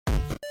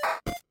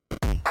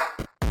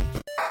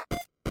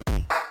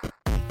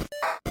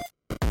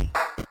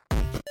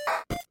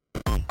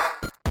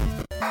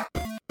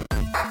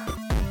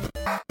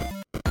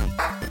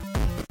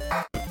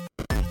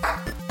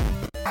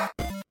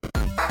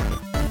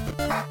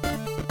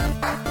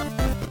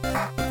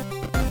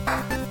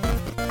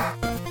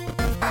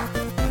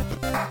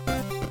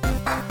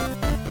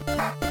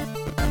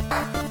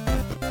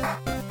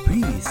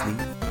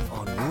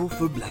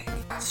for blank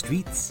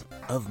streets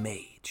of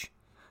Mage.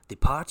 The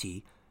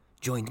party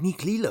joined me,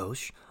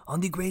 Klelosh,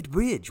 on the Great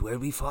Bridge where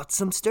we fought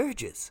some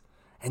Sturges,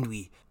 and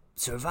we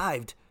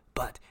survived,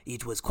 but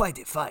it was quite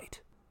a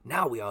fight.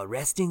 Now we are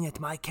resting at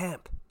my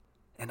camp,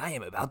 and I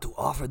am about to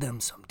offer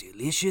them some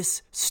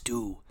delicious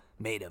stew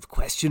made of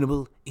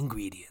questionable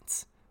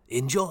ingredients.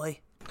 Enjoy.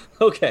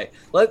 Okay,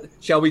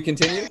 shall we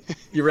continue?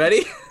 You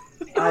ready?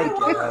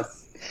 I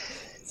guess.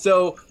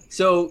 So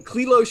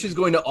Klelosh is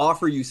going to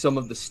offer you some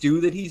of the stew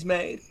that he's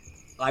made.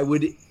 I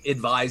would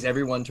advise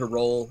everyone to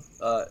roll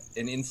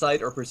an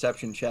insight or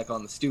perception check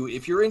on the stew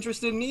if you're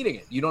interested in eating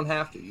it. You don't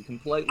have to. You can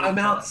politely. I'm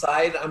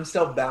outside. I'm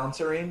still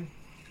bouncering.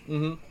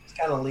 Mm-hmm. Just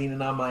kind of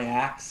leaning on my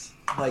axe,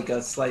 like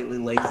a slightly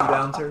lazy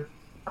bouncer.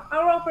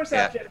 I'll roll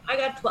perception. I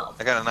got 12.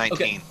 I got a 19.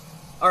 Okay.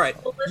 All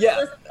right. Well,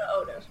 listen to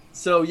Otis.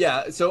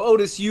 So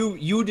Otis,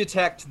 you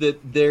detect that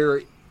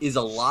there is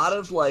a lot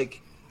of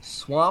like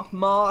swamp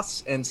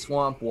moss and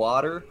swamp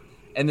water,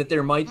 and that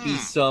there might be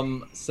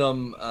some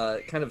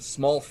kind of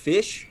small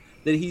fish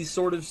that he's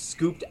sort of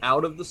scooped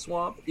out of the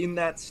swamp in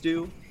that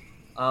stew.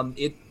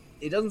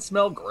 It doesn't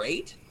smell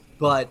great,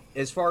 but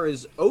as far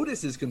as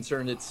Otis is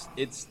concerned,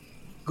 it's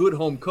good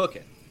home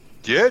cooking.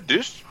 Yeah,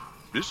 this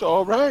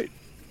all right.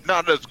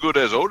 Not as good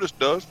as Otis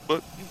does,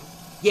 but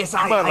Yes,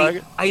 might like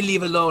it. I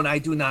live alone. I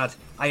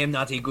am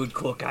not a good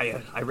cook.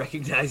 I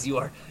recognize you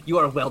are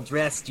well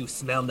dressed. You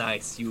smell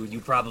nice. You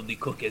probably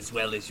cook as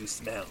well as you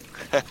smell.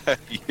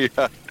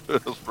 yeah,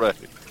 that's right.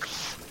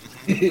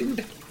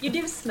 You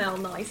do smell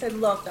nice. I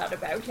love that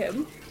about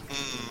him.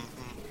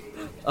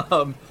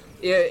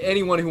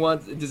 Anyone who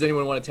wants, does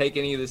anyone want to take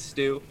any of this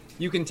stew?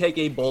 You can take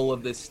a bowl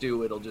of this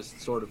stew. It'll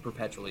just sort of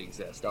perpetually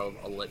exist. I'll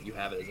let you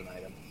have it as an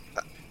item.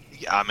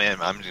 Yeah,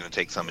 I'm just gonna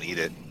take some and eat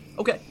it.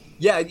 Okay.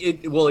 Yeah.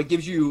 It will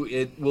give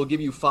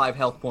you 5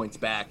 health points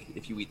back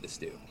if you eat the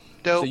stew.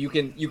 Dope. So you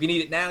can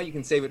eat it now. You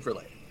can save it for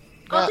later.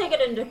 I'll take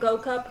it into Go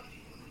Cup.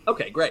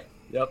 Okay. Great.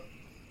 Yep.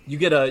 You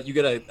get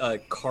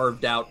a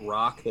carved out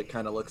rock that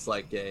kind of looks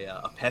like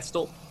a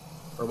pestle,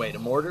 or wait, a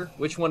mortar.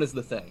 Which one is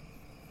the thing?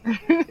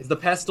 Is the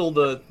pestle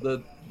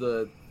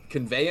the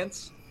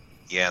conveyance?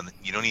 Yeah, and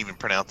you don't even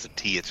pronounce a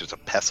T. It's just a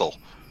pestle.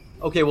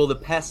 Okay, well the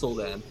pestle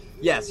then.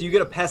 Yeah, so you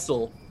get a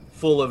pestle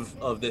full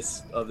of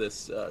this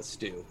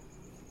stew,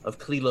 of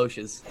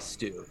Klelosh's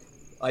stew.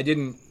 I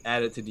didn't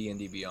add it to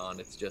D&D Beyond.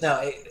 It's just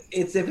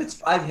It's if it's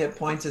 5 hit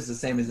points, it's the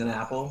same as an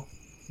apple.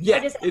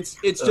 yeah. It's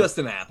just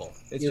an apple.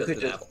 It's You just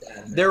could an just apple.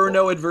 add an There are apple.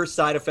 no adverse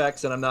side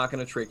effects, and I'm not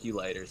going to trick you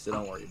later, so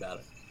don't worry about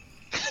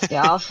it.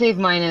 Yeah, I'll save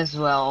mine as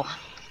well.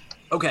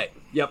 Okay.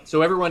 Yep.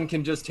 So everyone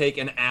can just take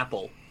an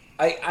apple.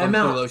 I'm From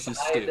Klelosh's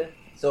outside, stew.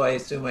 so I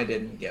assume I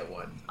didn't get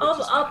one.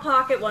 I'll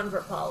pocket one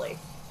for Polly.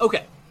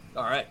 Okay.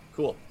 All right.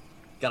 Cool.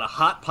 Got a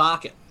hot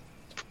pocket.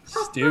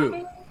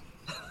 Stew.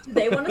 Do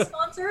they want to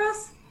sponsor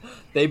us?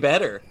 They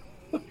better.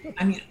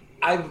 I mean,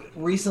 I've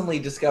recently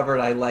discovered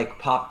I like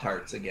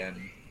Pop-Tarts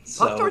again.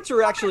 So Pop-Tarts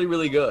are actually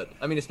really good.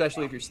 I mean,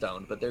 especially if you're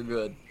stoned, but they're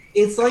good.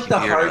 it's like the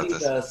keep hearing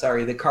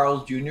about the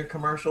Carl's Jr.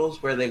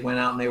 commercials where they went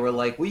out and they were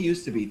like, "We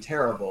used to be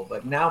terrible,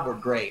 but now we're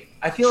great."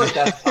 I feel like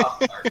that's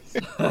Pop-Tarts.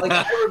 Like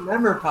I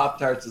remember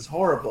Pop-Tarts as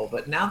horrible,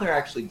 but now they're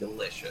actually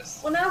delicious.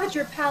 Well, now that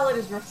your palate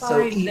is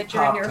refined, eat that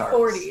you're in your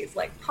Pop-Tarts. 40s,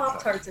 like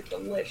Pop-Tarts are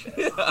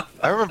delicious.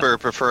 I remember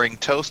preferring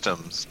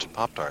Toastums to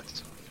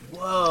Pop-Tarts.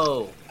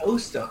 Whoa.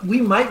 Toastums.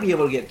 We might be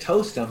able to get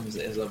Toastums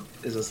as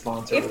a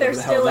sponsor. If they're whatever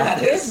the hell still in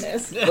that is.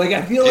 business. Like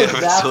I feel Yeah, like if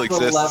it that's still the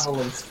exists.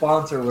 level of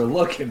sponsor we're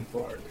looking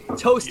for.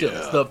 Toastums,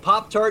 Yeah. the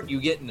Pop-Tart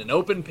you get in an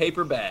open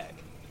paper bag.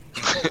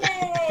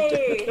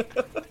 Yay!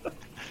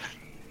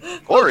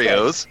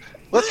 Oreos.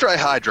 Let's try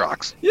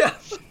Hydrox. Yeah.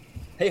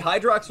 Hey,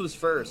 Hydrox was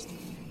first.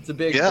 It's a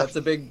big. Yeah. That's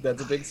a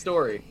big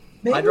story.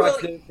 Maybe Hydrox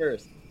like did it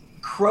first.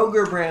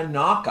 Kroger brand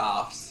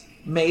knockoffs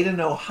made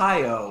in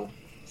Ohio,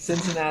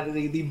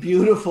 Cincinnati, the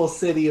beautiful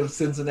city of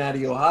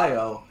Cincinnati,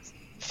 Ohio.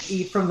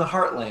 Eat from the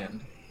heartland,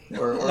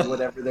 or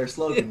whatever their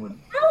slogan would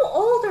be. How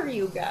old are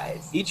you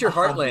guys? Eat your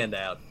heartland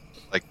out.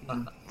 Like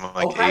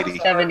Ohio 80.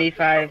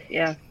 75,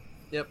 yeah.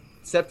 Yep.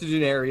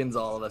 Septuagenarians,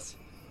 all of us.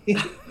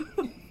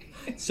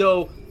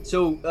 So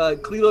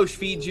Klelosh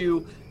feeds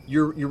you.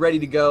 You're ready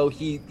to go.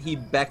 He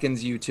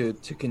beckons you to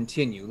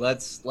continue.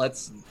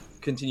 Let's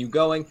continue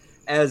going.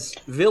 As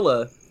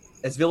Villa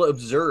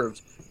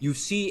observed, you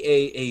see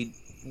a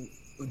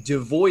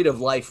devoid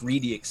of life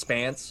reedy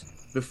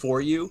expanse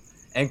before you,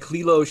 and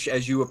Klelosh,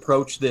 as you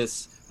approach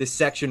this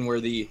section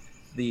where the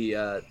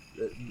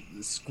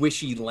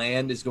squishy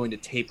land is going to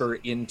taper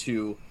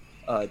into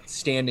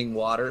standing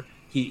water,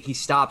 he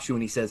stops you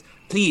and he says,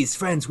 "Please,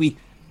 friends, we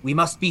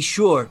must be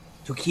sure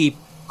to keep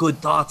good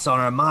thoughts on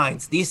our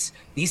minds. This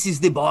is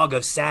the bog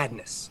of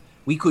sadness.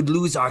 We could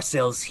lose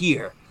ourselves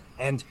here,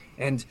 and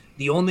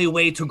the only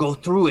way to go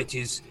through it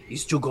is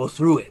to go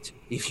through it,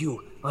 if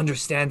you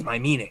understand my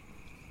meaning."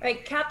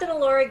 Right, Captain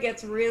Alora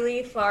gets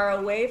really far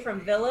away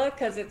from Villa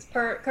because it's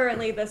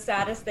currently the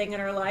saddest thing in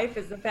her life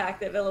is the fact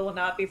that Villa will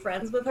not be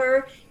friends with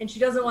her, and she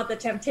doesn't want the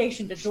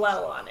temptation to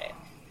dwell on it.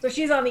 So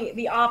she's on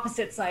the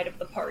opposite side of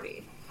the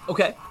party.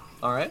 Okay.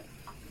 All right.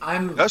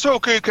 I'm That's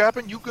okay,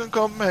 Captain. You can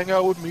come hang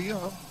out with me.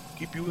 I'll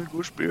keep you in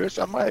good spirits.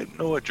 I might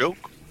know a joke.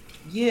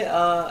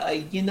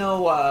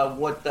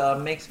 what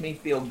makes me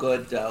feel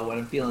good when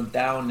I'm feeling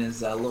down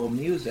is a little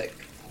music.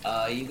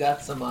 You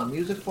got some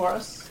music for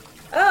us?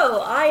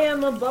 Oh, I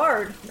am a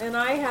bard, and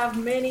I have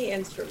many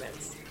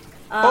instruments.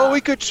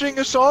 We could sing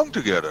a song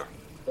together.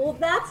 Well,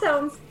 that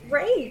sounds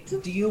great.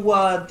 Do you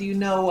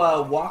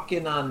know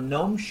 "Walking on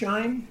Gnome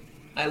Shine"?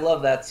 I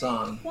love that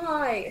song.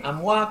 Why?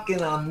 I'm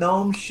walking on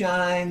Gnome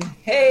Shine.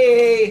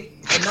 Hey,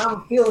 and now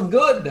I'm feeling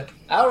good.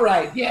 All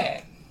right,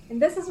 yeah.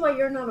 And this is why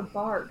you're not a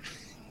bard.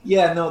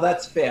 Yeah, no,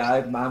 that's fair.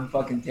 I'm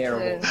fucking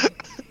terrible.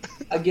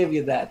 I'll give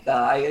you that.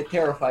 I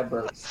terrify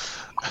birds.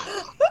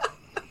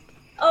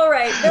 All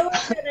right,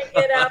 Villa's gonna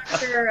get out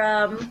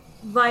her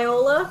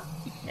viola,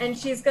 and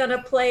she's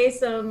gonna play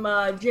some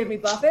Jimmy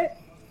Buffett.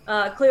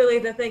 Clearly,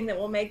 the thing that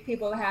will make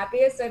people the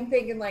happiest. I'm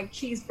thinking like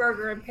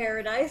Cheeseburger in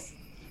Paradise.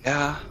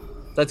 Yeah.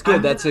 That's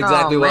good. That's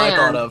exactly what I man.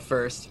 thought of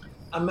first.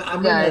 I'm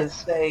gonna Guys.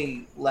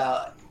 say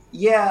loud.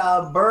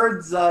 Yeah,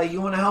 birds.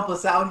 You want to help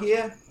us out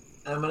here?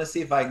 And I'm gonna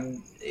see if I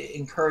can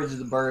encourage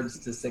the birds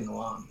to sing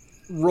along.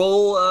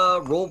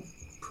 Roll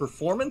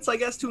performance, I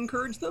guess, to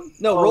encourage them.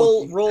 No,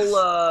 Oh.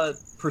 roll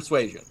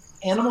persuasion.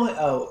 Animal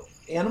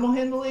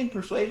handling,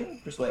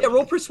 persuasion. Yeah,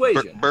 roll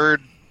persuasion.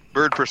 Bird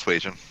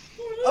persuasion.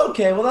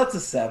 Okay, well that's a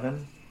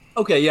 7.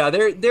 Okay, yeah,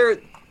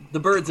 the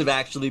birds have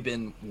actually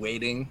been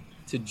waiting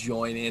to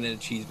join in a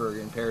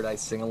Cheeseburger in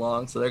Paradise sing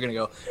along, so they're gonna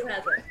go. Who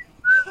has it?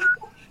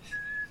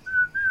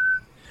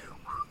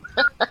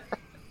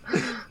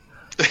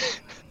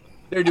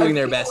 They're doing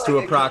their I feel best like to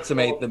I could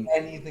approximate roll the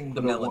anything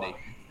but a melody. 1.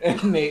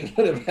 And Nate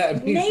would have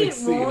had me Nate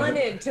succeed.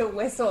 wanted to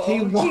whistle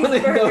He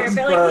wanted Cheeseburger. those I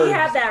feel like he birds.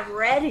 had that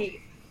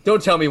ready.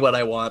 Don't tell me what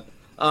I want.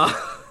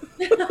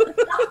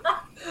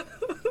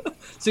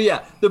 So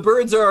yeah, the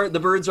birds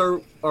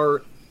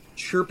are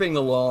chirping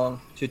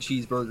along to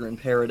Cheeseburger in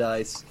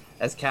Paradise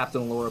as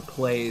Captain Laura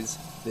plays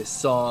this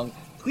song.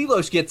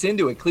 Klelosh gets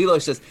into it.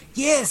 Klelosh says,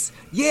 "Yes,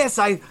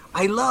 I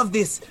love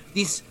this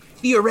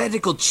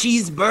theoretical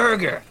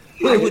cheeseburger.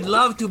 I would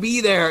love to be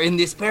there in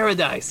this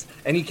paradise."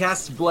 And he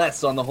casts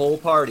Bless on the whole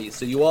party,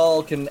 so you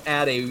all can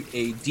add a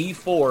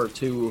D4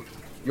 to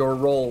your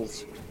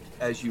rolls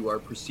as you are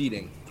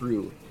proceeding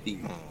through the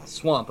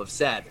swamp of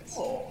sadness.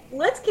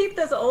 Let's keep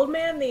this old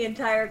man the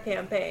entire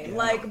campaign.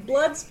 Like,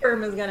 blood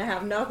sperm is gonna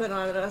have nothing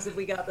on us if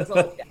we got this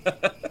old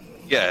guy.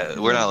 Yeah,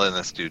 we're not letting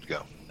this dude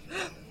go.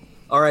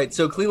 All right,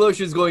 so Klelosh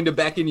is going to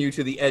beckon you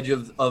to the edge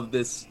of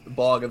this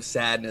bog of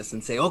sadness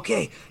and say,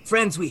 "Okay,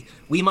 friends, we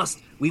must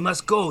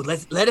go.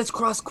 Let us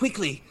cross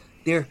quickly.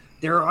 There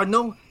are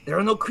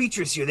no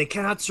creatures here. They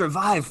cannot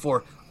survive,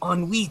 for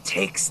ennui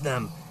takes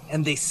them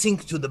and they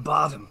sink to the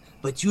bottom.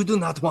 But you do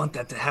not want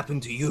that to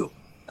happen to you."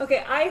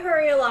 Okay, I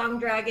hurry along,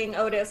 dragging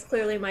Otis,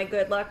 clearly my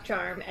good luck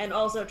charm, and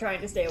also trying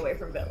to stay away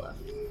from Villa.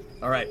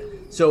 All right.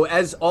 So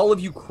as all of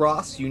you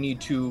cross, you need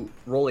to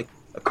roll a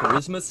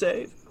charisma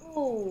save.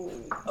 Ooh,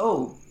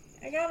 Oh,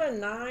 I got a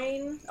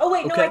 9. Oh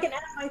wait, no, Okay. I can add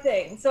my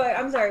thing. So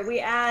I'm sorry. We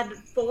add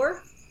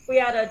 4. We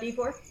add a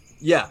D4.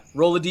 Yeah,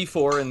 roll a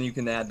d4 and you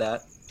can add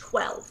that.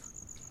 12.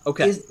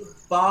 Okay. is the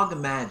bog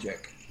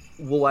magic?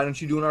 Well, why don't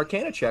you do an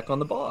Arcana check on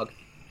the bog?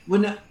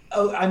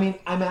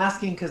 I'm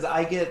asking because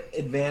I get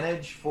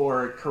advantage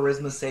for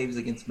charisma saves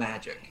against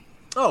magic.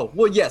 Oh,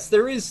 well, yes,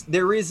 there is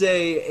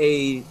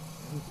a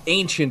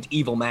ancient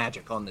evil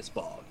magic on this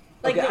bog.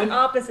 Like Okay, the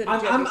opposite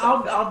of Jimmy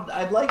Buffett.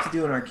 I'd like to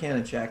do an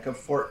Arcana check of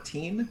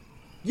 14.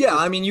 Yeah,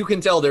 I mean, you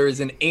can tell there is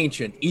an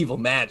ancient evil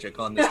magic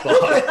on this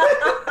bog.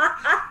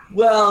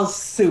 Well,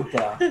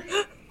 super.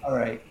 All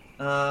right.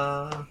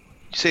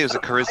 You say it was a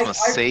charisma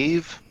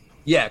save?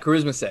 Yeah,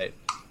 charisma save.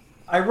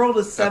 I rolled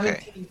a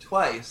 17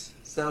 twice,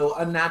 so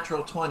a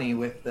natural 20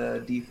 with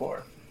the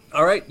D4.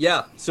 All right,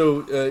 yeah.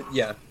 So,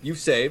 yeah, you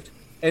saved.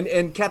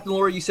 And Captain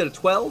Laura, you said a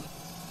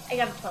 12? I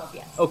got a 12,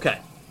 yes. Okay.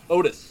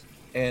 Otis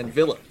and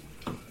Villa.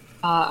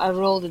 I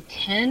rolled a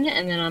 10,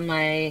 and then on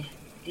my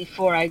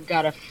D4 I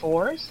got a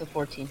 4, so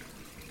 14.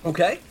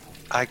 Okay.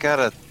 I got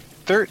a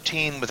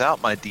 13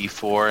 without my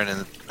D4, and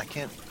then I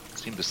can't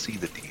seem to see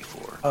the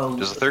D4. Oh,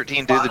 Does a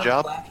 13 do the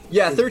job?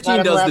 Yeah, 13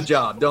 Bottom does the left.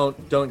 job.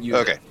 Don't use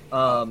Okay.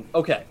 it.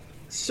 Okay.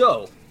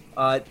 So,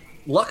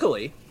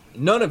 luckily,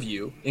 none of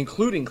you,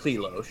 including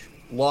Klelosh,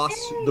 lost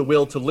the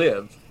will to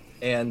live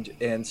and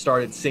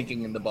started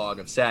sinking in the bog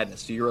of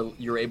sadness. So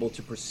you're able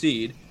to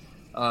proceed.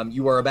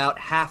 You are about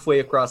halfway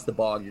across the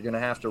bog. You're going to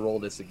have to roll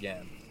this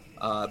again.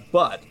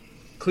 But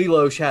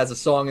Klelosh has a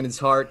song in his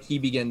heart. He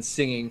begins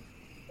singing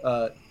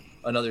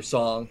another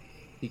song.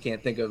 He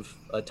can't think of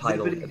a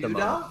title at the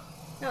moment.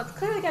 No, it's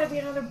clearly got to be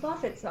another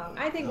Buffett song.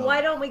 I think,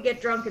 why don't we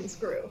get drunk and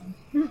screw?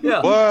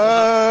 Yeah.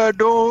 Why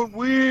don't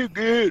we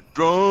get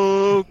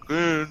drunk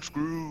and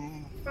screw?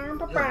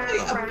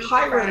 A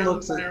pirate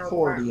looks at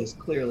 40 is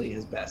clearly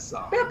his best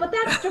song. Yeah, but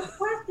that's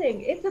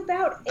depressing. It's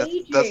about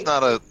aging. That's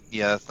not a.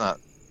 Yeah, that's not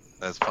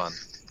as fun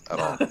at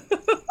all.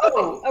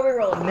 Oh, Are we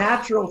rolling?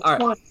 natural All right.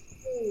 20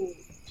 Ooh.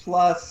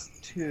 plus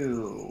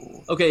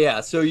 2. Okay,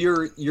 yeah. So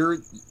you're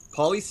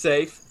Polly's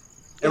safe.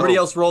 Everybody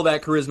else roll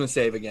that charisma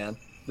save again.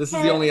 This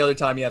is the only other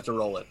time you have to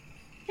roll it.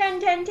 10,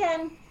 10,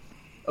 10.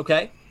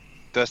 Okay.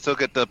 Do I still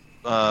get the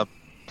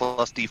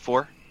plus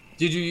D4?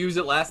 Did you use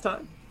it last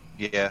time?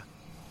 Yeah.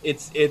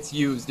 It's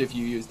used if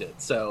you used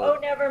it. So. Oh,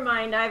 never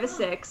mind. I have a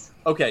 6.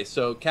 Okay,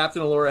 so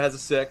Captain Allura has a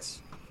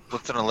 6.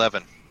 What's an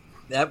 11?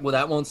 That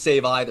won't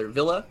save either.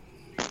 Villa?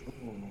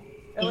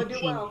 That would do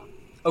 18. well.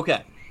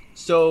 Okay,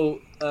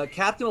 so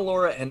Captain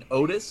Allura and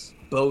Otis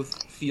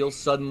both feel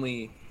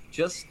suddenly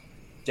just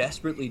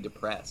desperately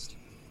depressed,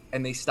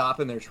 and they stop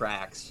in their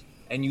tracks,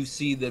 and you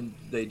see them.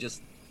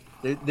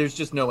 There's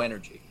just no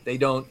energy. They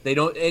don't,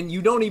 and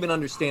you don't even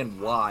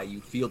understand why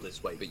you feel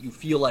this way, but you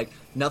feel like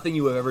nothing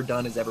you have ever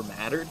done has ever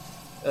mattered.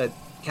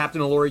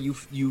 Captain Allura,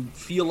 you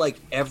feel like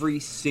every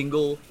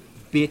single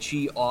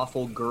bitchy,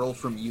 awful girl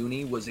from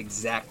uni was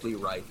exactly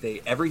right.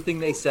 Everything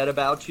they said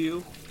about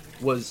you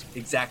was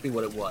exactly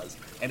what it was.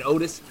 And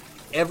Otis,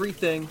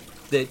 everything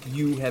that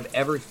you have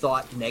ever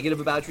thought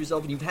negative about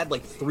yourself, and you've had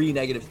like 3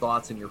 negative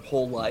thoughts in your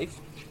whole life,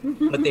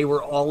 but they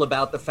were all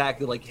about the fact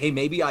that like, hey,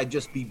 maybe I'd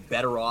just be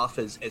better off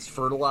as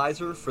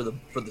fertilizer for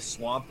the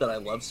swamp that I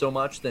love so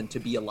much than to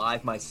be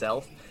alive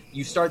myself.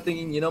 You start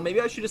thinking, maybe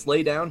I should just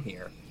lay down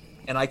here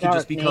and I could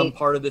just become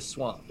part of this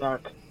swamp.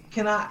 Dark.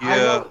 Can I? Yeah.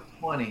 I rolled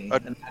 20, a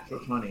natural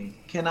 20.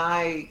 Can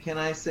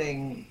I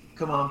sing?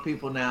 Come on,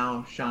 people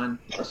now, Sean.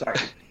 Oh, sorry.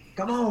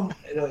 Come on,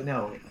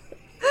 no.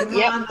 Come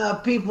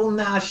on, people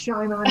now,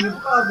 shine on your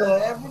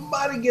brother.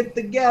 Everybody get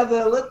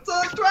together. Let's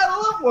try to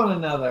love one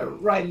another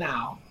right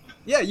now.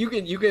 Yeah, you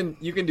can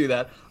do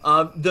that.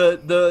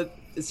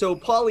 So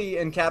Polly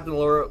and Captain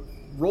Laura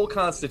roll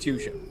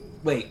Constitution.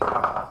 Wait,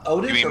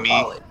 Otis You mean or me?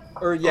 Polly?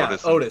 Or yeah,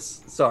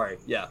 Otis. Sorry,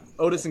 yeah,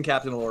 Otis and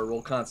Captain Laura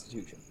roll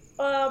Constitution.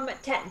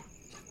 10.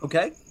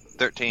 Okay.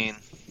 13.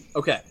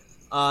 Okay.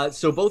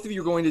 So both of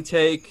you are going to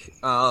take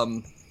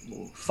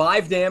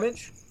 5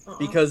 damage.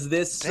 Because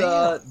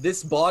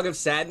this bog of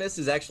sadness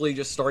is actually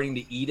just starting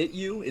to eat at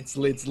you. It's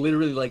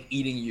literally like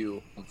eating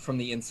you from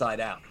the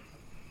inside out.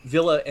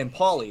 Villa and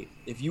Polly,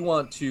 if you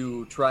want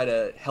to try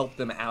to help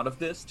them out of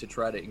this, to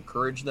try to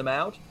encourage them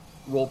out,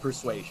 roll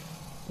persuasion.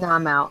 No,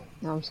 I'm out.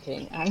 No, I'm just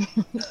kidding.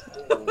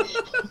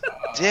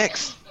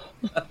 Dicks.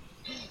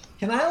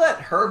 Can I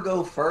let her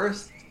go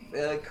first?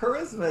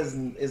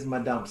 Charisma is my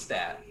dump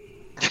stat.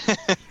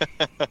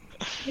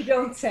 You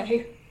don't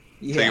say.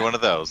 Yeah, So you're one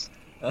of those.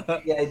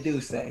 yeah, I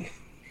do say.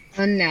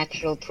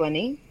 Unnatural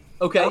 20.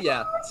 Okay,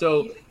 yeah.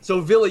 So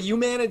Villa, you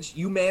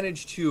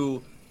manage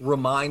to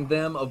remind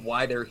them of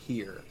why they're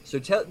here. So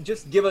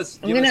just give us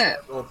that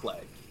role play.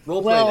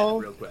 Role play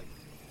that real quick.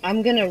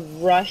 I'm gonna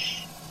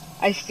rush.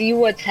 I see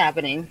what's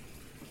happening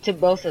to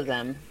both of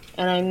them,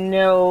 and I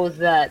know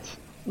that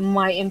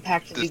my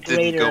impact would This be didn't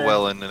greater go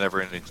well in the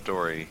Neverending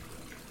Story.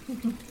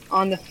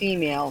 on the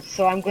female.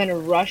 So I'm going to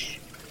rush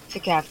to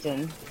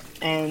Captain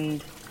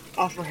and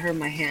offer her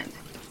my hand.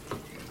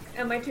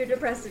 Am I too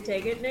depressed to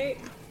take it, Nate?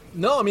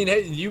 No, I mean,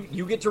 hey,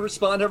 you get to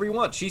respond however you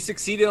want. She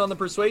succeeded on the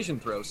persuasion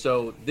throw,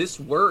 so this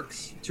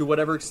works to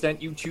whatever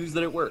extent you choose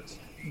that it works.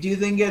 Do you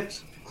think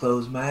it's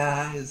close my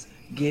eyes,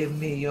 give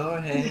me your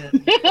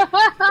hand?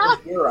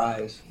 Close your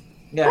eyes.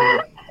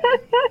 Yeah.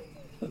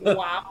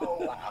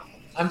 Wow.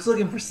 I'm just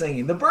looking for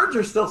singing. The birds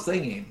are still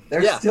singing.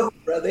 They've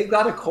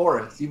got a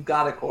chorus. You've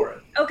got a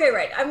chorus. Okay,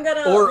 right. I'm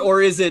gonna.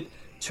 Or is it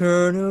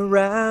turn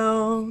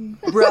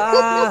around,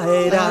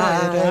 bright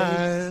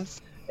eyes?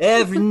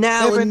 Every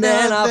now and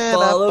then I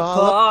fall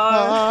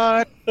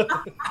apart.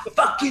 I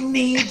fucking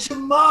need you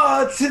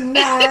more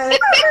tonight.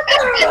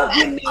 I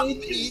fucking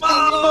need you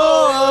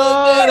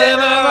more than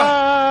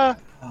ever.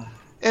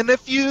 And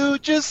if you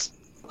just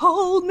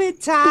Hold me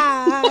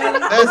tight.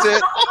 that's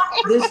it.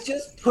 This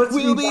just puts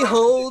We'll me be back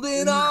holding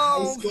in high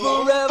on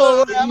school.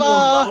 forever. Being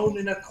alone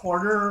in a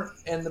corner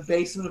in the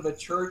basement of a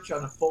church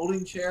on a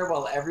folding chair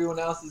while everyone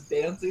else is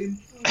dancing.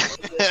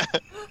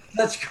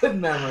 Such good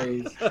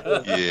memories.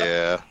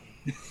 Yeah.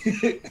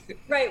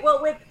 Right.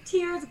 Well, with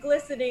tears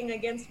glistening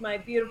against my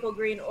beautiful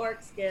green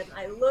orc skin,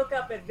 I look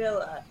up at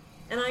Villa,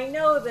 and I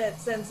know that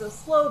since a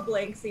slow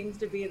blink seems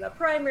to be the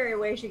primary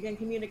way she can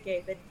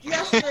communicate, that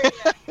gesturing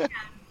at her hand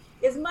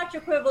is much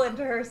equivalent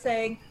to her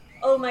saying,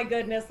 "Oh my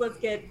goodness, let's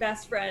get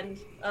best friend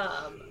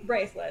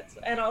bracelets."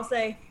 And I'll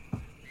say,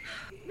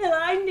 "Villa,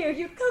 I knew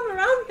you'd come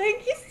around.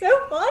 Thank you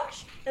so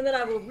much." And then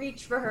I will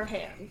reach for her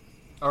hand.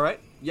 All right.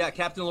 Yeah,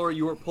 Captain Laura,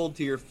 you are pulled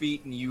to your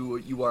feet, and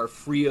you are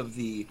free of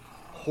the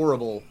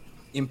horrible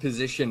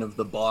imposition of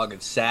the bog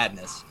of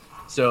sadness.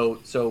 So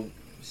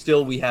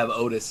still we have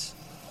Otis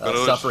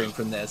suffering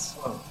from this,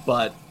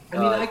 but I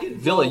mean, I can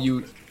Villa, roll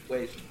you.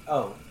 persuasion.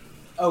 Oh,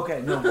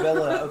 okay. No,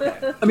 Villa.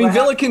 Okay. I mean,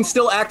 Villa can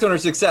still act on her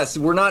success.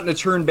 We're not in a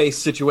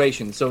turn-based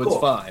situation, so it's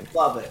Cool. fine.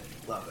 Love it.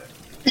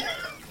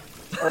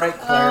 All right,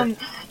 Claire.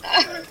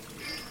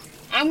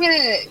 I'm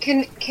gonna.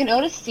 Can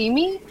Otis see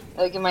me?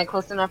 Like, am I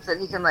close enough that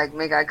he can like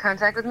make eye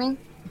contact with me?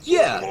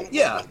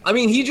 Yeah. I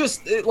mean, he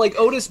just like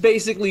Otis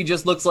basically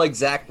just looks like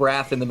Zach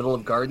Braff in the middle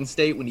of Garden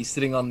State when he's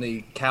sitting on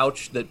the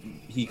couch that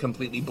he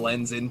completely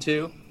blends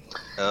into.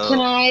 Oh.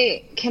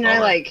 Can I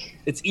like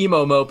It's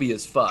emo mopey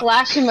as fuck.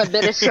 flash him a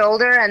bit of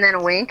shoulder and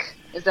then wink?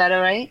 Is that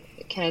all right?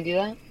 Can I do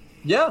that?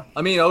 Yeah,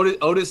 I mean,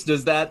 Otis,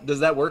 does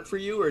that work for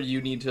you, or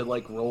you need to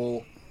like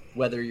roll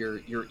whether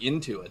you're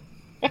into it?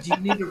 Do you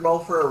need to roll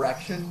for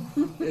erection?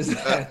 Is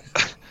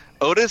that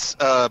Otis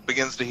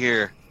begins to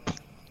hear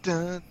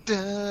dun,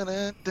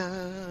 dun,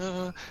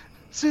 dun,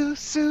 dun,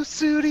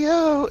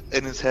 studio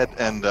in his head,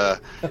 and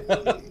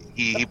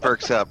he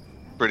perks up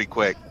pretty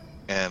quick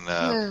and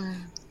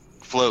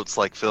floats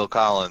like Phil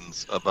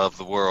Collins above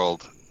the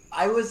world.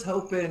 I was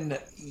hoping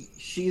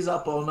she's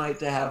up all night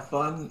to have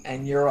fun,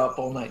 and you're up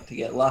all night to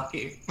get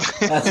lucky.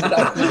 That's what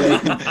I was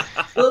thinking.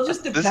 Well,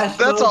 just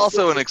That's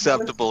also an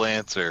acceptable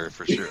answer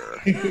for sure.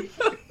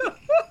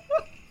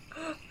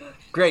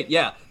 Great,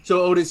 yeah.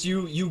 So Otis,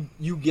 you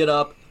get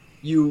up,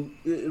 you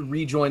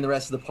rejoin the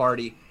rest of the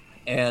party,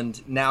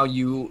 and now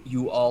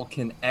you all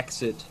can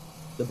exit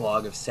the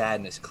Bog of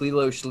Sadness.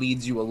 Klelosh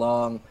leads you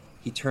along.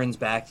 He turns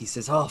back. He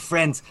says, "Oh,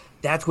 friends,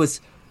 that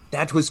was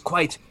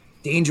quite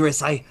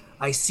dangerous.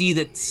 I see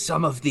that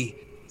some of the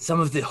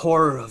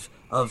horror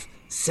of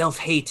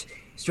self-hate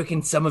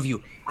stricken some of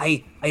you.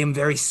 I am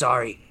very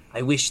sorry.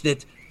 I wish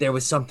that there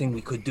was something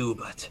we could do,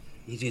 but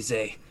it is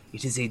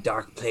a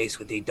dark place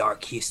with a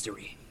dark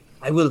history.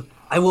 I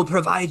will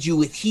provide you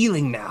with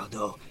healing now,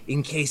 though,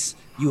 in case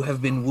you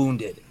have been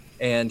wounded."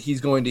 And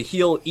he's going to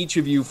heal each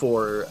of you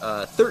for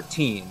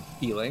 13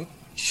 healing.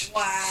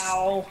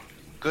 Wow.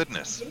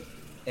 Goodness.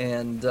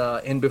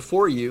 And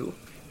before you,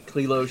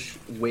 Klelosh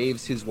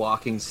waves his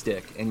walking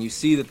stick, and you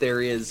see that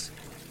there is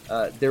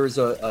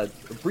a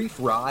brief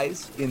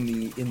rise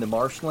in the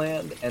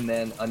marshland, and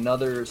then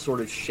another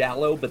sort of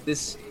shallow. But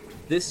this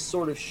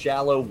sort of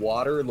shallow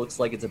water looks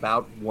like it's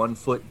about 1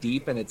 foot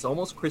deep, and it's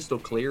almost crystal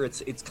clear.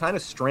 It's kind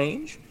of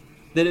strange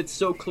that it's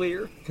so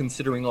clear,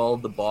 considering all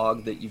of the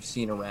bog that you've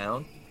seen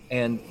around.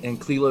 And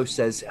Klelosh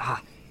says,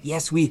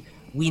 "Yes, we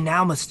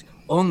now must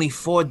only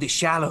ford the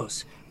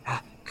shallows.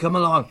 Come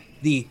along.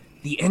 The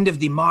end of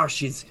the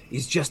marsh is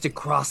just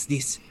across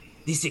this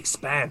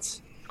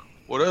expanse."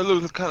 Well, that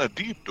looks kind of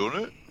deep, don't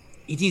it?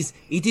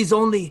 It is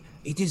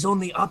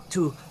only up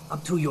to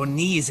your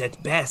knees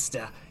at best.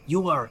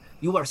 You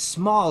are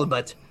small,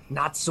 but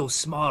not so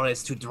small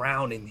as to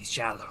drown in the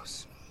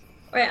shallows.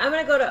 All right, I'm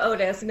gonna go to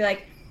Otis and be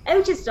like,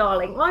 "Otis,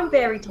 darling, I'm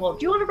very tall.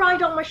 Do you want to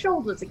ride on my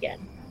shoulders again?"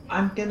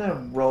 I'm gonna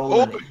roll.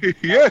 Oh,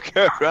 yeah,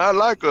 Captain. I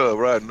like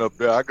riding up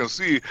there. I can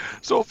see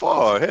so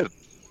far ahead.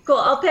 Cool.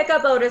 I'll pick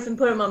up Otis and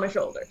put him on my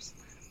shoulders.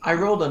 I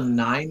rolled a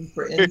 9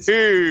 for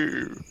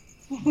insight.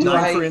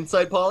 9 for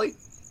insight, Polly?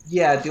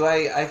 Yeah. Do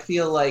I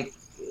feel like,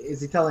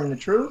 is he telling the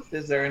truth?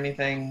 Is there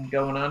anything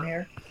going on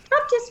here?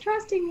 I'm just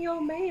trusting the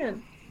old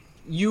man.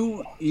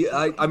 You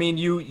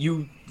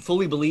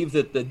fully believe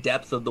that the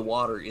depth of the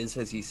water is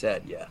as he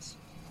said. Yes.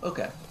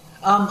 Okay.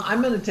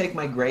 I'm gonna take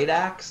my great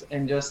axe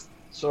and just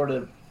sort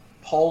of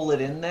pole it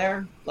in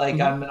there. Like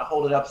I'm gonna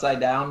hold it upside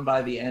down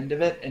by the end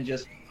of it and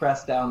just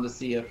press down to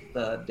see if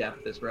the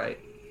depth is right.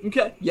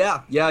 Okay.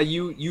 Yeah.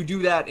 You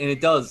do that, and it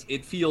does.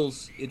 It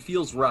feels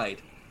right.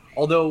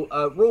 Although,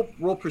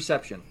 roll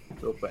perception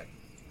real quick.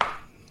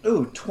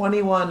 Ooh,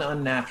 21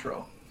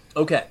 unnatural.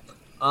 Okay.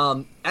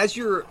 As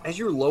you're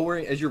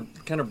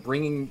kind of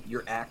bringing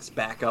your axe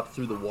back up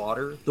through the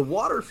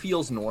water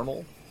feels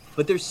normal,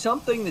 but there's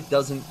something that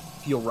doesn't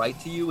feel right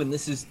to you, and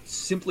this is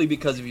simply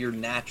because of your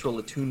natural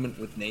attunement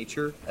with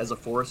nature as a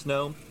forest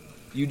gnome.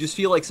 You just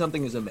feel like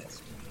something is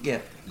amiss.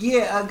 Yeah,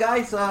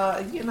 guys,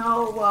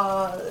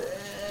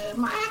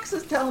 my axe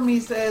is telling me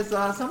says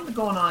something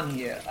going on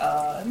here.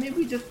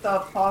 Maybe just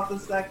pause a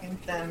second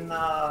and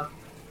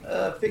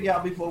figure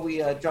out before we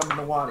jump in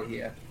the water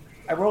here.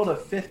 I rolled a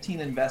 15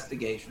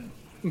 investigation.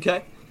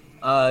 Okay.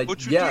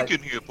 What you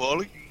thinking here,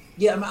 Paulie?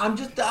 Yeah, I'm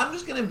just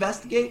gonna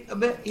investigate a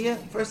bit here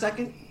for a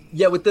second.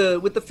 Yeah, with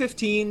the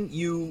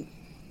 15,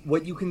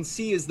 what you can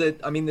see is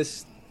that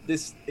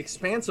this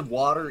expanse of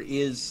water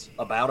is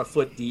about 1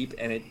 foot deep,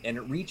 and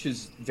it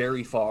reaches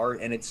very far,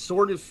 and it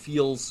sort of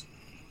feels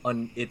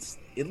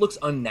it looks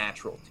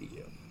unnatural to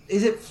you.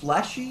 Is it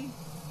fleshy?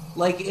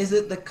 Like, is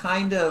it the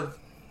kind of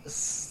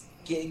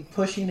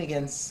pushing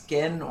against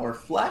skin or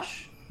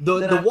flesh?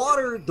 The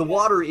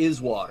water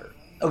is water.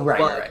 Oh,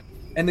 right.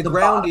 And the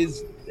ground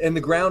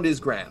is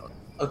ground.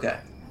 Okay.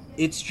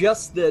 It's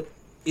just that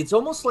it's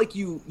almost like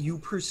you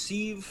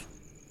perceive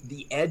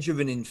the edge of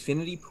an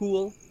infinity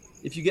pool,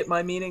 if you get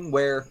my meaning,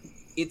 where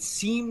it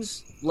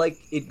seems like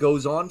it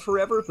goes on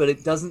forever, but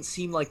it doesn't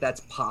seem like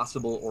that's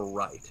possible or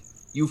right.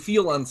 You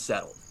feel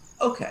unsettled.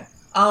 Okay.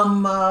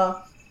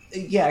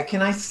 Yeah,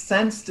 can I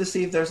sense to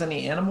see if there's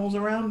any animals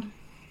around?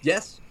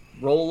 Yes.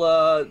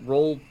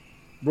 Roll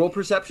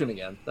perception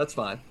again. That's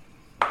fine.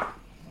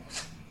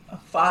 A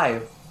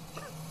 5.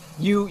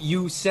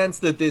 You sense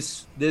that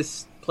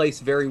this place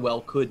very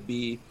well could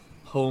be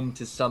home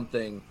to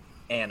something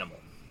animal.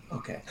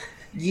 Okay.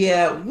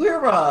 Yeah, we're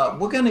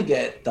gonna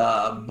get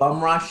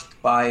bum rushed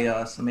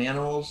by some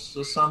animals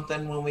or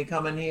something when we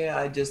come in here.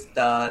 I just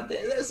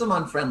there's some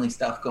unfriendly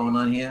stuff going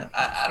on here.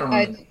 I don't know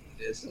what it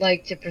is.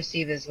 Like to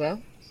perceive as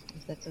well,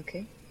 if that's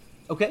okay.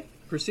 Okay,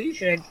 proceed.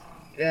 Should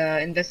I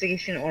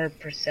investigation or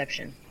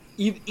perception?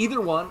 Either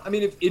one. I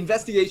mean, if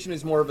investigation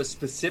is more of a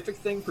specific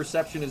thing,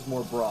 perception is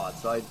more broad.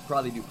 So I'd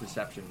probably do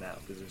perception now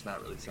because there's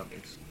not really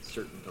something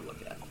certain to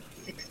look at.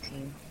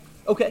 16.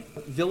 Okay,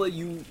 Villa,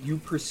 you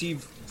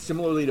perceive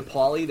similarly to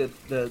Polly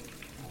that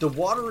the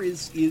water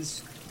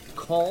is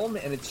calm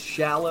and it's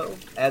shallow,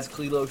 as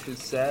Klelosh has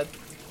said,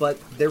 but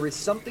there is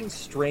something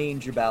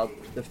strange about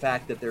the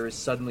fact that there is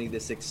suddenly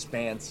this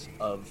expanse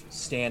of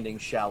standing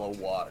shallow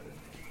water.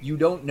 You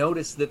don't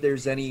notice that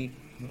there's any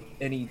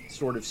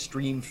sort of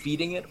stream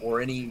feeding it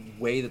or any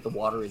way that the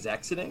water is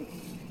exiting,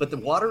 but the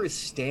water is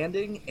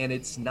standing and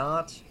it's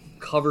not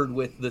covered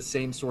with the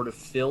same sort of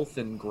filth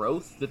and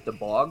growth that the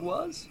bog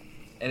was,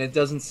 and it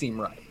doesn't seem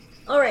right.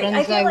 All right,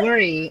 Friends, I feel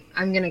worry.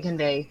 I'm going to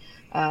convey.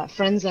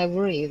 Friends, I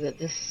worry that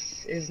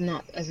this is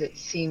not as it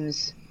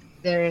seems.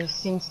 There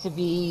seems to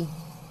be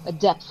a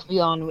depth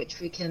beyond which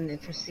we can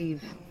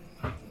perceive.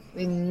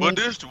 But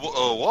this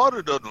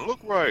water doesn't look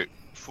right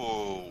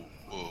for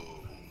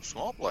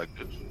swamp like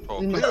this.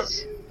 We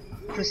must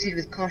proceed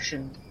with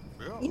caution.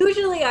 Yeah.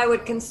 Usually I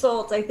would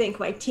consult, I think,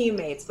 my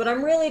teammates, but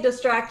I'm really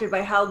distracted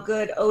by how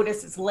good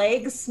Otis's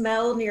legs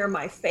smell near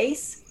my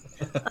face.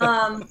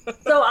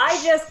 So I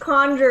just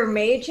conjure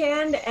Mage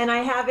Hand and I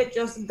have it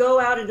just go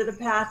out into the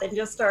path and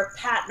just start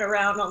patting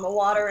around on the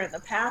water in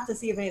the path to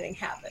see if anything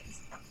happens.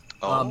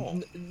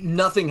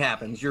 Nothing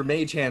happens. Your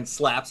Mage Hand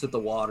slaps at the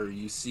water.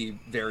 You see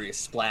various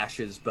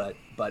splashes, but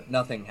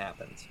nothing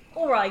happens.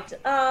 All right.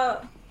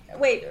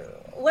 Wait,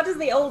 what does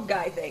the old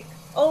guy think?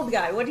 Old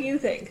guy, what do you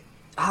think?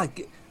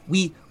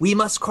 We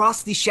must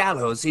cross the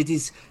shallows. It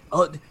is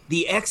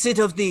the exit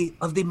of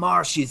the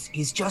marsh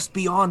is just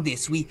beyond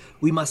this. We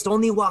must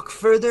only walk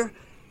further,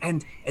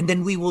 and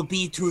then we will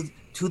be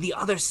to the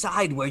other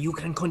side where you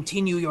can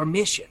continue your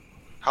mission.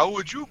 How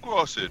would you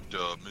cross it,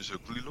 Mr.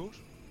 Klelos?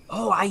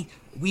 Oh,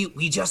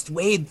 we just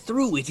wade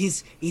through. It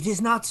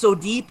is not so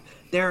deep.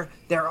 There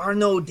are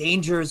no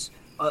dangers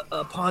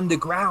upon the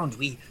ground.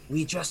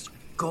 We just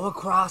go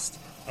across,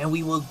 and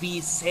we will be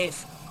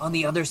safe on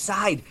the other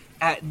side.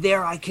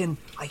 There I can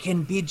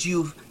bid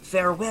you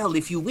farewell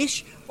if you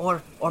wish,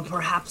 or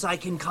perhaps I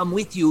can come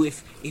with you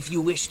if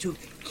you wish to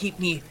keep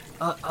me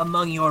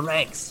among your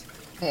ranks.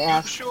 I You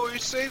ask, sure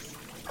it's safe?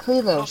 No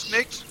Klelos,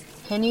 snakes?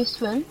 can you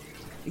swim?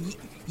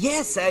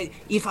 Yes,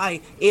 if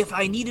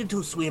I needed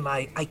to swim,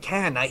 I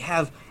can. I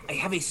have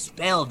a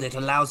spell that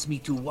allows me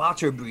to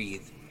water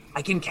breathe.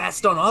 I can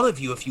cast on all of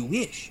you if you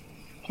wish.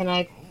 Can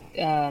I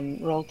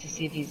roll to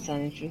see if he's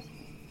telling the truth?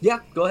 Yeah,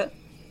 go ahead.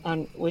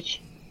 On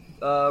which?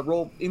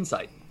 Roll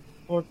insight.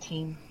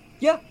 14.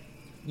 Yeah,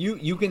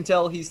 you can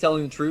tell he's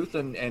telling the truth,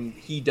 and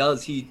he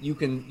does. You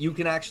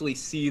can actually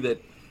see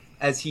that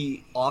as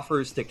he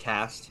offers to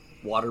cast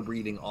water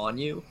breathing on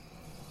you,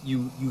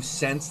 you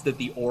sense that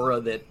the aura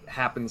that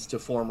happens to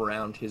form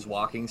around his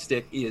walking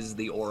stick is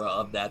the aura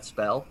of that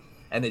spell,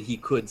 and that he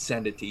could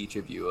send it to each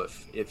of you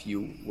if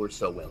you were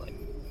so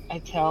willing. I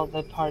tell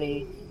the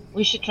party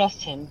we should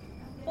trust him.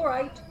 All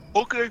right.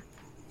 Okay.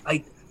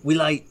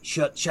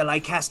 Shall I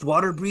cast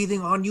water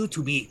breathing on you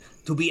to be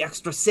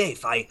extra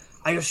safe? I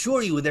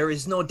assure you there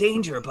is no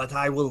danger, but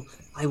I will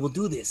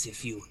do this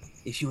if you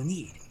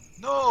need.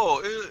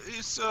 No,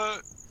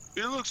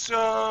 it looks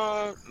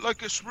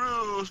like it's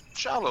real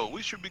shallow.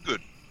 We should be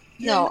good.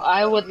 No,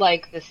 I would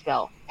like the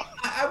spell.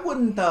 I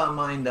wouldn't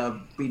mind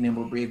being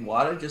able to breathe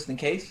water just in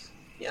case.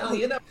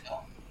 You never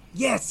know.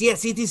 Yes,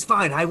 it is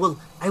fine. I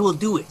will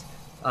do it.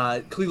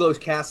 Klelos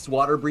casts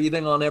water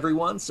breathing on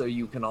everyone, so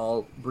you can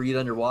all breathe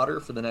underwater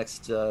for the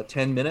next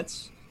 10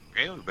 minutes.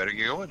 Okay, we better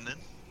get going then.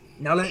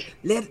 Now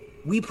let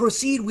we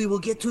proceed. We will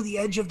get to the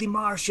edge of the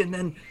marsh, and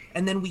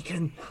then we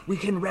can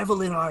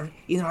revel in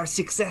our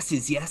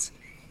successes. Yes.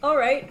 All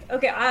right.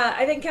 Okay.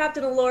 I think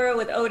Captain Allura,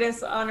 with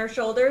Otis on her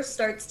shoulders,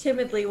 starts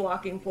timidly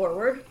walking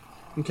forward.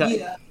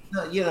 Okay.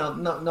 Yeah,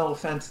 no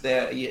offense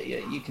there.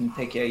 You can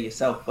take care of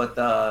yourself, but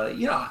I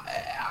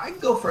can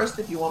go first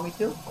if you want me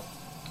to.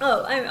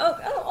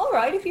 Oh, all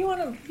right. If you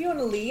want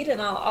to lead,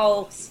 and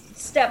I'll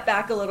step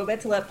back a little bit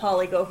to let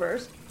Polly go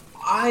first.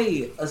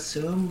 I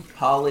assume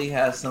Polly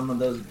has some of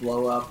those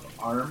blow-up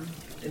arm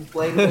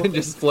inflatables.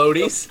 Just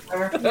floaties.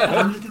 Yeah,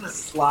 I'm just gonna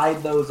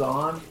slide those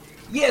on.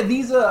 Yeah,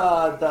 these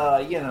are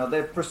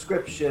the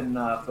prescription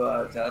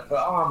for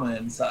armor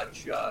and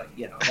such.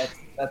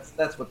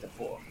 That's what they're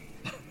for.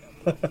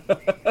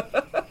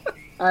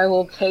 I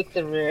will take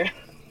the rear.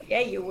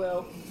 Yeah, you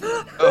will.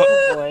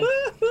 Oh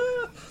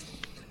boy.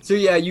 So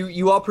yeah,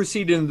 you all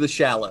proceed into the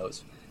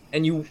shallows,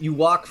 and you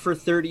walk for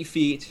 30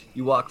 feet,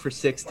 you walk for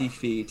 60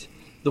 feet.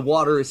 The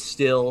water is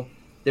still.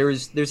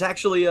 There's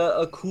actually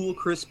a cool,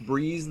 crisp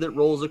breeze that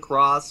rolls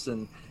across,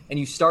 and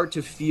you start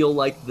to feel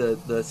like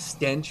the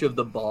stench of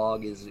the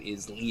bog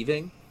is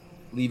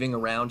leaving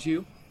around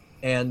you,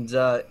 and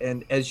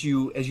as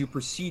you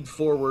proceed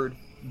forward,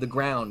 the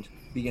ground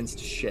begins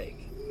to shake.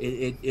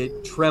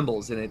 It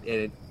trembles and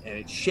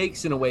it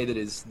shakes in a way that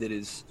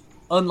is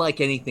unlike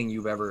anything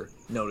you've ever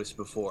noticed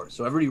before.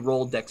 So everybody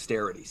roll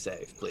dexterity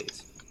save,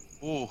 please.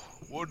 Oh,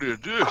 what is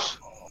this?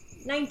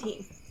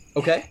 19.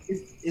 Okay.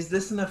 Is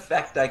this an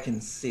effect I can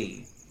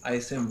see? I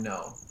assume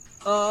no.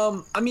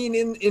 I mean,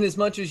 in as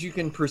much as you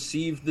can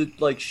perceive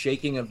the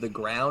shaking of the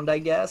ground, I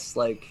guess.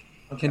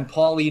 Can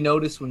Paulie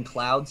notice when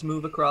clouds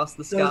move across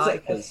the So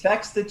sky? it's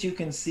effects that you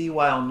can see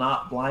while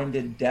not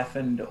blinded,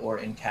 deafened, or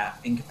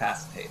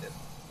incapacitated.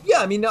 Yeah,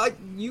 I mean,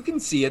 you can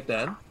see it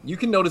then. You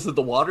can notice that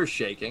the water's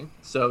shaking.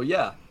 So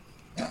yeah,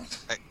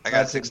 I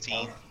got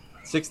 16.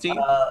 16.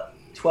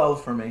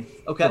 12 for me.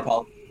 Okay. For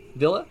Paul.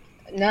 Villa.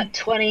 Not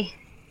 20.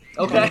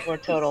 Okay. 24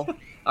 total.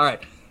 All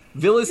right.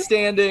 Villa's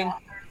standing.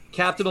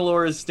 Captain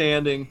Allura is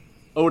standing.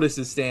 Otis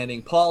is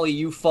standing. Paulie,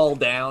 you fall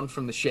down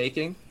from the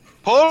shaking.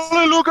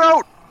 Paulie, look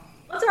out!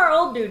 What's our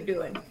old dude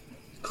doing?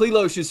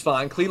 Klelosh is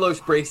fine.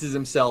 Klelosh braces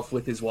himself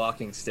with his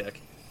walking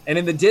stick. And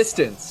in the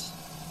distance,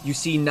 you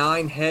see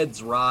 9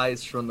 heads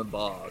rise from the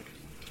bog.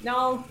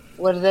 No.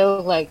 What do they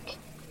look like?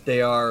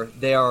 They are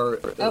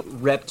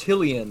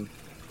reptilian.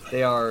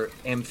 They are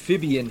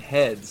amphibian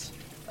heads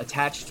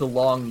attached to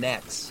long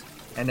necks.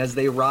 And as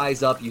they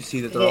rise up, you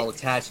see that they're all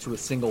attached to a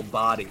single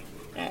body.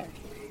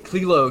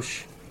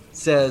 Klelosh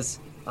says,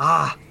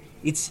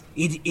 it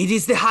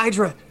is the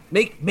Hydra.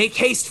 Make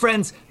haste,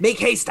 friends. Make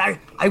haste.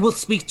 I will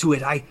speak to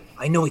it. I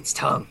know its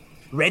tongue.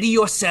 Ready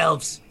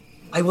yourselves.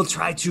 I will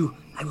try to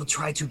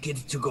get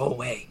it to go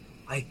away.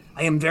 I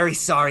am very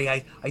sorry.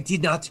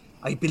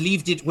 I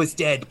believed it was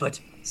dead, but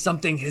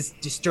something has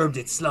disturbed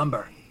its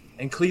slumber.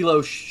 And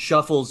Klelosh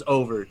shuffles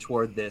over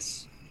toward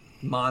this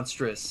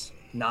monstrous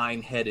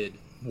 9-headed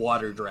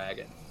water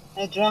dragon.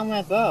 I draw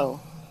my bow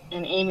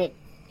and aim it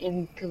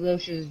in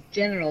Klelosh's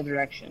general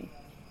direction.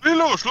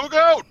 Klelosh, look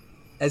out!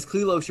 As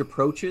Klelosh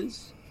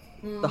approaches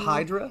the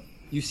Hydra,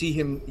 you see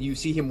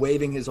him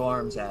waving his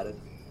arms at it.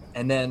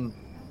 And then,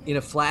 in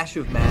a flash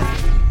of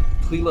magic,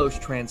 Klelosh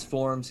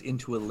transforms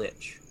into a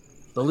lich.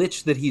 The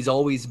lich that he's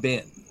always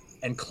been,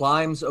 and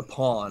climbs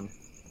upon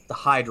the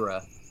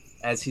Hydra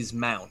as his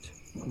mount.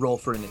 Roll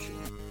for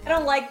initiative. I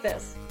don't like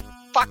this.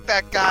 Fuck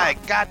that guy!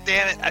 God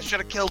damn it! I should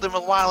have killed him a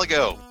while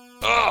ago.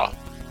 Ugh!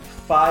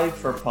 5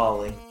 for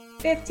Paulie.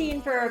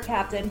 15 for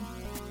Captain.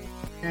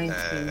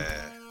 19.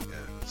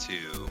 2.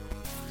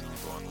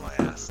 I'm going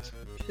last.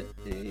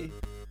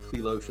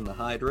 Klelosh and the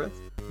Hydra.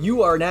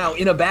 You are now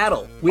in a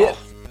battle with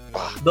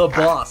the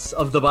boss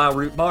of the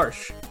Bile-Root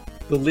Marsh,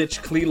 the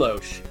Lich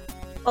Klelosh,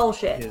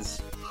 Bullshit.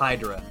 his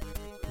Hydra.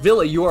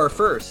 Villa, you are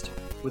first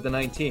with a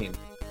 19.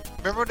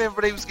 Remember when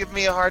everybody was giving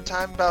me a hard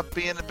time about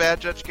being a bad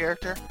judge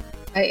character?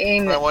 I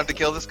aim When I at wanted to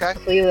kill this guy?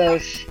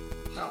 Klelosh.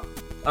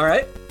 All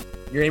right,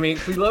 you're aiming at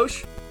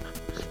Klelosh.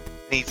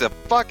 He's a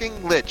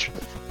fucking lich.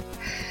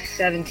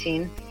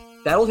 17.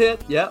 That'll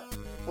hit. Yep.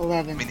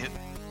 11. I mean,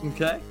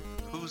 Okay.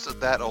 who's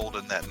that old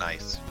and that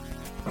nice?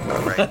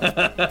 Right.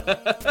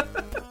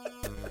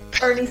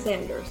 Bernie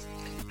Sanders.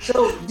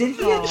 So, did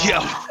he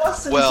Yeah.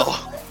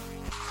 Well.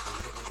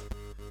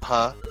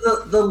 Huh?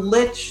 The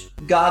Lich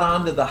got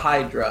onto the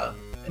Hydra.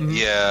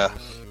 Yeah.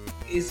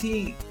 Is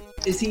he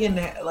in,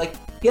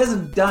 he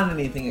hasn't done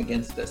anything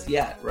against us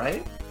yet,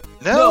 right?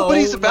 No, but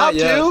he's not about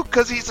yet. to,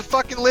 because he's a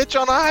fucking lich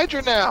on a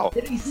Hydra now.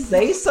 Did he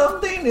say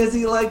something? Is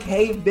he like,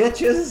 hey,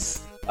 bitches,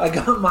 I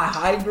got my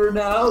Hydra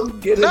now?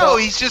 Get it No, off."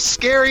 he's just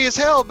scary as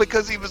hell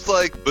because he was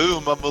like,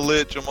 boom, I'm a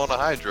lich, I'm on a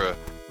Hydra.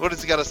 What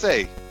does he got to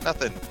say?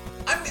 Nothing.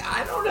 I mean,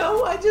 I don't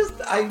know.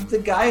 The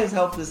guy has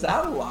helped us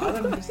out a lot.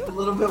 I'm just a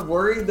little bit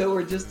worried that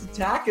we're just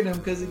attacking him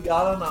because he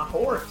got on a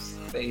horse,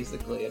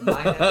 basically, a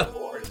 9-headed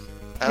horse.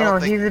 I No,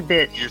 don't think he's a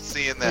bitch. you're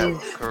seeing that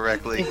He's-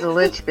 correctly. He's a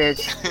lich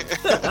bitch.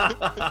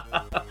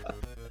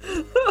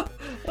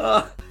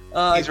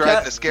 He's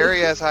riding a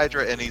scary ass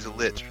Hydra and he's a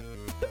lich.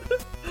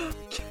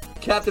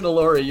 Captain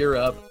Allura, you're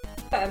up.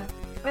 Okay.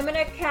 I'm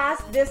gonna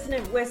cast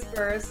Dissonant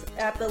Whispers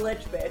at the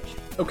Lich Bitch.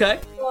 Okay.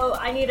 So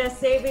I need a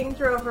saving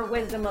throw for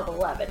Wisdom of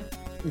 11.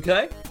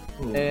 Okay.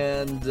 Ooh.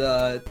 And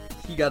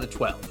he got a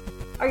 12.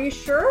 Are you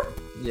sure?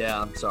 Yeah,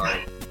 I'm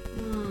sorry.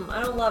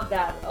 I don't love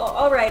that. Oh,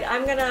 all right,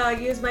 I'm gonna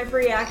use my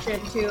free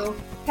action to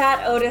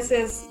pat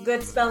Otis's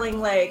good spelling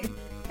leg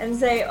and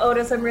say,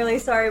 Otis, I'm really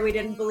sorry we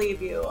didn't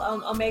believe you.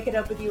 I'll make it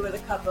up with you with a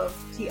cup of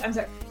tea. I'm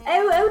sorry.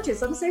 Oh,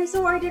 Otis, I'm so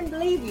sorry I didn't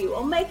believe you.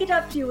 I'll make it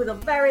up to you with a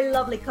very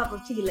lovely cup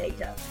of tea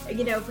later.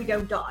 You know, if we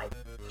don't die.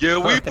 Yeah,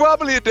 we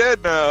probably are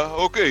dead now.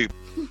 Okay.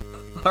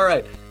 All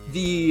right.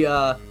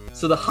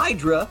 So the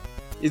Hydra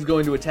is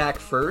going to attack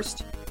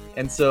first,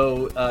 and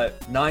so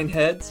 9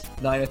 heads,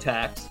 9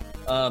 attacks.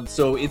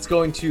 So it's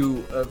going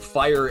to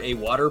fire a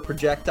water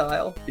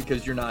projectile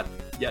because you're not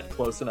yet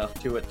close enough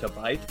to it to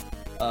bite.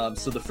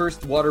 So the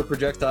first water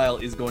projectile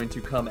is going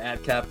to come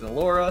at Captain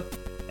Allura,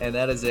 and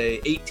that is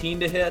a 18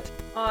 to hit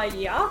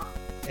Yeah.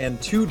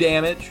 and 2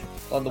 damage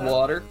on the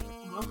water.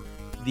 Uh-huh.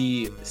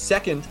 The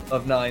second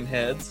of 9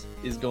 heads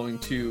is going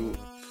to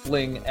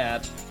fling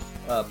at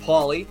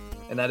Paulie,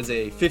 and that is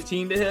a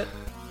 15 to hit.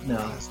 No.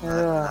 That's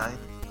not 9.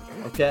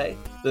 Okay.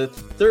 The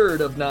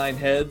third of 9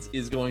 heads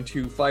is going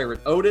to fire at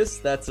Otis.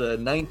 That's a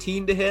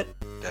 19 to hit,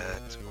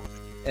 That's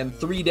and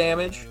 3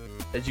 damage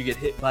as you get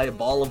hit by a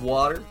ball of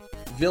water.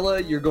 Villa,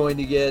 you're going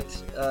to get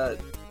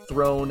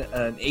thrown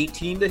an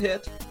 18 to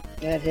hit,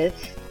 That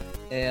hits.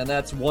 and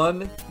that's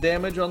 1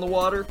 damage on the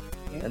water.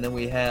 Yeah. And then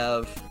we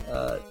have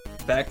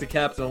back to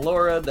Captain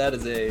Alora. That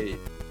is a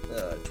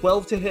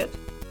 12 to hit.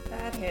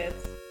 That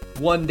hits.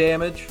 1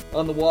 damage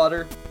on the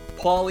water.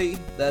 Polly,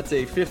 that's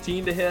a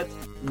 15 to hit.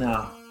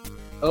 No.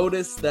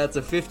 Otis, that's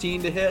a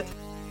 15 to hit.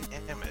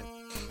 Damn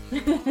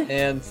it.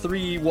 And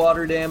 3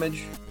 water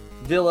damage.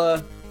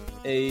 Villa,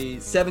 a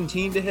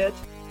 17 to hit.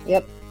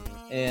 Yep.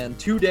 And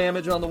 2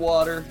 damage on the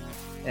water.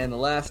 And the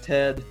last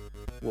head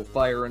will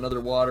fire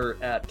another water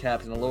at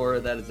Captain Alora.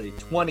 That is a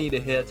 20 to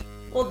hit.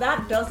 Well,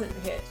 that doesn't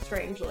hit,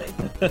 strangely.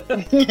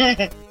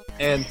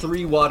 And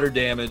 3 water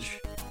damage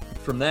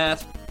from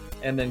that.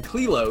 And then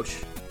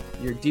Klelosh,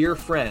 your dear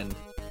friend,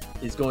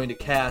 is going to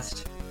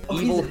cast Evil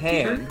he's a deer?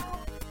 Hand.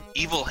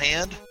 Evil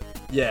hand?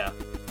 Yeah.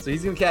 So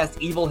he's going to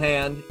cast Evil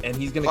Hand, and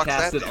he's going to Fuck's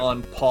cast that it do?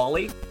 on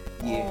Polly.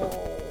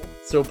 Oh.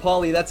 So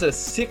Polly, that's a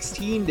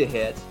 16 to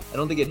hit. I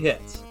don't think it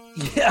hits.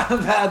 Yeah,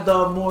 I've had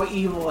the more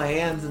evil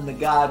hands in the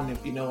garden,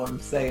 if you know what I'm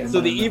saying. So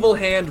the Evil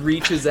Hand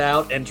reaches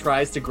out and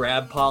tries to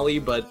grab Polly,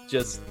 but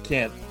just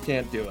can't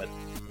do it.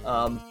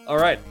 All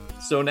right.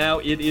 So now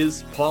it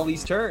is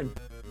Polly's turn.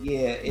 Yeah,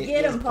 it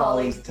Get is him,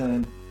 Polly. Polly's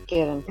turn.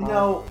 Get him. You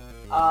know,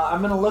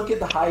 I'm gonna look at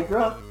the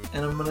Hydra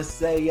and I'm gonna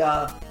say,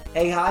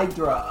 "Hey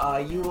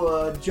Hydra,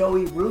 you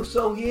Joey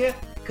Russo here?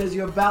 Because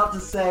you're about to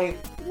say,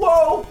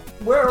 whoa,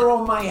 where are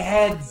all my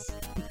heads?"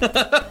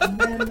 And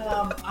then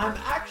I'm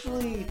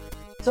actually.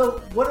 So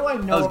what do I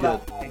know That was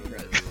about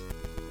Hydras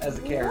as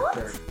a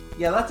character?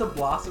 Yeah, that's a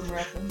Blossom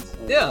reference.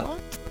 Yeah.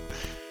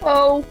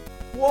 Oh.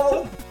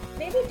 Whoa.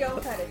 Maybe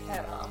don't cut his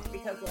head off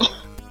because like.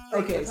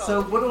 Okay,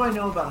 so what do I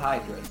know about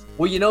Hydras?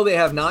 Well, you know they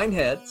have 9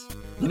 heads.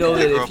 You know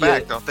They that grow if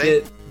back, don't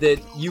they?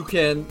 that you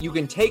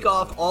can take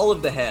off all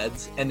of the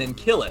heads and then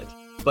kill it,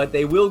 but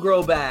they will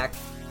grow back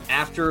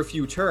after a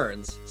few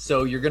turns.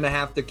 So you're gonna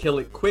have to kill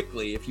it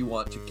quickly if you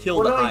want to kill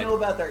What the do I Hydra. know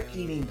about their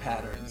eating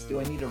patterns? Do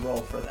I need to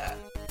roll for that?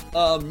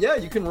 Yeah,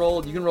 you can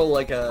roll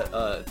like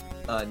a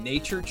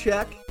nature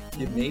check.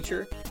 You have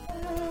nature.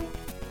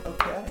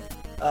 Okay.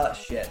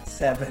 Shit,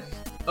 7.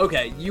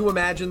 Okay, you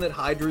imagine that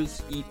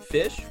hydras eat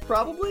fish,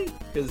 probably,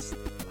 because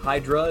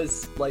Hydra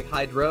is like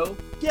hydro.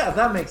 Yeah,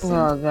 that makes sense.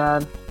 Oh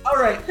god. All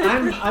right,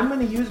 I'm going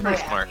to use my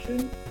Very smart.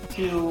 action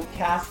to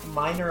cast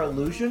Minor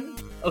Illusion.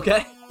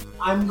 Okay.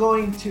 I'm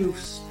going to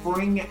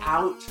spring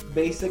out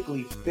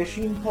basically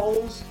fishing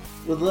poles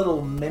with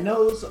little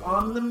minnows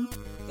on them,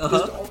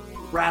 just all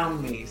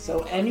around me.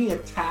 So any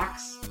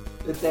attacks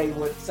that they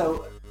would.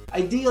 So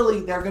ideally,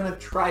 they're going to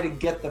try to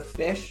get the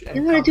fish. And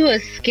You want to do a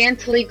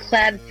scantily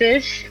clad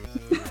fish?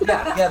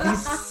 Yeah,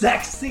 these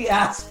sexy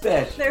ass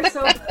fish. They're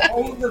so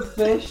All the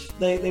fish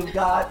they've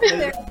got.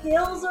 their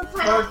gills are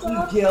popped Turkey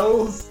up.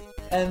 gills,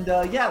 and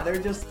yeah, they're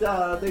just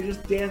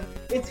dance.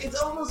 It's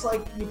almost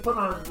like you put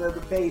on the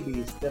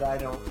babies that I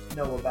don't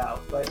know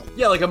about, but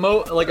Yeah, like a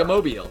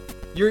mobile.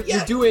 You're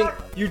Yeah,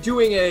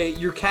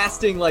 you're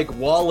casting like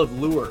wall of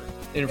lure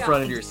in Yeah,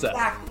 front of yourself.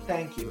 exactly.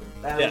 Thank you.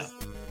 That Yeah. is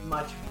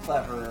much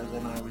cleverer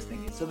than I was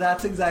thinking. So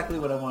that's exactly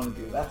what I want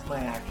to do. That's my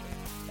action.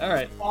 All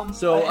right.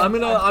 So I-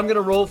 I'm gonna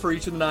roll for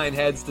each of the 9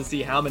 heads to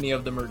see how many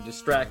of them are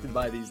distracted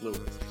by these lures.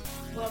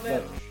 Love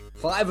it.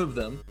 5 of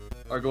them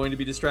are going to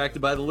be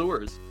distracted by the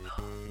lures.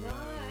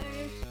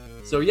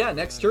 Nice. So yeah,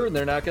 next turn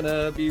they're not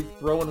gonna be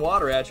throwing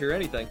water at you or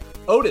anything.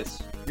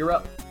 Otis, you're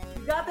up.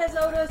 You got this,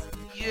 Otis.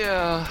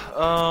 Yeah,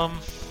 I'm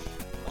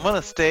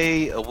gonna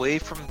stay away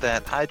from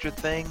that Hydra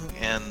thing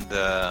and,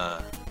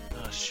 oh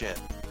shit.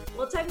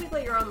 Well,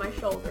 technically you're on my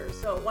shoulders,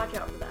 so watch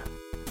out for that.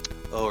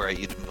 Oh, right,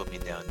 you didn't put me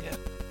down yet.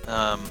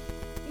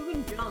 You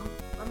can jump.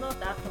 I'm not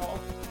that tall.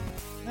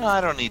 No,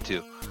 I don't need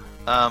to.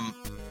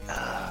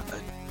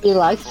 He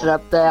likes it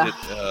up there.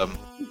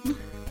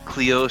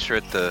 Kleosh or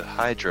at the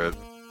Hydra.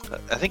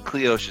 I think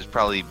Kleosh is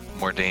probably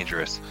more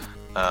dangerous.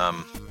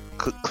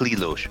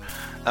 Klelosh.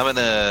 I'm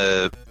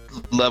gonna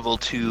level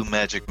 2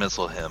 magic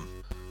missile him.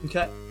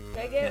 Okay.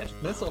 Take it.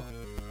 Magic missile.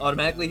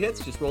 Automatically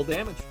hits, just roll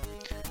damage.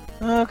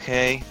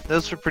 Okay,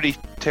 those were pretty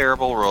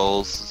terrible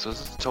rolls. So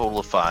it's a total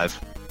of 5.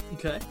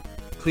 Okay.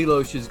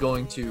 Klelosh is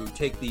going to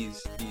take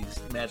these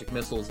magic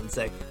missiles and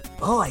say,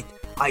 Oh,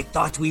 I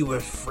thought we were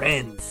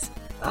friends.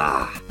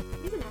 Ah,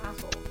 He's an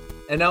asshole.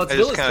 and now it's I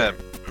Villa's just kind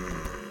turn.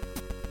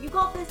 of. You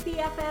got this,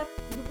 BFF.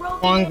 You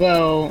broke it.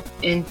 Longbow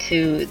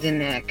into the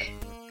neck.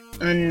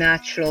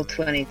 Unnatural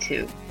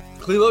 22.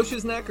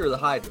 Klelosh's neck or the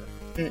Hydra?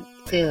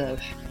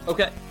 Klelosh.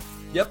 Okay.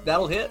 Yep,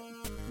 that'll hit.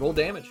 Roll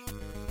damage.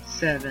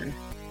 7.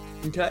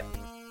 Okay.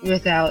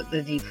 Without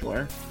the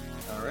D4.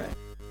 All right.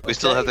 We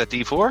still have that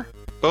D4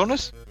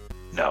 bonus?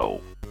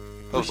 No.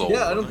 Those old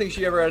Yeah, I don't women. think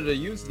she ever had to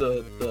use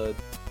the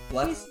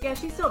bless.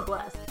 She's still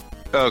blessed.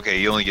 Okay,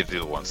 you only get to do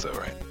it once though,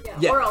 right? Yeah,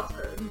 Yeah. or else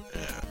hurt.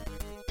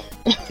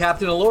 Yeah.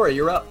 Captain Alora,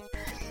 you're up.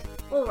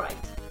 All right.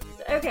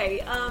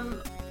 Okay.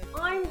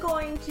 I'm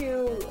going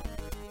to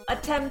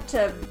attempt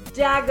to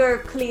dagger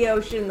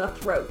Kleosh in the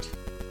throat.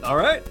 All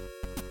right.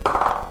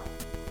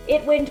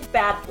 It went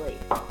badly.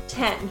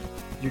 10.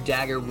 Your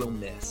dagger will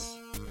miss.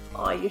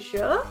 Are you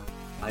sure?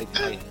 I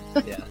am.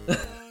 Yeah.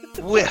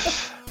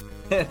 Whiff.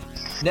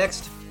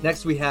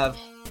 Next we have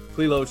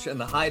Klelosh and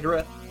the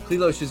Hydra.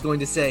 Klelosh is going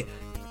to say,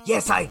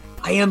 yes, I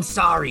am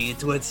sorry.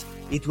 It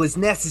it was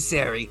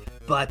necessary,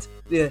 but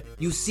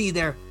you see,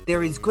 there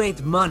is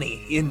great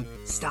money in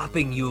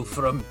stopping you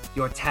from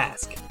your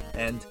task,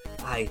 and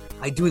I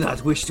do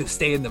not wish to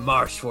stay in the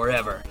marsh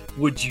forever.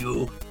 Would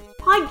you?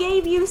 I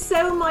gave you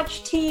so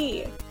much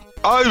tea.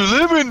 I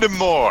live in the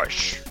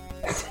marsh.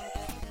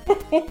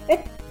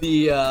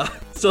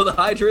 So the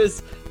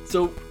hydras.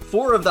 So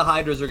 4 of the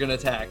hydras are going to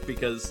attack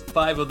because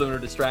 5 of them are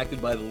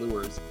distracted by the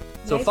lures.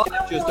 So Nice 5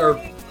 job, just are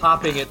Polly.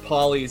 hopping at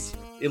Polly's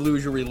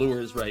illusory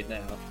lures right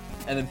now,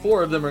 and then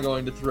 4 of them are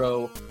going to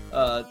throw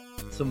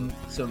some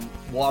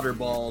water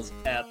balls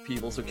at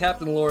people. So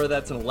Captain Laura,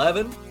 that's an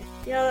 11.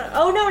 Yeah.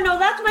 Oh no,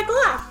 that's my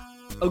glass.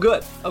 Oh,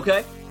 good.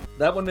 Okay,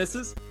 that one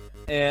misses.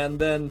 And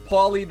then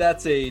Polly,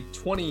 that's a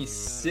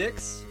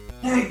 26.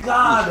 Thank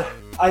God!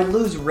 I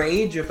lose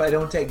rage if I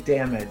don't take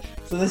damage.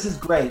 So this is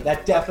great.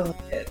 That definitely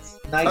hits.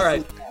 Nicely All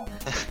right.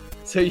 done.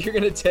 So you're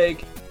gonna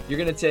take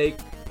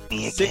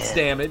 6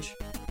 damage.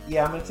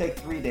 Yeah, I'm gonna take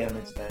 3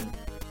 damage then.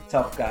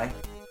 Tough guy.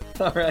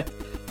 All right,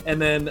 and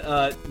then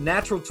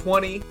natural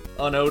 20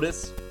 on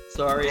Otis.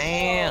 Sorry.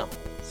 Damn.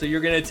 So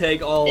you're gonna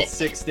take all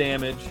 6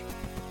 damage.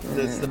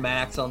 That's the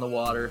max on the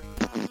water,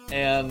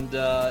 and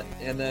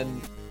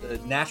then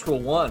natural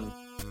 1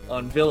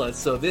 on Villa.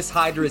 So this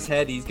Hydra's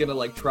head, he's gonna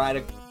like try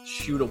to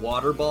shoot a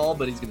water ball,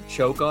 but he's gonna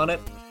choke on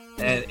it,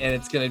 and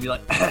it's gonna be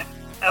like,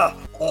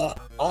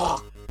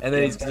 and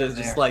then he's gonna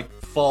just like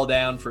fall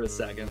down for a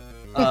second.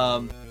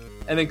 And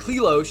then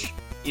Klelosh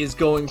is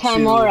going to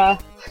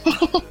Tamora.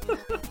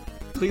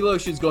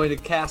 Klelosh is going to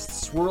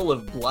cast Swirl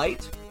of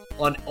Blight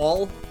on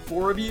all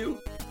 4 of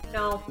you.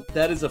 No,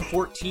 That is a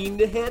 14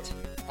 to hit.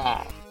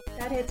 Ah,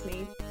 that hits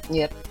me.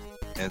 yep.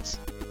 It's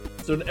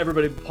So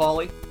everybody,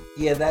 Polly.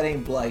 Yeah, that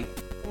ain't blight.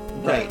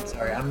 Right,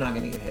 sorry, I'm not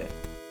gonna get hit.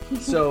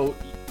 So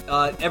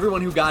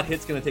everyone who got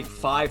hit's going to take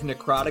 5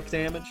 necrotic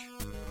damage,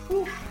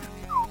 all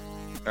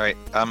right.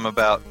 I'm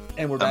about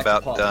and we're back to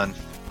Polly. done.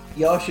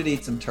 Y'all should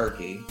eat some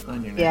turkey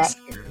on your Yeah. next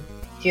turn.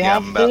 Do you Yeah,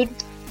 have I'm about- food?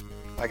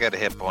 I got a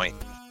hit point.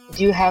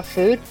 Do you have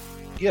food?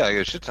 Yeah, I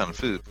got a shit ton of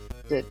food.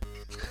 Good.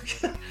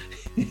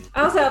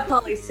 I also have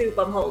Polly's soup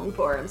I'm holding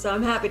for him, so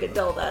I'm happy to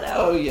dole that out.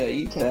 Oh yeah,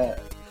 eat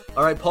that.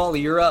 All right, Polly,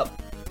 you're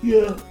up.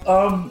 Yeah.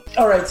 All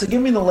right. So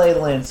give me the lay of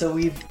the land. So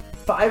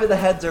 5 of the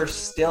heads are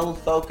still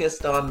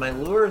focused on my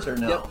lures, or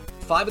no? Yep.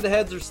 5 of the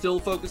heads are still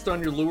focused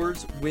on your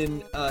lures.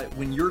 When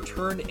your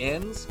turn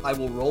ends, I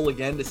will roll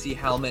again to see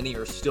how many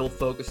are still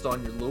focused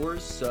on your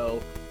lures.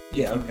 So if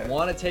Yeah, you okay.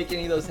 want to take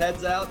any of those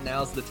heads out,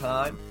 now's the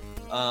time.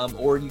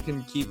 Or you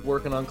can keep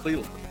working on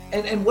Cleveland.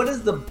 And what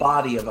is the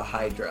body of a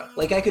Hydra?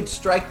 Like I could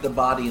strike the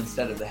body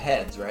instead of the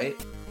heads, right?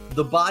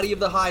 The body of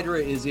the Hydra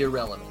is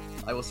irrelevant.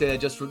 I will say that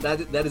just for that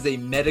is a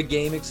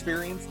metagame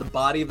experience. The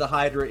body of the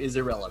Hydra is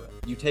irrelevant.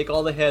 You take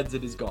all the heads,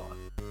 it is gone.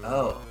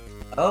 Oh.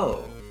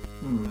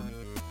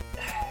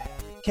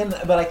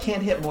 But I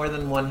can't hit more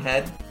than 1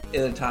 head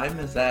at a time.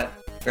 Is that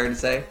fair to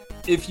say?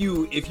 If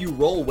you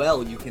roll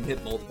well, you can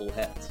hit multiple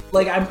heads.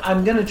 Like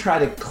I'm gonna try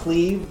to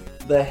cleave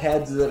the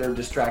heads that are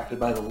distracted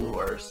by the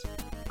lures.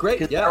 Great,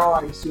 Because yeah. they're all,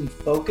 I assume,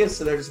 focused,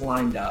 so they're just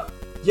lined up.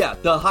 Yeah,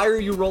 the higher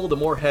you roll, the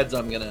more heads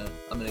I'm gonna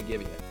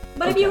give you.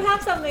 But if Okay. you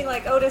have something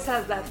like Otis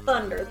has that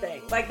thunder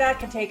thing, like that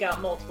can take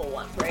out multiple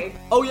ones, right?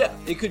 Oh yeah,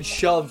 it could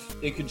shove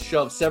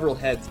several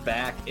heads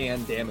back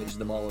and damage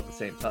them all at the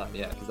same time.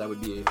 Yeah, because that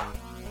would be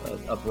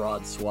a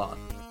broad swath.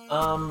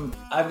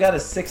 I've got a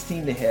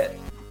 16 to hit.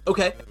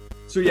 Okay,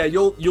 so yeah,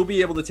 you'll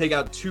be able to take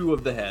out 2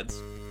 of the heads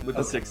with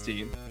the Okay.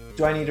 16.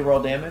 Do I need to roll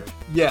damage?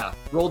 Yeah,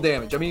 roll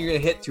damage. I mean, you're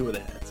gonna hit 2 of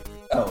the heads.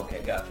 Oh,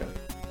 okay, gotcha.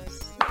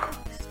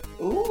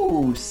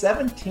 Ooh,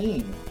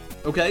 17.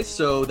 Okay,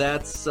 so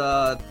that's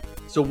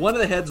so one of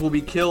the heads will be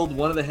killed.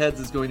 One of the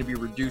heads is going to be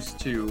reduced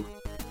to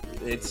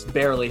it's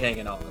barely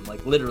hanging on.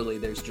 Like literally,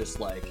 there's just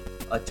like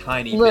a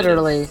tiny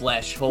Literally. bit of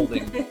flesh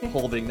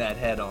holding that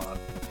head on.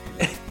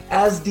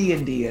 As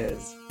D&D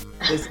is.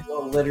 This is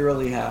what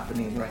literally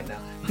happening right now.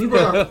 People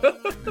are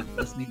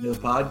listening to the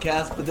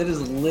podcast, but that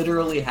is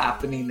literally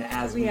happening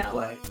as we Yeah.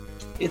 play.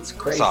 It's I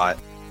crazy. saw it.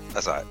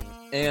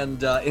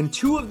 And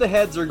 2 of the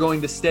heads are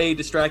going to stay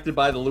distracted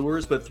by the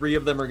lures, but 3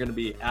 of them are going to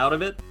be out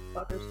of it.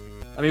 Fuckers.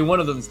 I mean, one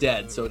of them's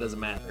dead, so it doesn't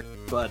matter.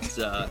 But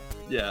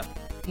yeah.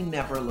 He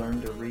never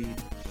learned to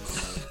read.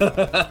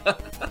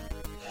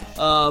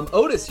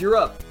 Otis, you're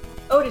up.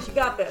 Otis, you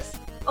got this.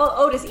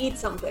 Oh, Otis, eat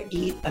something.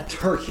 Eat a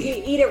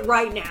turkey. Eat it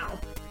right now.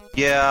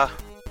 Yeah.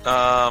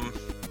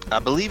 I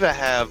believe I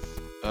have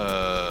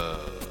a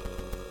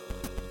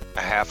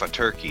half a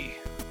turkey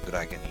that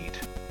I can eat.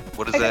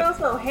 What is I can that?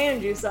 also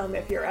hand you some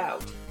if you're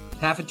out.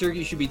 Half a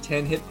turkey should be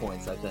 10 hit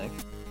points, I think.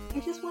 I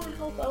just want to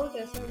help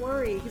Otis. I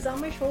worry. He's on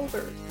my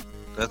shoulders.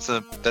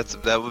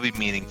 That would be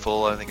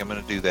meaningful. I think I'm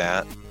gonna do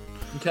that.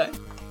 Okay.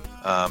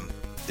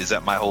 Is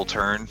that my whole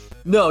turn?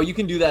 No, you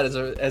can do that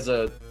as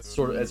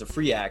a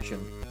free action.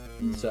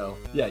 So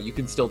yeah, you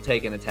can still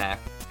take an attack.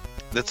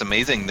 That's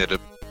amazing that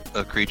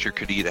a creature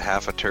could eat a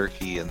half a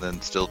turkey and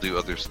then still do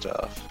other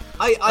stuff.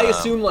 I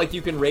assume like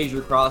you can raise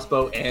your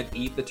crossbow and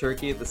eat the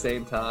turkey at the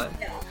same time.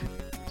 Yeah.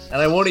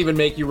 And I won't even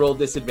make you roll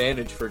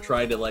disadvantage for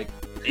trying to like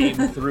aim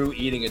through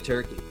eating a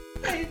turkey.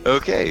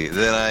 Okay,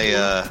 then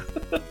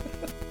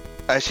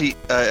I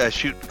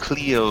shoot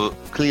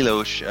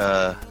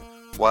Klelosh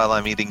while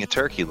I'm eating a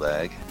turkey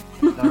leg,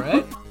 All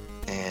right.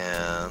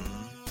 and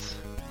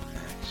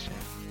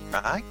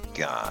I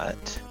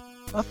got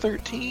a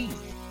 13.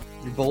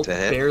 Your bolt To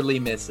hit. barely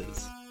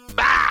misses.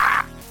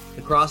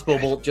 The crossbow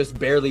bolt just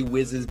barely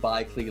whizzes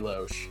by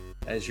Klelosh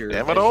as you're,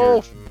 Damn as it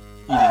all!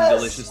 you're eating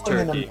delicious Swing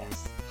and a turkey.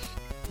 miss.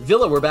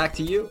 Villa, we're back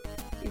to you.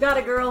 You got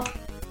it, girl.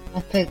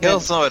 I'll take Kill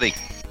that somebody.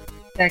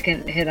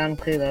 second hit on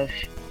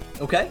Klelosh.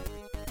 Okay.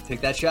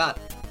 Take that shot.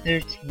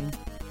 13.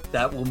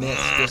 That will miss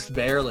just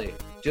barely.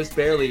 Just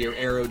barely, your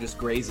arrow just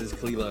grazes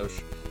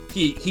Klelosh.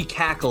 He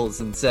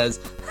cackles and says,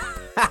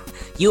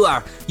 You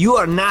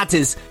are not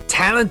as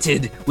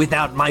talented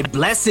without my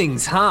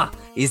blessings, huh?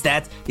 Is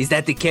that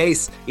the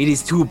case? It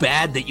is too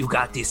bad that you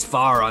got this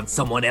far on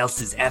someone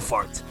else's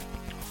effort.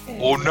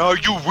 Oh, now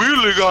you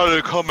really got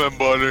it coming,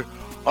 buddy.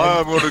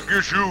 I'm gonna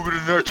get you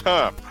in that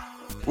time.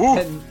 Woo.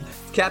 and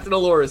Captain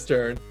Alora's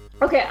turn.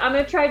 Okay, I'm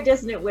gonna try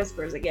Dissonant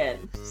Whispers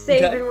again.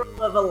 Saving Okay.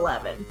 roll of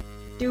 11.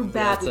 Do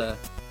That's badly.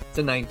 it's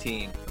a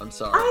 19. I'm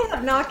sorry. I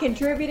have not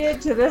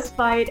contributed to this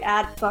fight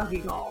at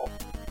fucking all.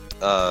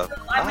 Not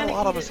I'm a gonna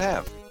lot of eat us it.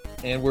 have.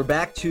 And we're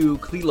back to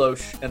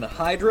Klelosh and the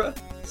Hydra.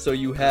 So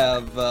you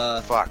have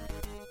Fuck.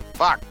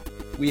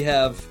 we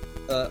have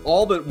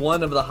all but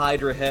one of the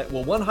Hydra head.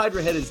 Well, one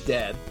Hydra head is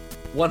dead.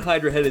 One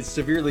Hydra head is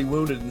severely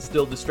wounded and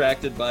still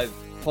distracted by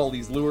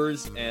Polly's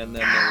lures. And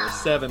then there are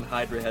 7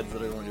 Hydra heads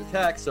that are going to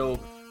attack. So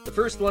the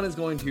first one is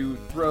going to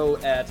throw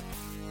at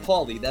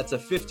Polly. That's a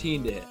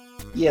 15 to hit.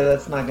 Yeah,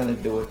 that's not gonna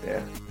do it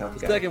there. The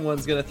Okay. second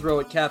one's going to throw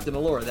at Captain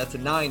Alora. That's a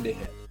 9 to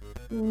hit.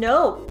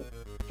 No.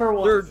 For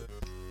once.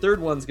 Third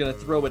one's going to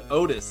throw at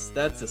Otis.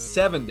 That's a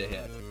 7 to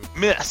hit.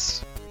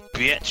 Miss,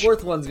 bitch.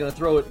 Fourth one's going to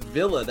throw at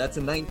Villa. That's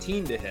a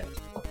 19 to hit.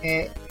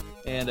 Hit.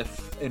 And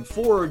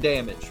 4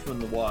 damage from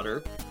the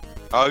water.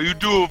 How you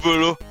doing,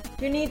 Villa?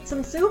 Do you need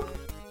some soup?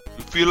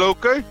 You feel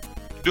okay?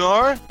 You doing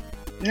alright?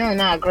 No,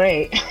 not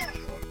great.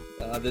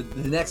 The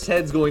next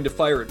head's going to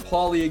fire at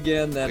Polly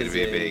again. That Way to is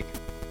be a big.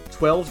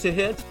 12 to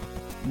hit.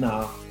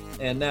 No.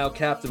 And now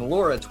Captain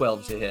Alora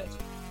 12 to hit.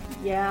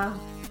 Yeah.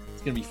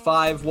 It's going to be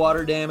 5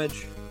 water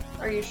damage.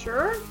 Are you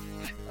sure?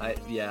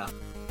 Yeah,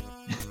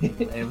 I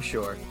am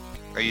sure.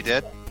 Are you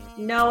dead?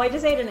 No, I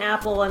just ate an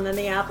apple and then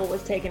the apple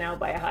was taken out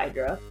by a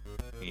Hydra.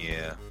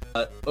 Yeah.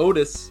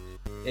 Otis,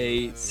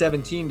 a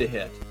 17 to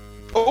hit.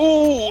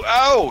 Oh,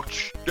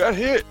 ouch! That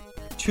hit.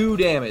 2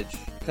 damage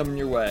coming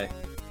your way.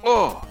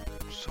 Oh,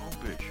 son of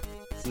a bitch.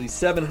 So these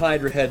 7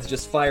 Hydra heads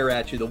just fire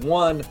at you. The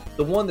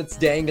one that's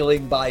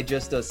dangling by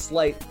just a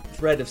slight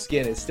thread of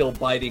skin is still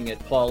biting at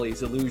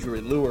Polly's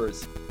illusory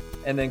lures.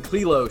 And then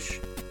Klelosh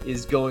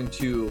is going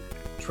to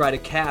try to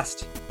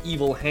cast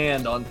Evil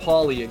Hand on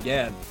Polly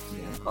again.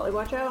 Polly,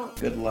 watch out.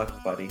 Good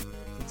luck, buddy.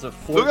 It's a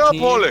 14. Look out,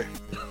 Polly!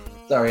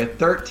 Sorry, a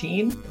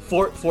 13?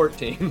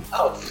 14.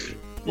 Oh,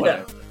 Yeah.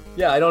 whatever.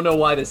 Yeah, I don't know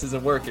why this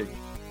isn't working.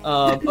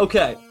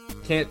 Okay.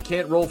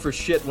 Can't roll for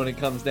shit when it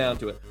comes down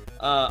to it.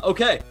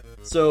 Okay.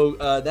 So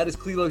that is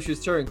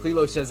Klelosh's turn.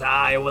 Klelosh says,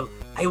 I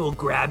will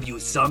grab you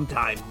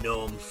sometime,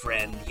 gnome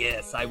friend.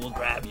 Yes, I will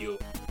grab you.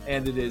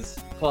 and it is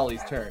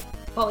Polly's turn.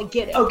 Polly,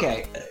 get it.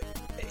 Okay.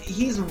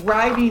 He's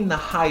riding the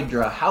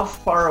Hydra. How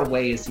far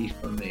away is he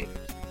from me?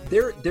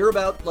 They're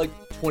about like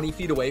 20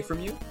 feet away from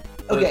you.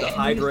 Okay, The and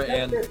Hydra you said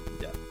and that-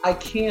 yeah. I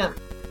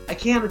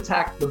can't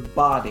attack the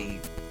body.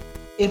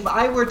 If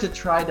I were to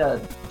try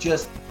to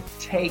just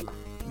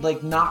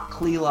knock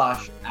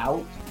Klelosh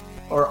out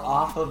or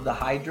off of the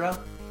Hydra,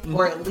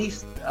 or at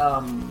least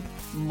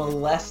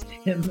molest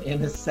him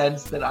in a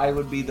sense that I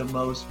would be the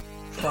most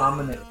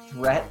prominent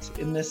threat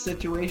in this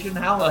situation,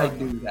 how would I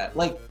do that?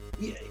 Like,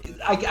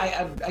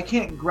 I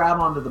can't grab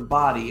onto the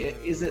body.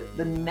 Is it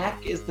the neck?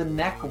 Is the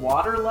neck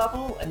water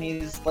level and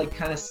he's like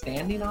kind of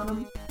standing on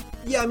him?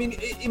 Yeah, I mean,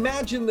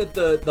 imagine that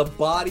the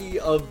body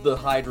of the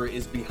Hydra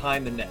is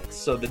behind the necks.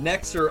 So the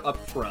necks are up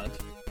front.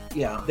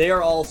 Yeah. They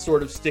are all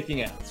sort of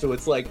sticking out. So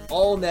it's like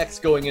all necks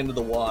going into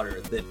the water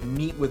that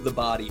meet with the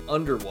body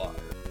underwater.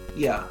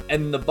 Yeah.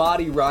 And the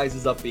body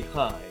rises up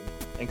behind,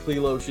 and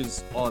Klelosh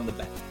is on the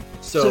back.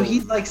 So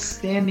he's like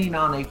standing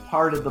on a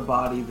part of the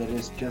body that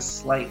is just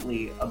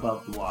slightly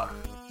above the water.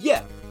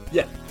 Yeah.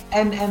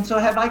 And so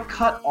have I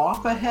cut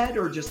off a head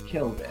or just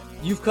killed it?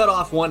 You've cut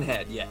off one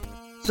head, yeah.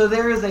 So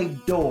there is a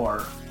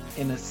door,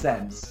 in a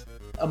sense,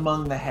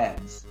 among the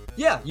heads.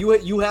 Yeah,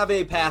 you have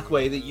a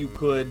pathway that you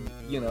could,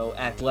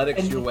 athletics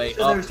And your way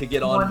so up there's to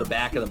get onto the 20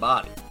 back of the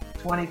body.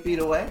 20 feet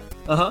away?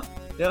 Uh-huh.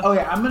 Yeah.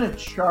 Okay, I'm going to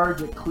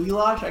charge at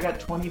Klelosh. I got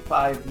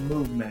 25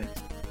 movement.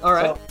 All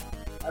right. So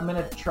I'm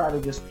going to try to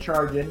just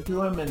charge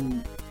into him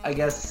and I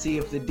guess see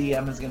if the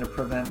DM is going to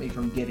prevent me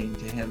from getting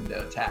to him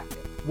to attack him.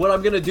 What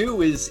I'm going to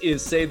do is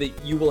say that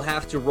you will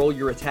have to roll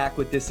your attack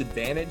with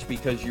disadvantage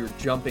because you're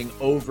jumping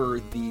over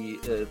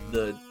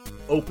the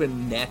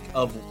open neck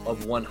of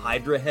one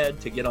Hydra head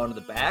to get onto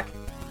the back.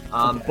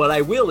 Okay. But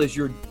I will, as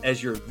your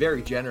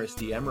very generous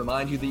DM,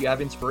 remind you that you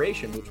have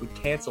inspiration, which would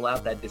cancel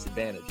out that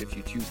disadvantage if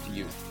you choose to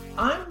use.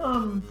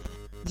 I'm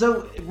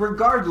So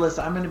regardless,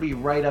 I'm going to be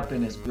right up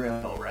in his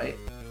grill, right?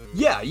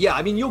 Yeah.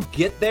 I mean, you'll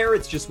get there.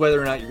 It's just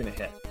whether or not you're gonna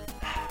hit.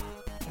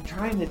 I'm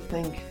trying to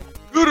think.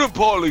 Get him,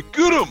 Polly.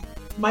 Get him.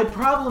 My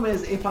problem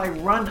is if I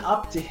run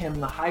up to him,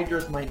 the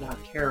Hydras might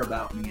not care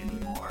about me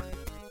anymore.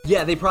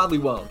 Yeah, they probably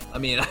won't. I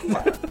mean,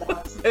 Yeah,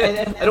 that's-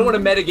 I don't want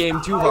to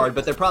metagame too hard,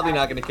 but they're probably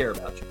not going to care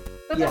about you.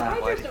 But Yeah.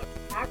 the Hydras don't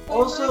attack very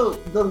Also, much.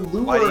 the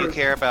lures. Why do you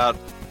care about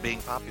being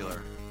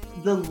popular?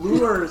 The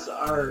lures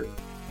are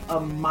a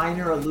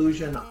minor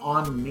illusion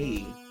on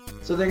me,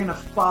 so they're gonna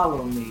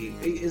follow me.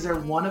 Is there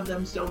one of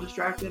them still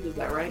distracted? Is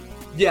that right?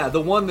 Yeah,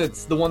 the one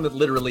that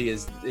literally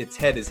is its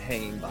head is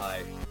hanging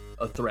by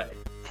a thread.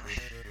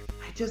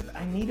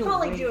 I need a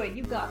Polly, way. do it.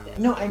 You got this.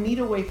 No, I need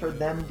a way for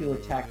them to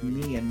attack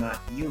me and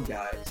not you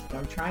guys.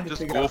 I'm trying to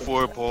Just figure go out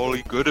for it,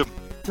 Polly. Get him.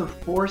 to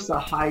force a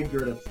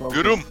Hydra to focus.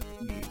 Get 'em.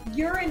 on me.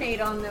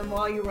 Urinate on them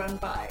while you run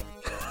by.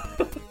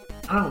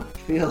 I don't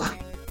feel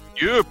like.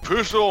 Yeah,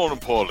 piss on him,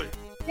 Polly.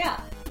 Yeah.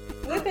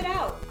 Whip it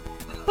out.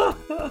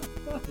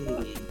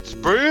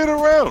 Spray it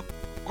around.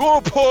 Go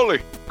on,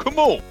 Polly. Come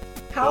on.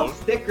 How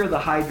thick are the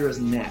Hydra's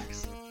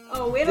necks?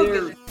 Oh, it'll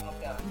They're- get the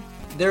job done.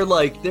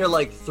 They're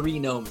like 3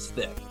 gnomes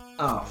thick.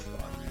 Oh,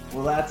 fuck.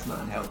 Well, that's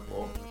not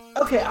helpful.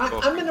 Okay, I'm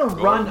Fucking gonna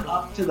God. run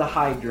up to the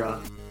Hydra,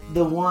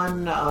 the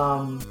one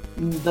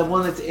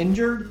that's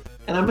injured,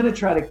 and I'm gonna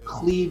try to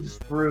cleave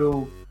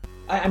through.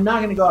 I'm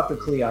not gonna go after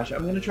Cleosh.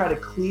 I'm gonna try to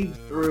cleave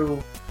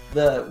through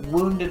the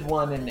wounded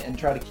one and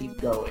try to keep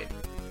going.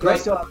 Do I Right.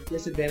 still have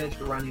disadvantage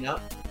for running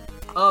up?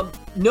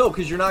 No,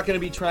 because you're not going to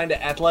be trying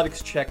to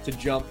athletics check to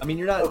jump. I mean,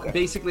 you're not. Okay.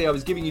 Basically, I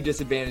was giving you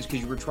disadvantage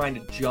because you were trying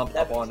to jump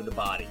up onto the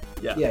body.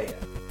 Yeah. Yeah.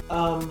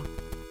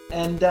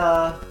 And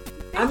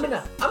I'm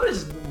gonna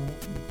just,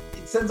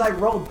 since I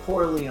rolled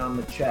poorly on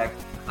the check,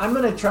 I'm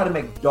gonna try to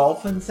make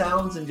dolphin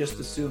sounds and just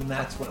assume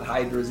that's what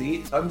Hydras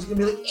eat. So I'm just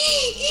gonna be like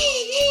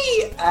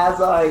ee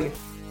as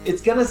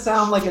it's gonna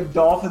sound like a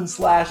dolphin /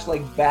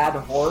 like bad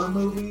horror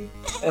movie,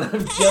 and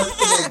I'm just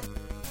gonna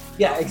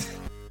yeah.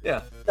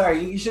 Yeah.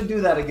 Sorry, you should do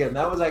that again.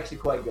 That was actually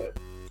quite good.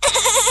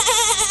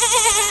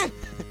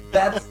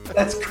 That's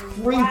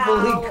creepily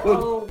Wow. good.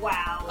 Oh,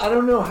 wow. I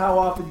don't know how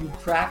often you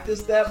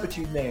practice that, but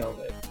you nailed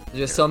it.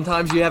 Just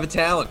sometimes you have a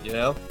talent, you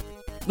know.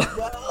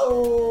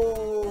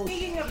 Whoa!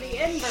 Speaking of the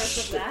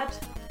inverse of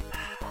that,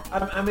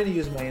 I'm gonna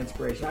use my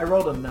inspiration. I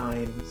rolled a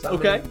 9. So I'm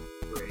Okay. gonna use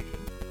inspiration.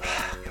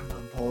 Come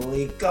on,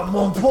 Polly! Come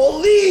on,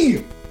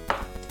 Polly!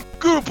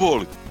 Good,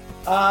 Polly.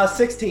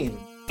 16.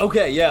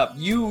 Okay, yeah.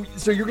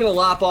 So you're gonna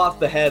lop off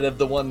the head of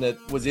the one that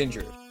was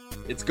injured.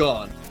 It's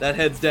gone. That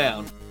head's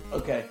down.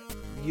 Okay.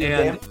 You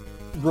And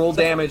roll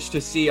damage to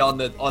see on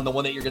the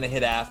one that you're gonna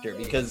hit after,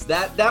 because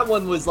that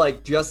one was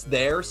like just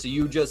there. So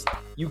you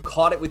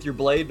caught it with your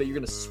blade, but you're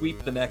gonna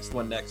sweep the next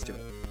one next to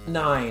it.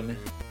 9.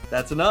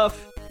 That's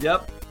enough.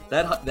 Yep.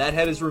 That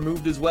head is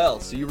removed as well.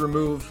 So you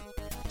remove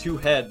 2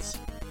 heads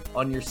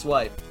on your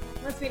swipe.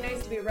 must be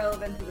nice to be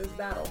relevant to this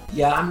battle.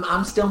 Yeah,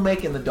 I'm still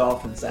making the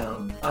dolphin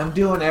sound. I'm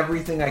doing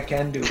everything I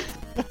can do.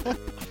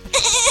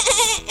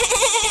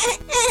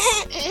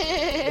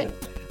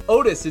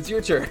 Otis, it's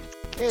your turn.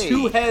 Hey.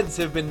 2 heads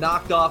have been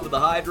knocked off of the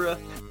Hydra,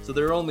 so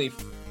there are only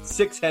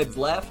 6 heads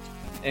left,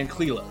 and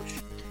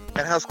Klelosh.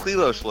 And how's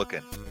Klelosh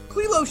looking?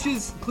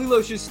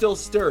 Klelosh is still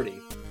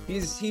sturdy.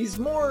 He's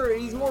more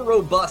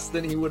robust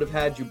than he would have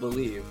had you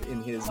believe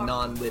in his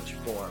non-lich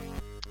form.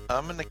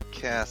 I'm gonna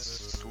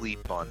cast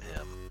sleep on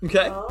him.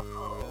 Okay.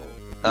 Oh.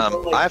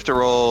 I have to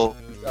roll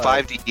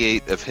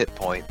 5d8 of hit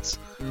points,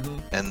 Mm-hmm.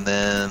 and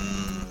then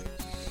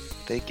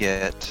they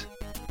get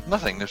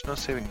nothing. There's no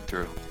saving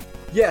throw.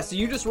 Yeah, so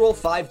you just roll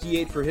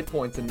 5d8 for hit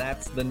points, and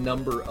that's the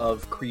number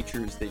of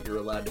creatures that you're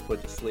allowed to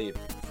put to sleep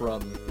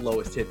from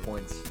lowest hit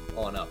points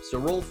on up. So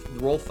roll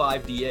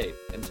 5d8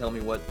 and tell me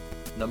what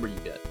number you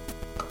get.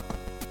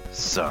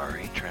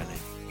 Sorry, trying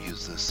to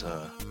use this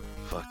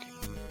fucking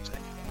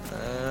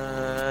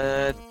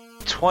thing.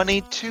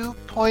 22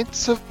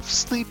 points of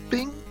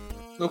sleeping.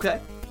 Okay.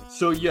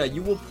 So yeah,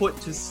 you will put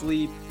to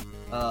sleep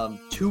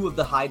 2 of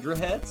the Hydra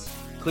heads.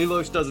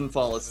 Klelosh doesn't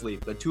fall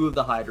asleep, but 2 of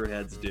the Hydra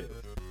heads do.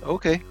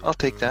 Okay, I'll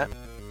take that.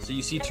 So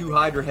you see 2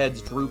 Hydra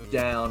heads droop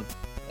down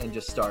and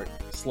just start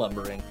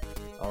slumbering.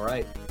 All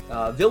right.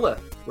 Villa,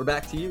 we're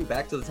back to you,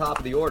 back to the top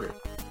of the order.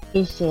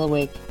 Who's still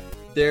awake?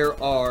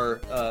 There are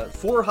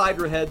 4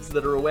 Hydra heads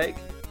that are awake,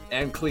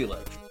 and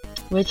Klelosh.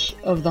 Which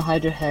of the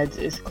Hydra heads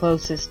is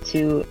closest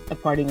to a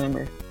party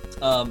member?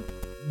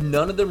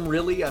 None of them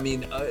really. I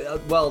mean,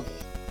 well,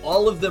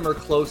 all of them are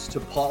close to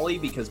Polly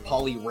because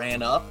Polly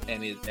ran up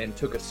and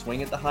took a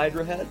swing at the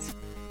Hydra heads.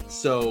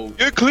 So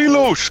Get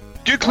Klelosh!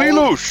 Get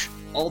Klelosh!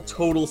 all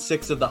total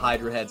 6 of the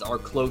Hydra heads are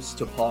close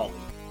to Polly,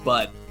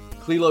 but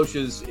Klelosh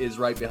is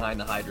right behind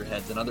the Hydra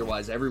heads, and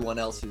otherwise everyone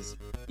else is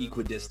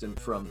equidistant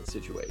from the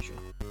situation.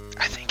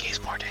 I think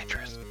he's more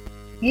dangerous.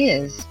 He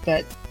is,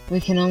 but we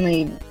can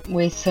only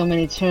waste so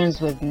many turns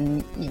with,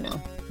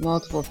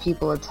 multiple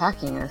people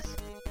attacking us.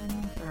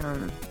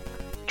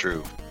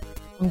 True.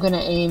 I'm gonna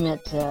aim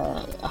at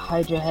a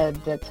Hydra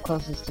head that's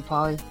closest to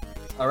Polly.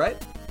 All right,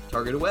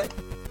 target away.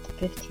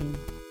 15.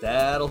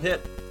 That'll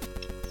hit.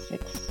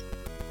 6.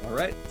 All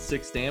right,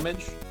 6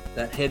 damage.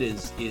 That hit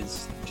is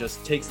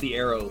just takes the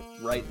arrow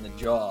right in the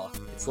jaw.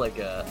 It's like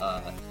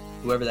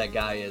whoever that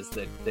guy is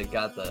that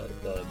got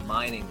the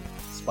mining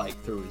spike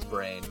through his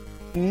brain.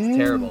 It's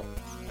terrible.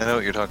 I know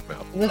what you're talking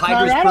about. The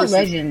Hydra's Colorado person-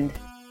 legend.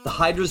 The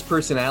Hydra's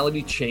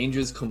personality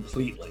changes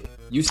completely.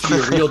 Used to be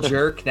a real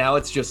jerk, now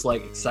it's just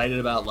like excited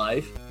about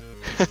life.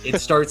 It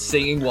starts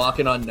singing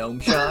 "Walking on Gnome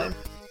Shine,"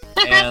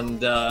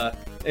 and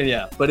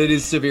yeah, but it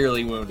is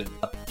severely wounded.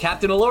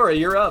 Captain Alora,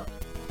 you're up.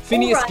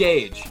 Phineas Alright.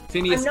 Gage.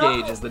 Phineas I'm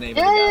not- Gage is the name of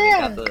the guy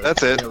that got the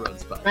That's it. railroad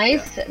spike.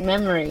 Nice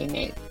memory,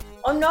 Nate.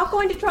 I'm not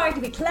going to try to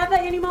be clever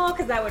anymore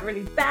because that would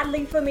really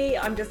badly for me.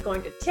 I'm just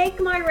going to take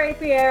my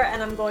rapier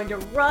and I'm going to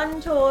run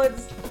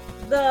towards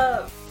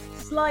the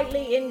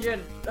slightly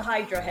injured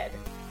Hydra head.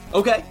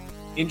 Okay,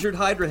 injured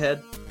Hydra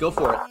head. Go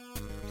for it.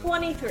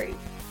 23.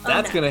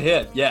 That's gonna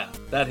hit. Yeah,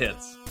 that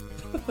hits.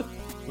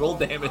 Roll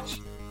damage.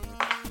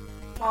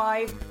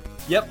 5.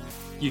 Yep,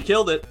 you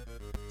killed it.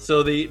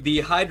 So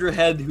the Hydra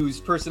head, whose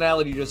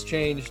personality just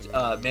changed,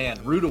 man,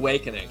 rude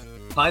awakening.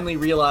 Finally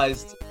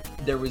realized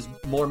there was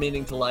more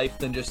meaning to life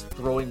than just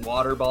throwing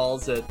water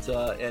balls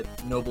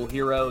at noble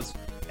heroes,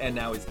 and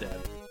now he's dead.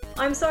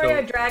 I'm sorry So-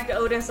 I dragged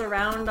Otis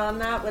around on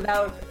that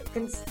without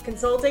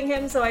consulting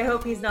him, so I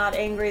hope he's not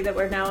angry that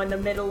we're now in the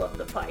middle of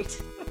the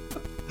fight.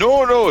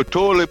 No,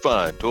 totally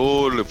fine.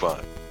 Totally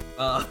fine.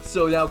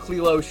 So now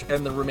Klelosh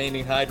and the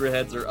remaining Hydra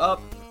heads are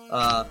up.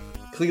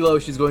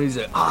 Klelosh is going to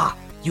say,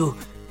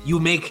 You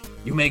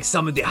make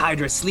some of the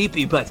Hydra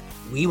sleepy, but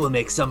we will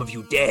make some of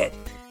you dead.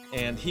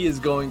 and he is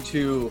going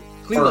to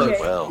Klelosh.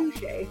 well.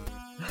 Touché.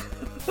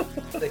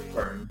 Sick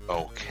burn.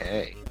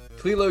 Okay.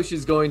 Klelosh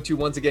is going to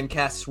once again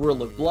cast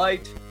Swirl of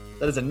Blight.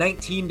 That is a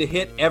 19 to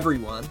hit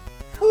everyone.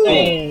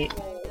 Hey.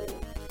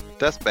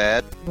 That's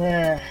bad. Uh,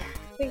 I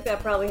think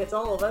that probably hits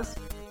all of us.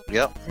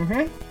 Yep.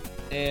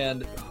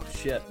 And oh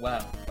shit,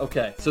 wow.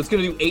 Okay, so it's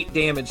gonna do 8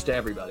 damage to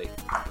everybody.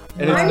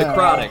 And it's Wow.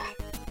 necrotic.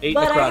 8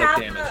 But I necrotic have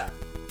damage.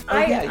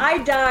 I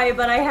die,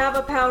 but I have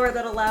a power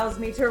that allows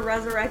me to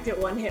resurrect at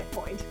 1 hit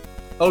point.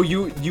 Oh,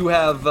 you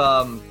have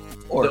the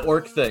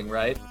orc thing,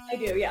 right? I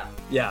do, yeah.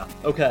 Yeah.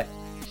 Okay.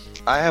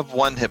 I have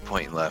 1 hit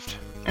point left.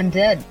 I'm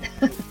dead.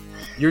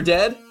 You're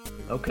dead?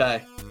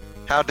 Okay.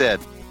 How dead?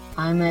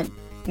 I'm at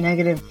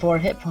 -4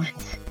 hit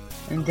points.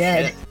 I'm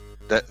dead.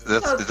 That's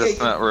Okay.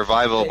 not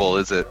revivable,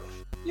 is it?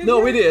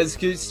 No, it is,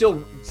 because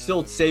it's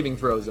still saving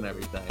throws and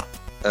everything.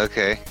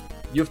 Okay.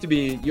 You have to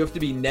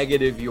be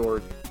negative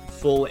your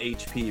full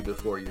HP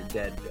before you're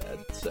dead.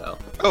 So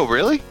Oh,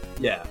 really?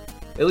 yeah.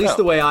 At least Oh.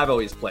 the way I've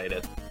always played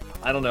it.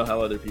 I don't know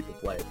how other people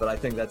play it, but I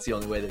think that's the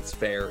only way that's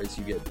fair is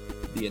you get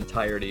the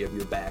entirety of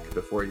your back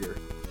before you're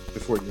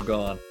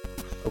gone.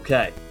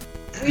 Okay.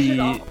 We should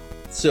all.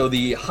 So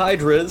the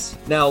Hydras.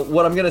 Now,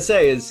 what I'm gonna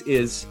say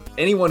is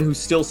anyone who's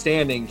still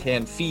standing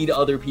can feed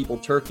other people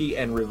turkey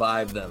and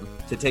revive them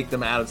to take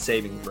them out of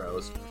saving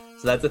throws.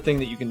 So that's a thing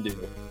that you can do.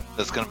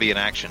 That's gonna be an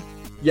action.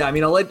 Yeah, I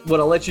mean, what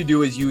I'll let you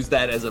do is use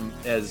that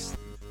as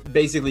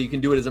basically you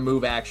can do it as a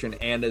move action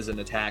and as an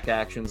attack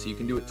action, so you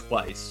can do it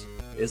twice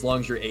as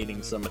long as you're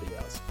aiding somebody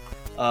else.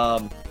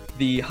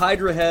 The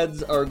Hydra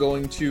heads are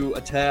going to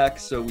attack,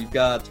 so we've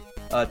got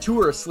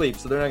 2 are asleep,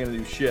 so they're not going to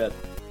do shit.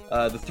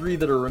 The 3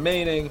 that are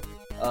remaining,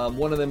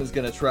 one of them is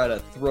going to try to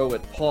throw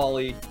at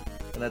Paulie,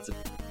 and that's a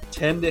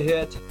 10 to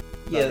hit.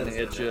 Yeah, Not gonna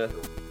hit you.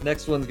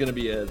 Next one's going to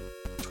be a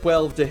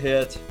 12 to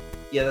hit.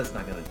 Yeah, that's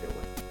not gonna do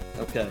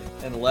it. Okay,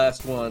 and the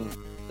last one,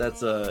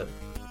 that's an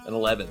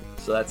 11,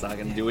 so that's not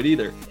going to do it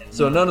either.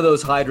 So none of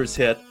those Hydras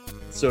hit.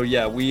 So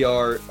yeah, we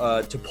are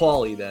to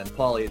Paulie then.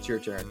 Paulie, it's your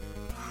turn.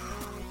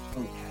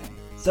 Okay.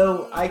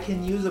 So I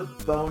can use a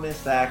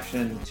bonus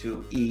action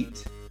to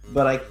eat,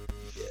 but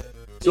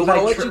So if what I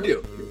I'll let tr- you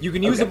do, you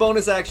can use a Okay.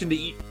 bonus action to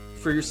eat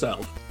for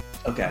yourself.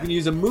 You Okay. can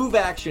use a move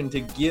action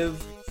to give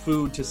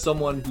food to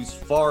someone who's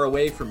far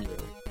away from you.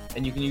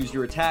 And you can use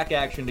your attack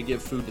action to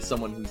give food to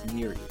someone who's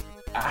near you.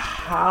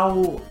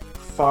 How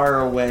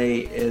far away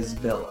is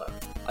Villa?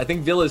 I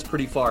think Villa's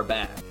pretty far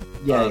back.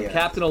 Yeah.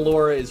 Captain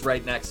Alora is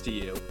right next to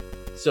you.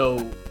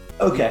 So,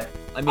 Okay.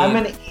 I mean, I'm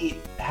gonna eat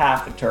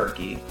half a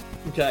turkey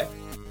okay.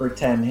 for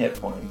 10 hit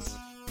points.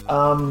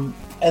 And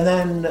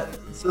then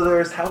so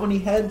there's how many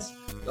heads?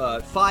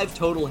 5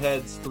 total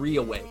heads, 3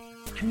 awake.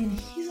 I mean,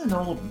 he's an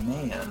old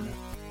man.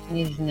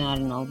 He's not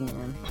an old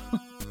man.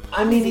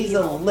 I mean, he's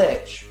a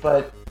lich,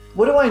 but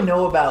what do I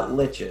know about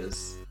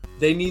liches?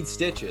 They need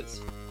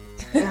stitches.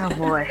 Oh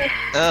boy.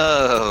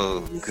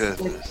 Oh,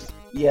 goodness.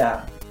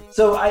 Yeah.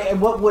 So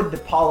what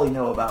would Polly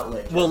know about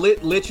liches? Well,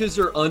 liches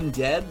are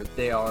undead.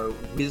 They are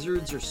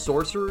wizards or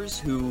sorcerers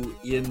who,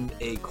 in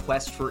a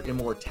quest for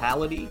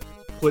immortality,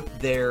 put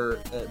their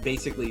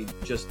basically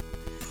just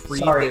free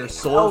their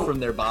soul from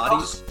their How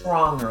bodies.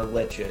 strong are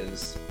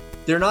liches?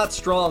 They're not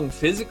strong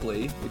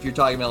physically. If you're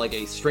talking about like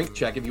a strength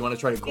check, if you want to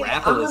try to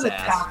grapple I'm his gonna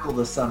ass. tackle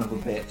the son of a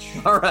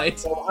bitch. All right,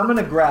 So I'm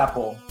gonna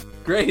grapple.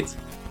 great.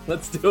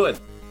 Let's do it.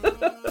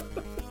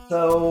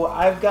 So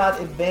I've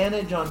got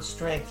advantage on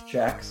strength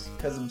checks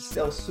because I'm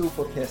still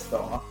super pissed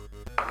off.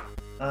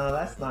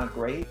 That's not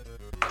great.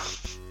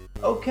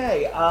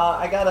 Okay,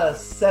 I got a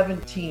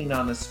 17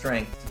 on the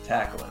strength to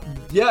tackle him.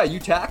 Yeah, you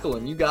tackle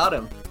him. You got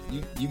him.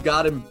 You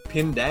got him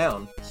pinned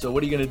down. So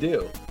what are you gonna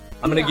do?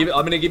 I'm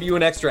gonna give you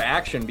an extra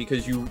action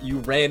because you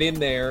ran in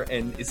there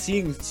and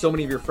seeing so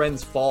many of your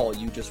friends fall,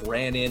 you just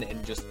ran in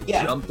and just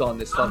jumped on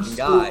this fucking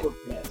guy.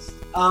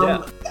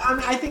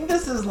 I think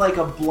this is like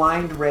a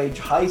blind rage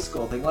high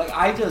school thing. Like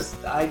I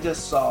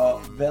just saw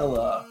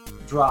Villa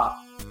drop.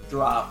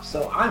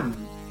 So I'm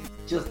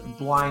just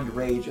blind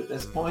rage at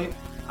this point.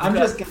 I'm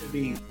just gonna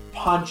be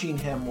punching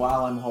him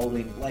while I'm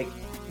holding. Like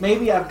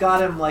maybe I've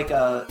got him like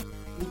a.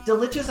 Do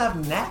liches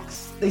have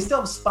necks? They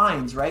still have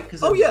spines, right? It's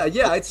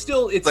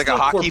still like a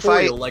hockey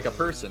corporeal, fight, like a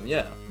person.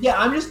 Yeah. Yeah,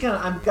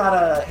 I've got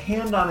a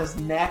hand on his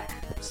neck,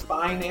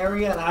 spine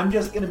area, and I'm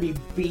just gonna be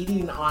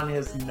beating on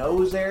his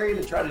nose area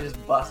to try to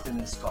just bust in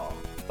his skull.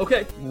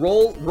 Okay,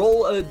 roll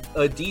a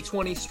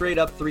d20 straight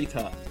up 3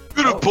 times.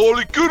 Get him,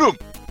 Paulie, get him!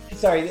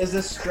 Sorry, is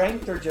this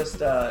strength or just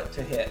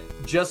to hit?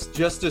 Just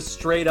a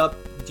straight up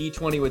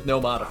d20 with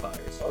no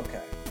modifiers.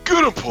 Okay.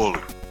 Get him,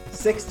 Paulie!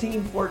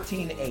 16,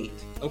 14, 8.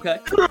 Okay.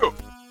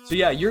 So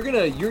yeah, you're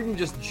gonna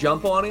just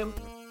jump on him,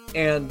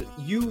 and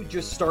you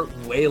just start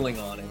wailing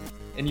on him,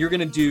 and you're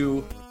gonna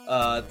do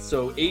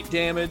 8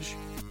 damage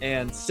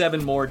and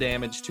 7 more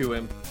damage to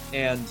him,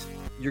 and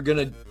you're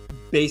gonna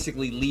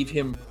basically leave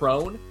him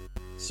prone.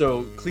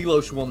 So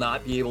Klelosh will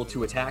not be able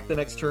to attack the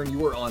next turn.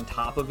 You are on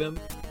top of him,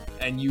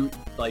 and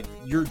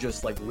you're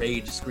just like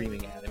rage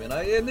screaming at him,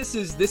 and this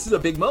is a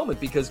big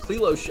moment because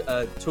Klelosh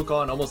took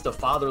on almost a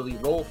fatherly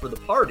role for the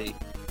party.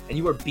 And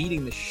you are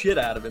beating the shit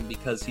out of him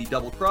because he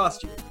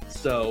double-crossed you.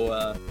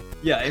 So,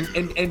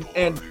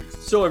 and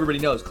so everybody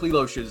knows,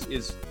 Klelosh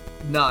is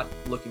not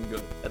looking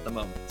good at the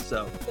moment.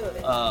 So,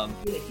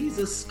 he's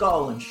a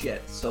skull and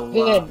shit. So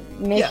good.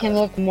 Make him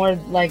look more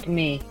like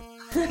me.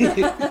 So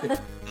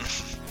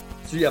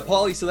yeah,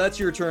 Paulie. So that's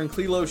your turn.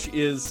 Klelosh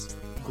is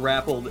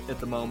grappled at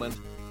the moment,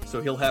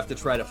 so he'll have to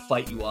try to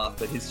fight you off.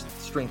 But his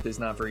strength is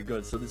not very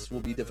good, so this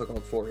will be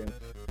difficult for him.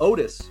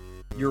 Otis,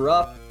 you're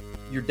up.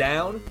 You're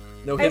down.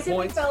 No hit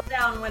points? I fell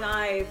down when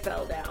I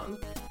fell down.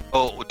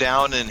 Oh,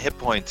 down in hit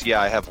points. Yeah,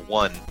 I have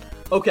 1.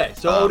 Okay,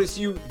 so Otis,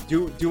 you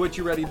do what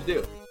you're ready to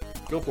do.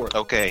 Go for it.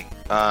 Okay,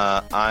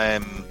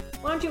 I'm...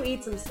 Why don't you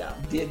eat some stuff?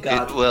 Dear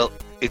God.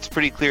 It's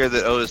pretty clear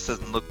that Otis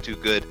doesn't look too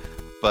good,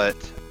 but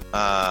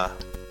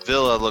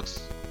Villa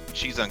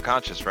she's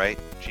unconscious, right?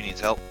 She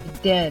needs help?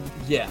 Dead.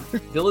 Yeah,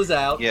 Villa's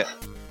out. Yeah.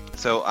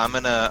 So I'm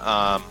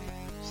gonna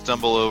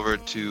stumble over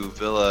to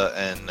Villa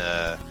and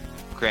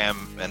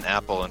cram an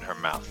apple in her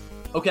mouth.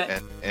 Okay.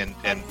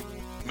 And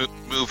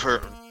move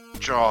her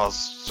jaws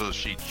so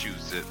she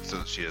chews it so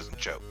that she doesn't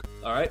choke.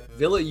 All right,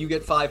 Villa, you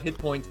get 5 hit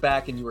points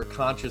back and you are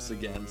conscious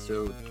again.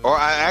 So. Or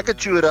I could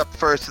chew it up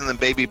first and then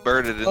baby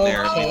bird it in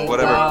there and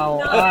whatever.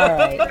 Wow. All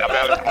right.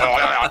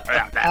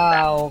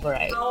 All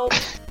right.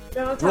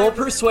 No roll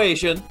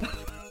persuasion.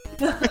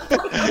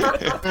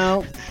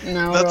 No.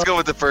 Let's go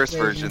with the first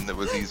version that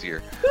was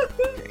easier.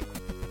 Okay.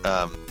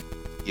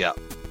 Yeah.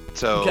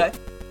 So. Okay.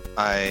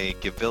 I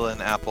give Villa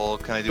an apple.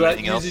 Can I do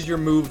anything else? That uses your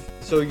move,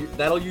 so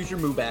that'll use your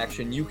move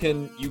action. You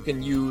can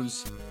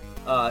use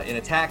an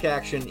attack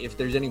action if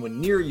there's anyone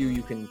near you.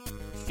 You can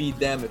feed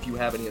them if you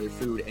have any other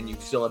food, and you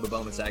still have a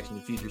bonus action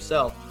to feed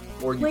yourself,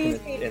 or you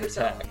can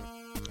attack.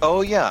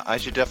 Oh yeah, I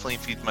should definitely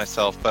feed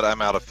myself, but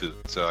I'm out of food,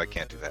 so I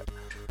can't do that.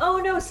 Oh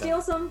no,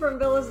 steal some from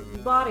Villa's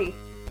body.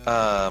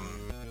 I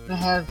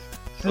have.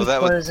 Well,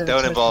 that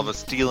would involve a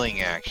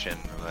stealing action.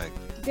 Like,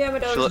 damn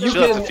it, she'll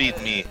have to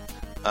feed me.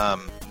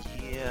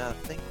 Yeah, I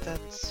think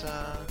that's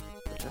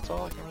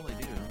all I can really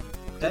do. Do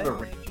you have a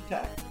range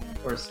attack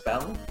or a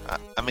spell?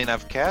 I mean,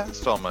 I've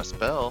cast all my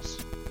spells.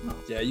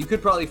 Yeah, you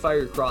could probably fire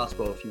your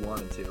crossbow if you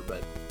wanted to,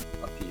 but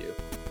up to you.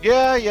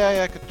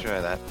 Yeah, I could try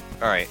that.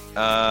 All right,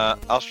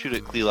 I'll shoot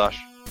at Klelosh.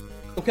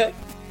 Okay.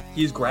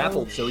 He's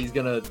grappled, so he's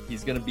gonna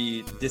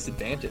be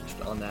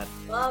disadvantaged on that.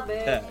 Love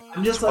it. attack.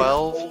 I'm just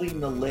 12. like holding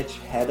the lich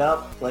head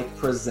up, like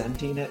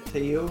presenting it to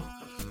you.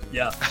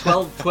 Yeah,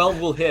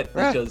 12 will hit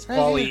because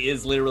Paulie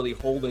is literally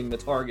holding the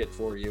target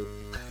for you.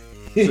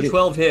 So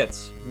 12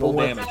 hits. Roll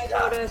damage.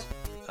 Otis.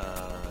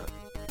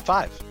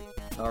 5.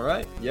 All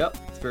right. Yep.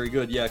 It's very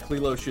good. Yeah,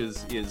 Klelosh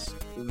is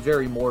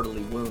very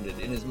mortally wounded,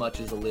 in as much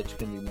as a lich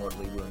can be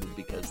mortally wounded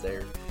because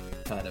they're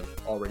kind of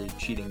already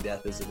cheating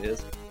death as it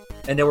is.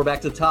 And now we're back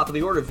to the top of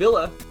the order.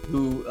 Villa,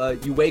 who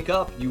you wake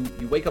up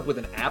with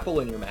an apple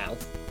in your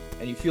mouth,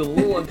 and you feel a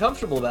little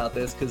uncomfortable about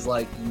this because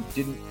like you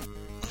didn't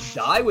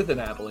die with an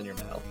apple in your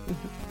mouth.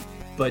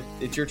 But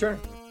it's your turn.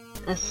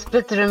 I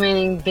spit the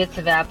remaining bits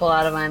of apple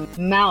out of my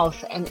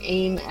mouth and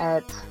aim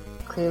at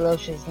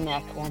Klelosh's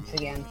neck once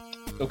again.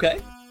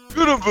 Okay.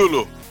 Get him,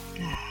 Villa!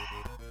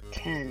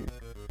 10.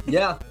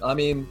 Yeah, I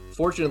mean,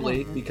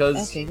 fortunately,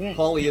 because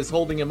Paulie is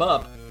holding him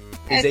up,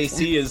 his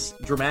AC is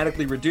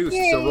dramatically reduced,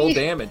 so roll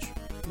damage.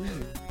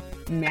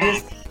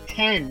 Max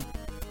 10.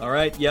 All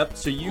right, yep,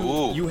 so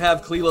you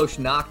have Klelosh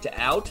knocked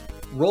out.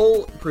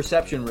 Roll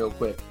perception real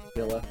quick,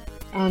 Villa.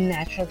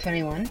 Natural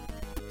 21.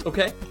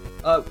 Okay.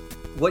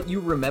 what you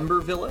remember,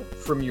 Villa,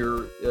 from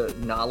your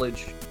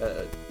knowledge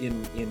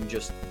in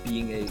just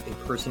being a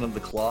person of the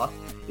cloth,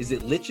 is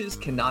that liches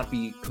cannot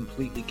be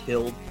completely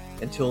killed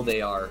until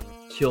they are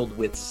killed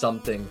with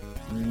something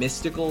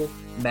mystical,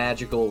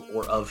 magical,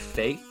 or of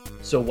faith.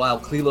 So while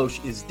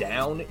Klelosh is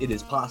down, it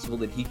is possible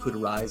that he could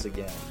rise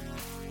again.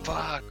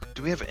 Fuck.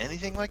 Do we have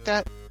anything like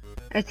that?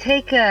 I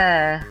take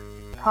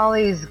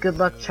Polly's good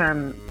luck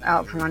charm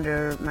out from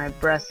under my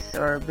breasts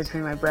or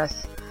between my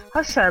breasts.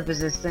 How sharp is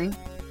this thing?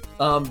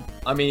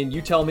 I mean,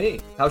 you tell me.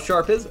 How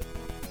sharp is it?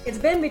 It's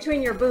been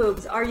between your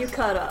boobs. Are you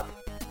cut up?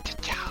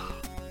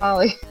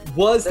 Polly.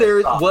 Was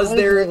there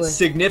Absolutely.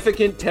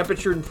 significant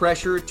temperature and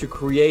pressure to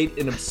create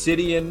an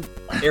obsidian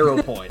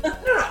arrow point?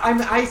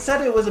 I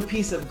said it was a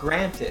piece of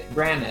granite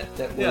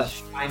that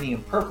was shiny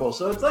and purple,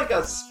 so it's like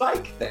a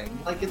spike thing.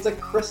 Like it's a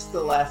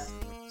crystalline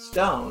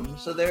stone,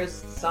 so there's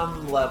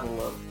some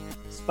level of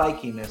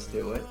spikiness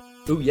to it.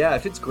 Ooh, yeah,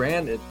 if it's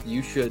granite,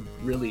 you should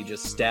really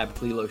just stab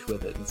Klelosh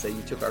with it and say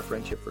you took our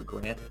friendship for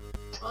granted.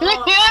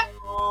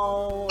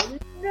 Oh,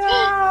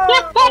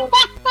 no!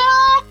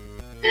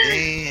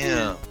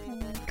 Damn.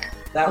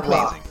 That Okay.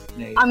 rocks,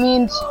 Nate. I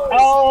mean,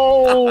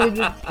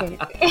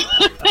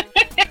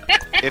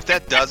 If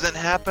that doesn't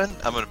happen,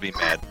 I'm gonna be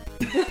mad.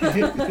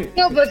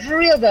 no, but for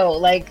real though,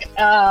 like,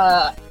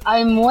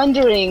 I'm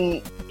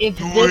wondering if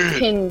this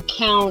can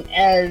count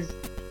as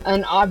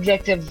an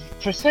object of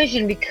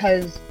persuasion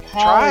because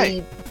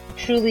Polly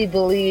truly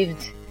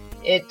believed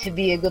it to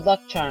be a good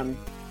luck charm.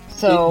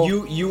 So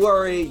You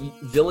are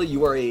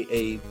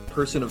a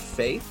person of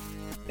faith,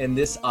 and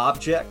this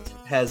object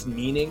has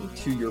meaning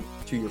to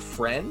your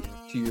friend,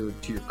 to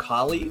your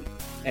colleague,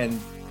 and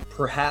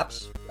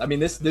perhaps, I mean,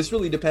 this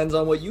really depends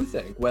on what you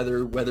think,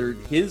 whether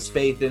his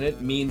faith in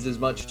it means as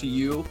much to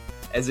you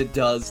as it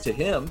does to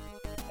him,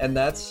 and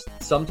that's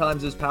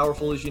sometimes as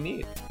powerful as you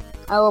need.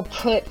 I will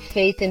put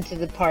faith into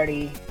the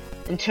party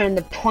and turn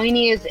the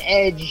pointiest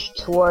edge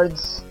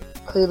towards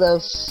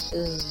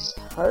Klelosh's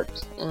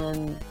heart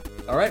and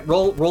All right,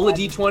 roll a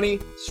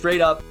d20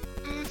 straight up.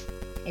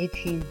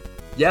 18.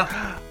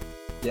 Yeah.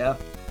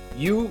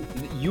 You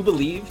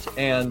believed,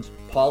 and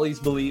Polly's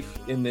belief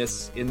in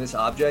this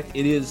object,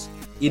 it is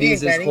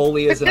as Betty.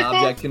 holy as an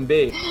object can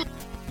be.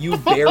 You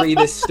bury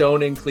this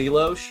stone in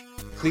Klelosh.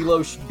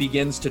 Klelosh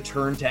begins to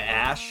turn to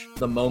ash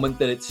the moment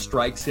that it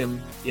strikes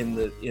him in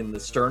the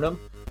sternum,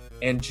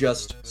 and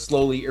just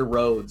slowly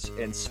erodes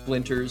and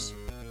splinters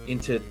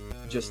into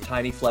just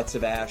tiny flecks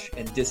of ash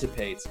and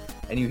dissipates.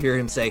 And you hear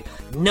him say,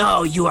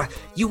 No, you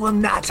will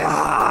not.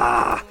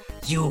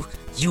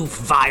 You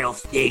vile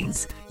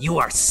things. You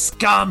are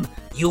scum.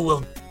 You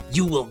will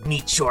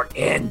meet your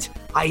end.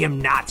 I am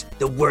not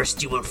the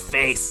worst you will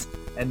face.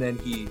 and then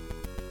he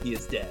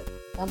is dead.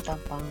 Bum, bum,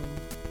 bum.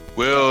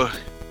 Well,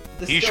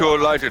 The he stone- sure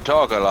like to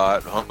talk a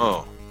lot,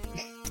 huh?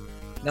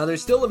 Now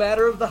there's still a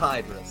matter of the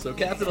Hydra, so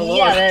Captain Alora,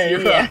 Yeah, there-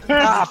 you're yeah. up.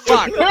 Ah,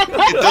 fuck!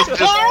 It doesn't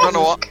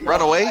just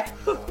run away?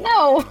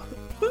 No.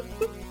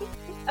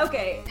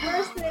 Okay,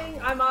 first thing,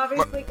 I'm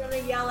obviously gonna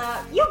yell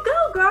out, "You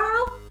go,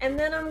 girl!" And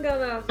then I'm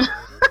gonna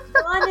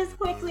run as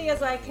quickly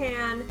as I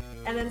can,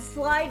 and then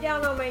slide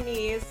down on my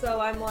knees, so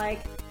I'm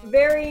like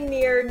very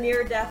near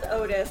death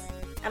Otis.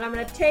 And I'm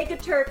gonna take a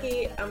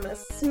turkey, I'm gonna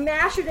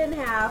smash it in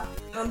half,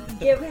 I'm gonna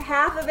give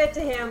half of it to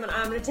him, and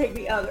I'm gonna take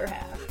the other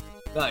half.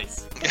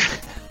 Nice.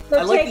 So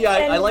I like take the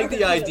 10 I like for the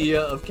two.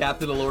 idea of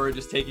Captain Alora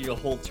just taking a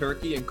whole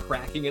turkey and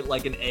cracking it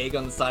like an egg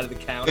on the side of the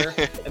counter,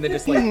 and then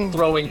just like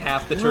throwing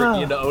half the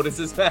turkey into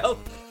Otis's mouth.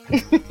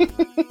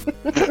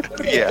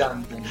 Yeah,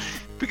 Done thing.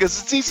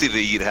 because it's easy to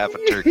eat half a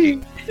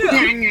turkey,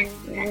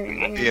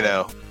 you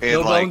know, in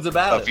No like bones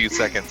about a it. few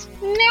seconds.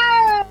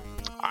 No.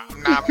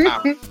 Nom,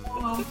 nom.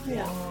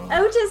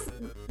 Otis,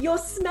 your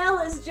smell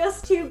is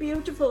just too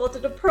beautiful to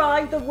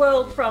deprive the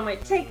world from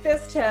it. Take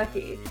this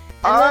turkey.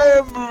 I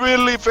am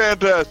really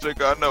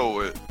fantastic, I know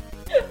it.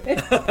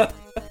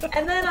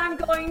 And then I'm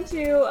going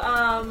to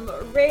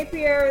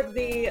rapier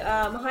the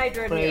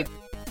Hydra here.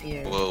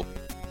 Rapier. Well,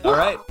 All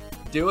right,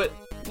 do it.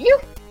 You.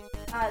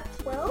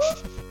 12?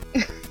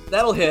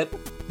 That'll hit.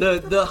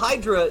 The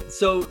Hydra,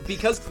 so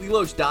because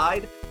Klelosh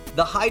died,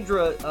 the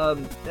Hydra,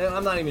 and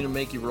I'm not even gonna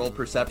make you roll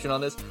perception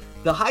on this.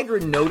 The Hydra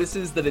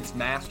notices that its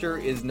master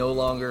is no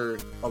longer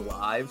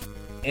alive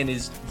and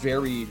is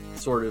very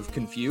sort of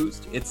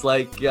confused. It's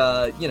like, you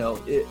know,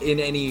 in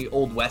any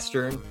old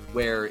Western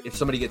where if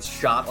somebody gets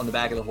shot on the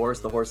back of the horse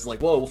is like,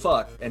 whoa,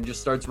 fuck, and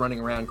just starts running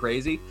around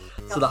crazy.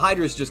 So the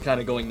Hydra is just kind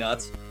of going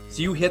nuts.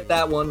 So you hit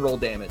that one, roll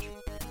damage.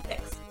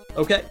 6.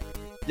 Okay.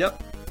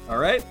 Yep. All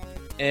right.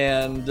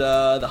 And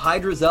the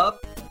Hydra's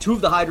up. 2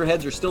 of the Hydra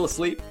heads are still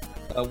asleep.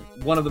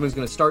 One of them is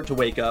going to start to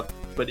wake up,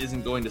 but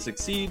isn't going to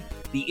succeed.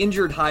 The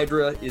injured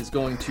Hydra is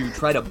going to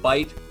try to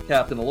bite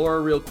Captain Alora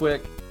real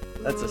quick.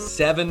 That's a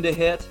 7 to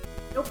hit.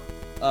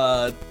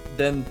 Nope.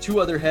 Then 2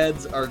 other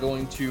heads are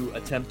going to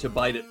attempt to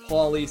bite at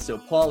Paulie. So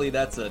Paulie,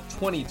 that's a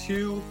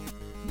 22.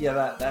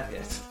 Yeah, that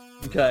hits.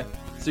 Okay.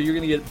 So you're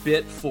going to get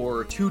bit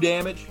for 2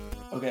 damage.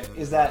 Okay,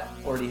 is that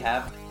already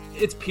halved?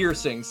 It's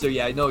piercing, so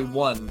yeah, I know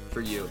 1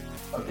 for you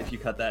Okay. if you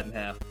cut that in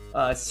half.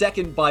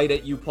 Second bite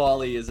at you,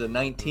 Paulie, is a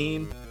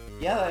 19.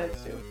 Yeah, that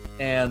hits too.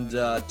 And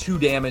 2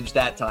 damage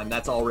that time.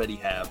 That's already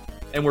halved.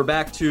 And we're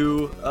back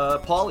to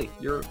Paulie.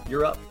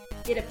 You're up.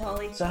 Get it,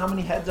 Polly. So how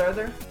many heads are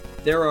there?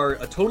 There are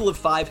a total of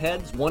 5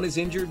 heads. 1 is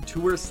injured,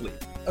 2 are asleep.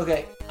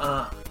 Okay.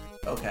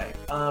 Okay.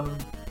 I'm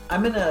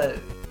gonna.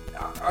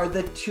 Are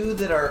the 2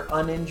 that are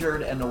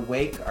uninjured and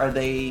awake? Are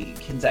they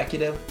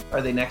consecutive?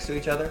 Are they next to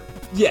each other?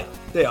 Yeah,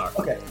 they are.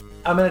 Okay.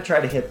 I'm gonna try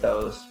to hit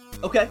those.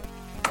 Okay.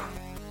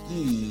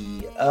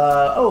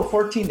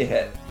 14 to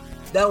hit.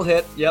 That'll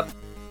hit. Yep.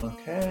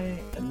 Okay,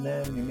 and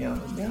then give me on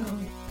this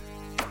down.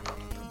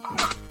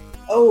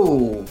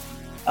 Oh,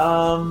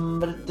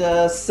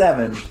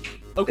 7.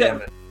 Okay.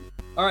 Damn it.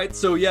 All right.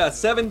 So yeah,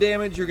 7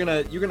 damage. You're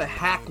gonna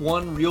hack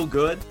one real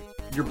good.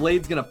 Your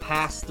blade's gonna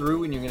pass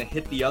through, and you're gonna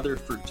hit the other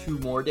for 2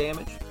 more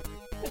damage.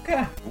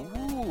 Okay.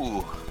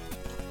 Ooh.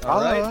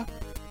 All right.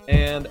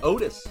 And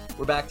Otis,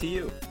 we're back to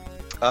you.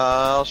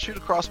 I'll shoot a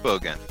crossbow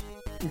again.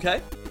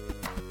 Okay.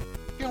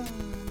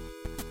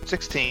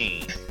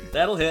 16.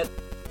 That'll hit.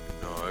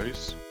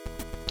 Nice.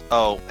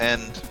 Oh,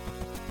 and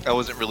I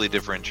wasn't really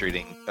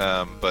differentiating,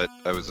 but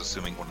I was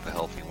assuming one of the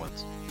healthy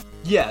ones.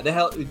 Yeah,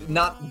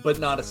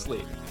 not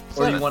asleep.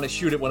 Or you 7. want to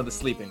shoot at one of the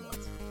sleeping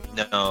ones?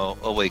 No,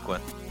 awake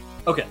one.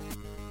 Okay.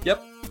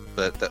 Yep.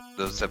 But that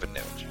does 7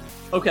 damage.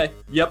 Okay.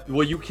 Yep.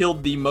 Well, you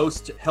killed the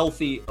most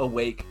healthy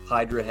awake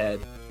Hydra head.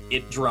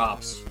 It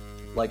drops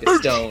like a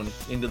stone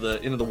into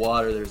the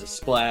water. There's a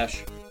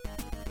splash.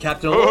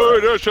 Captain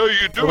Allura. that's how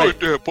you do it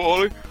there,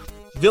 Paulie.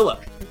 Villa,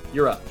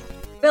 you're up.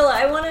 Villa,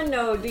 I want to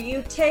know, do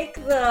you take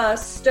the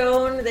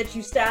stone that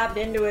you stabbed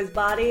into his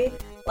body,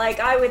 like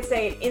I would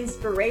say an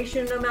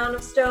inspiration amount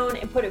of stone,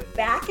 and put it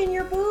back in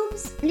your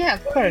boobs? Yeah,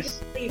 of Or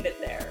course. leave it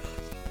there?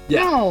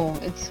 Yeah. No,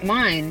 it's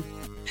mine.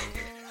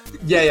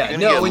 Yeah. You're gonna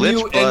No, get when lich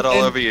you blood all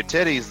and over your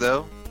titties,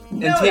 though.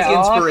 take Yeah,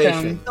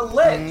 inspiration. The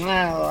lich.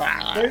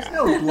 Well, There's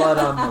no blood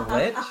on the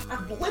lich.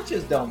 The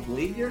liches don't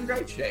bleed. You're in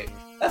great shape.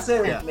 That's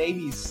it. Yeah.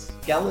 Maybe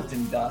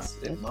skeleton dust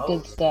at it's good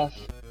most. stuff.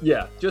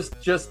 Yeah, just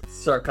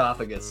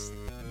sarcophagus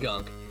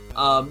gunk.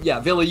 Yeah,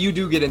 Villa, you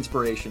do get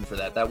inspiration for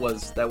that. That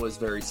was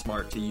very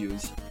smart to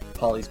use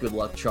Polly's good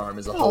luck charm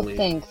as a Oh, holy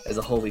thanks.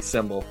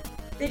 symbol.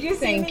 Did you see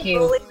Thank me you.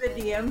 bullying the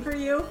DM for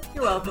you?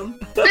 You're welcome.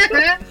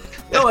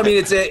 No, I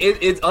mean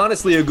it's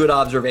honestly a good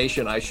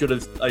observation. I should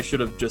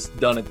have just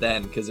done it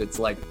then because it's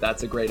like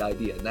that's a great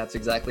idea and that's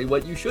exactly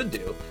what you should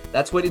do.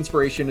 That's what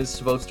inspiration is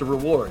supposed to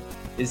reward,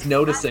 is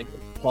noticing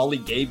Polly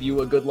gave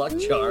you a good luck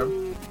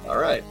charm. All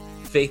right,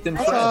 faith and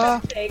I friends.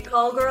 have to say,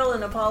 call girl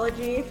an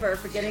apology for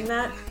forgetting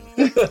that.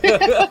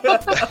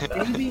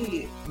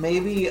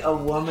 Maybe a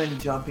woman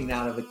jumping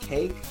out of a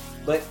cake,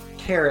 but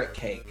carrot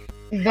cake.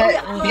 But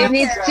yeah. it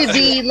needs to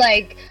be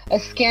like a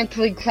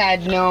scantily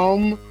clad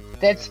gnome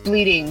that's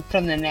bleeding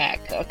from the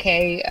neck,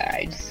 okay?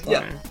 I just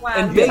Yeah. wanna... Wow,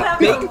 And you bake have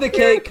the some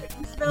cake. weird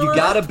things, You Villa.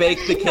 gotta bake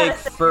the You gotta cake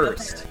set me up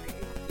first.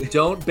 there.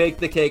 Don't bake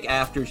the cake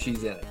after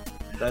she's in it.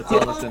 That's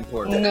all that's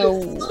important.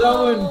 No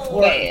So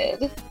important.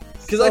 bad.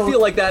 Because I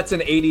feel like that's an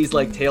 80s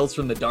like Tales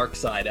from the Dark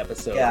Side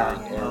episode Yeah.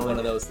 or one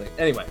of those things.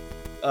 Anyway,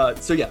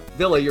 so yeah,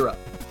 Villa, you're up.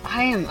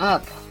 I am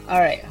up.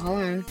 Alright, hold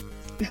on.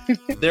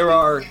 There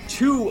are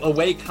 2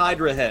 awake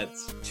Hydra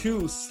heads,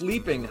 2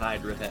 sleeping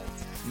Hydra heads.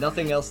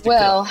 Nothing else to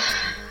Well,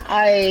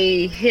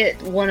 I hit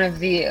one of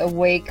the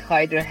awake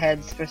Hydra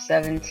heads for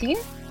 17.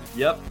 kill.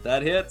 Yep,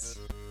 that hits.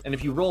 And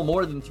if you roll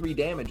more than 3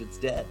 damage, it's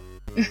dead.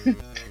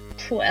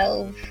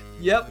 12.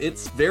 Yep,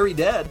 it's very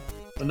dead.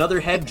 Another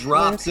head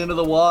drops into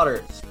the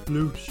water.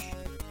 Sploosh.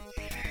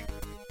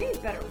 I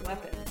need better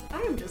weapons.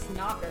 I am just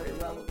not very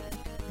relevant.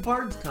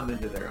 Bards come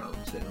into their own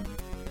soon.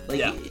 Like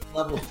Yeah.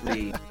 level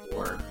 3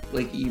 or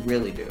like you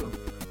really do.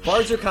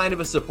 Bards are kind of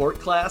a support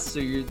class, so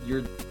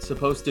you're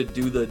supposed to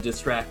do the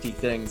distracty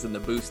things and the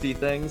boosty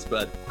things,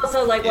 but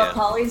Also, like Yeah. what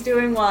Polly's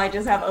doing while I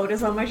just have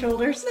Otis on my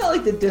shoulders. It's not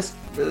like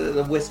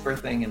the whisper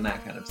thing and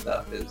that kind of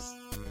stuff is.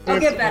 I'll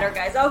get better,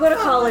 guys. I'll go to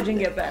college and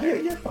get better.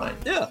 You're fine.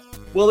 yeah.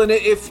 Well, then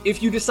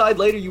if you decide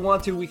later you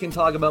want to, we can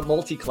talk about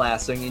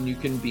multi-classing, and you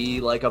can be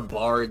like a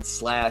bard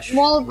 / rogue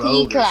or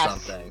Multi-class.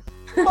 something.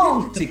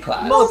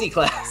 Multi-class.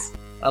 Multi-class.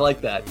 I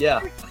like that. Yeah.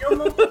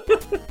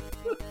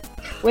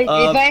 Wait,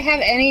 Um, if I have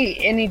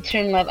any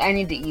turn left, I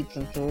need to eat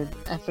some food.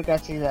 I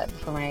forgot to do that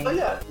before my... Oh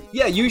yeah.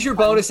 Yeah. Use your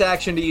bonus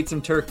action to eat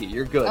some turkey.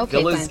 You're good. Okay,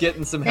 Villa's fine.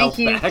 getting some Thank health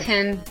you, back.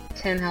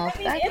 10 health I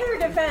mean, back. in her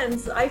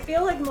defense, I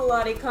feel like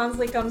Melody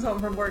constantly comes home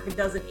from work and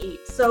doesn't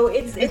eat. So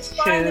it's It's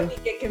fine true. that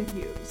we get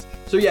confused.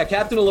 So yeah,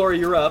 Captain Allura,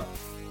 you're up.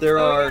 There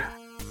Oh, are yeah.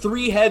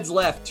 3 heads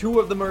left. 2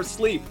 of them are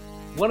asleep.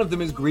 One of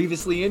them is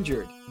grievously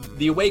injured.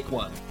 The awake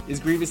one is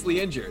grievously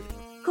injured.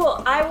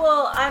 Cool.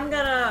 I'm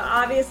gonna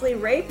obviously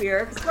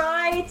rapier.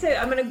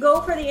 I'm gonna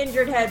go for the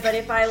injured head, but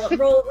if I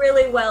roll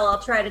really well,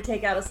 I'll try to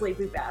take out a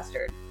sleepy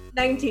bastard.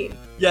 19.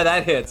 Yeah,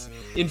 that hits.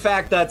 In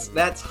fact,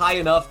 that's high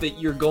enough that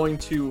you're going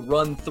to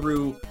run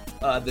through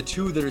the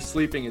 2 that are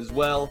sleeping as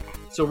well.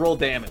 So roll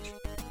damage.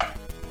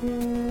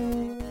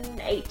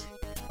 8.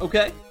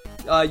 Okay.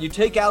 You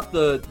take out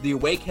the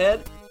awake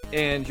head,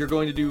 and you're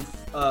going to do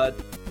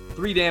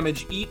 3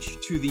 damage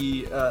each to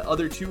the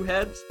other 2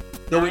 heads.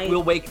 though it Nice.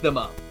 will wake them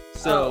up.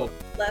 So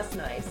Less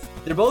nice.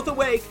 they're both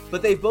awake,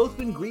 but they've both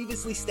been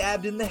grievously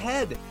stabbed in the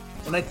head.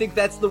 And I think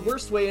that's the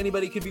worst way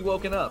anybody could be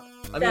woken up.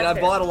 I mean, That's I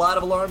fair. bought a lot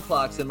of alarm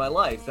clocks in my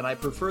life, and I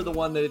prefer the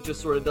one that it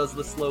just sort of does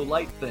the slow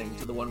light thing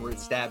to the one where it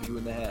stabs you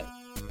in the head.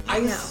 I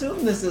Yeah.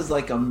 assume this is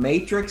like a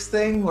Matrix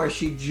thing where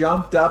she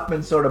jumped up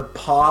and sort of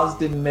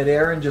paused in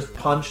midair and just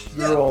punched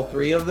through Yeah. all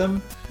three of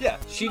them. Yeah,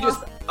 she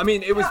just, I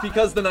mean, it was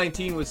because the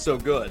 19 was so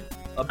good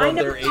above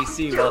know. their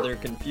AC while they're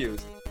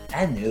confused.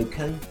 I know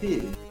Kung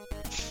Fu.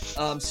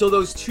 So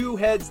those two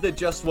heads that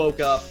just woke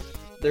up,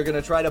 they're going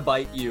to try to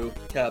bite you,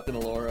 Captain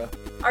Alora.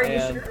 Are you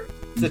And sure?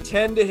 It's a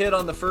 10 to hit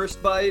on the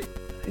first bite,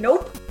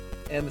 Nope.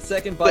 and the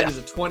second bite is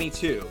a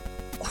 22.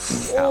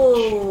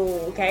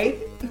 Oh, okay.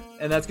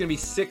 And that's going to be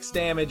 6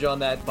 damage on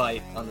that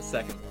bite on the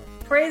second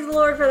one. Praise the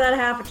Lord for that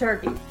half a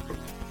turkey.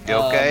 You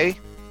okay?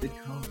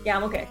 Yeah,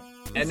 I'm okay.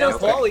 And So now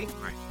sorry. Polly.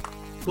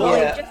 Polly,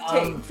 Yeah,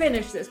 just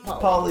finish this, Polly.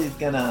 Polly's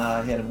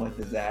gonna hit him with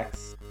his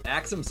axe.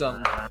 Axe him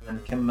something.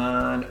 Come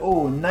on.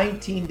 Oh,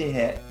 19 to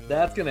hit.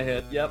 That's going to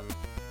hit, yep.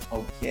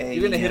 Okay. You're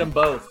going to hit them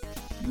both.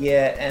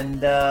 Yeah,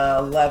 and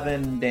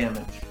 11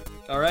 damage.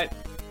 All right.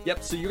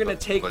 Yep, so you're going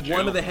to take But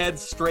one you- of the heads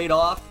straight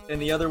off,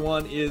 and the other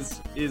one is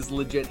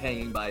legit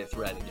hanging by a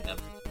thread again.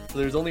 So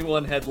there's only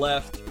one head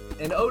left.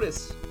 And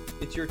Otis,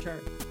 it's your turn.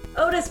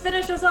 Otis,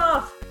 finish us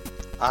off.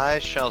 I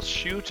shall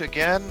shoot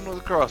again with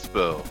a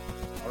crossbow.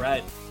 All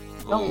right.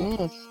 Ooh,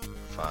 Yes.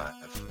 5.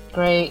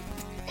 Great.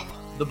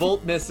 The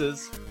bolt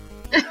misses,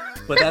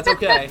 but that's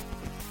okay.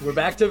 We're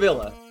back to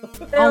Villa.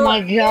 Oh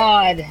my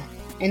god.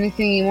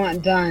 Anything you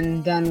want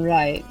done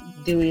right.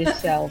 Do it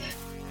yourself.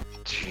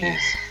 Jeez.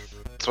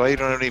 That's why you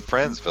don't have any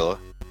friends, Villa.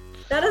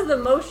 That is the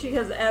most she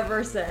has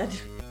ever said.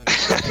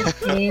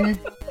 15.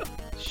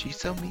 She's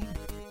so mean.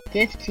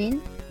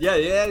 15. Yeah,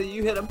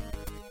 you hit him.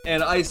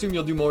 And I assume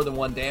you'll do more than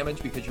 1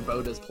 damage because your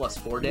bow does plus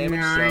 4 damage.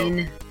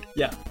 9. So,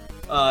 yeah.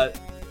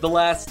 The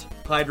last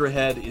Hydra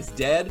head is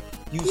dead.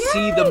 You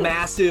see the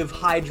massive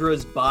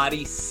Hydra's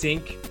body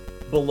sink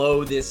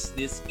below this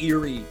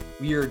eerie,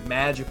 weird,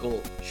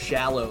 magical,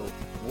 shallow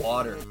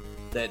water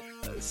that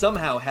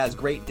somehow has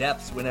great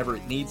depths whenever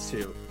it needs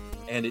to.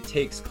 And it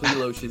takes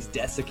Klelosh's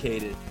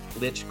desiccated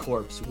lich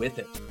corpse with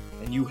it.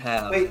 And you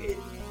have... Wait,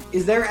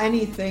 is there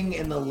anything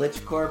in the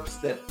Lich Corpse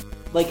that,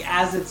 like,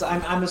 as it's,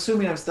 I'm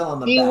assuming I'm still on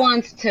the He back.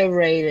 wants to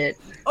rate it.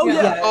 Oh,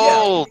 yeah.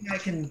 Oh. Anything I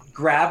can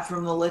grab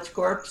from the Lich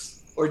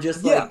Corpse? Or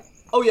just, Yeah. like,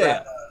 Oh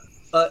yeah.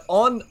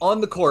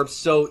 On the corpse,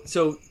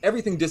 so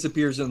everything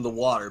disappears into the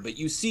water, but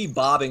you see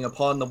bobbing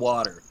upon the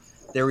water.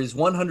 There is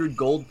 100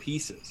 gold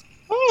pieces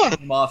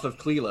from off of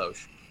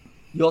Klelosh.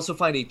 You also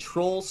find a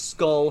troll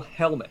skull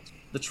helmet.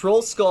 The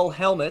troll skull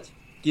helmet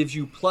gives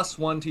you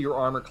 +1 to your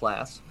armor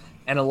class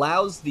and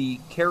allows the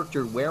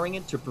character wearing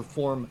it to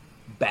perform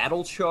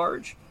battle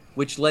charge,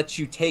 which lets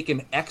you take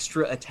an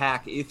extra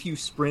attack if you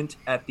sprint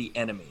at the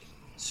enemy.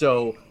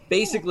 So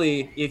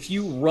basically, if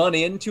you run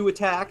into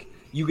attack,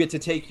 you get to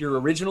take your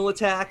original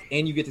attack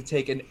and you get to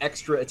take an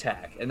extra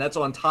attack. And that's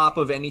on top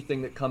of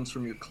anything that comes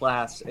from your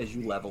class as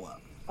you level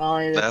up.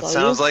 Ollie, That that's all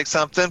sounds you? like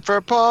something for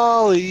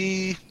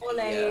Polly.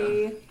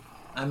 Ole.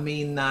 I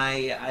mean,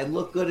 I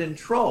look good in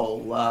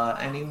Troll.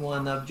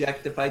 Anyone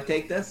object if I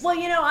take this? Well,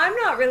 I'm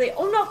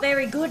not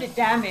very good at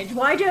damage.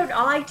 Why don't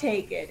I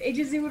take it?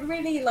 It would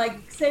really, like,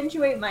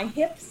 accentuate my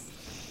hips.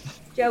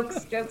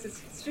 Jokes.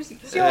 It's just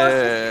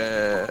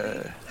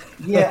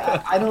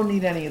Yeah, I don't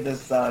need any of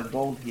this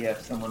gold here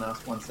if someone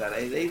else wants that.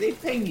 They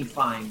pay me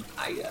fine.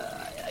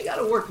 I got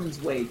a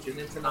workman's wage, and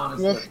it's an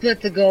honest We'll living.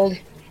 split the gold.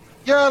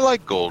 Yeah, I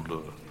like gold.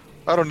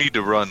 I don't need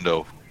to run,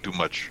 though, too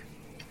much.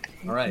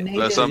 All right. Nate,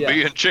 Unless I'm Yeah.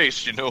 being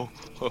chased, is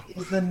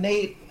the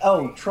Nate...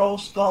 Oh, Troll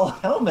Skull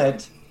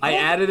Helmet. I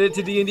added it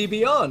to D&D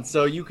Beyond,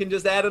 so you can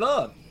just add it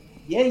on.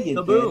 Yeah, you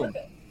The did. boom.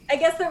 I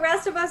guess the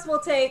rest of us will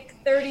take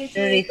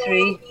 33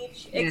 gold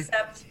each, Yeah.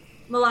 except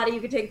Melody, you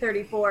could take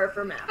 34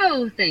 for math.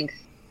 Oh, thanks.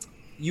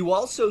 You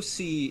also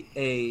see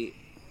a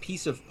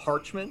piece of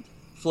parchment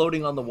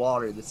floating on the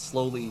water that's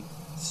slowly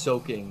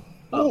soaking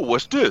Oh,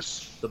 what's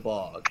this? the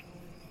bog.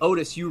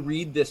 Otis, you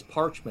read this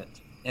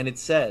parchment, and it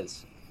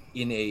says,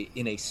 in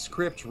a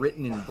script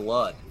written in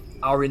blood,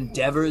 "Our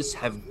endeavors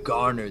have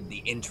garnered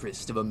the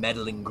interest of a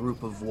meddling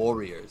group of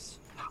warriors.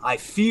 I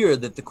fear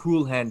that the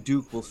Cruel Hand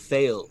Duke will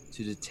fail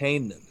to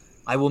detain them.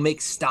 I will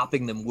make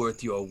stopping them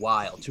worth your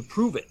while. To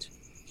prove it,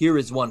 here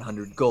is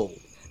 100 gold.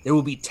 There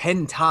will be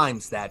 10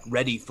 times that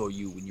ready for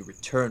you when you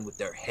return with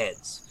their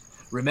heads.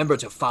 Remember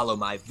to follow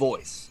my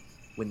voice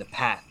when the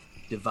path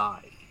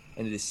divide."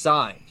 And it is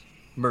signed,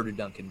 Murder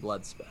Duncan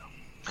Bloodspell.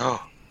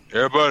 Oh,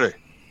 everybody,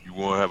 you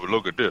want to have a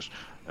look at this?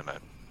 And I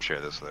share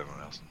this with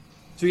everyone else.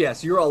 So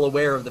yes, you're all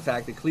aware of the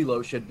fact that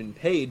Klelosh had been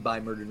paid by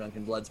Murder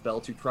Duncan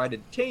Bloodspell to try to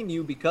detain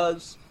you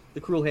because the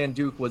Cruel Hand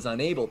Duke was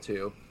unable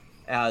to,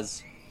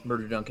 as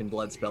Murder Duncan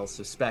Bloodspell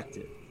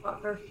suspected.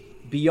 Fucker.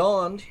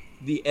 Beyond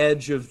the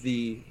edge of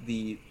the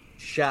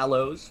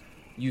shallows,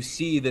 you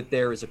see that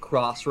there is a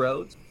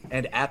crossroads,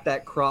 and at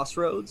that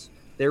crossroads,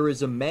 there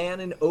is a man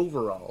in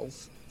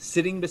overalls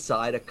sitting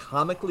beside a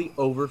comically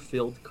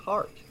overfilled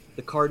cart. The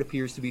the cart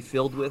appears to be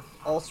filled with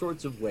all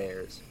sorts of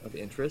wares of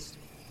interest.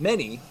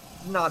 Many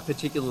not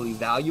particularly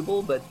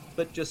valuable, but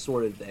just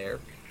sort of there.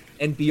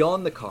 And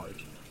beyond the cart,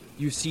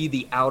 you see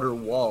the outer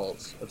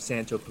walls of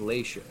Santo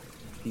Palacio,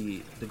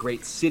 the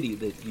great city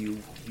that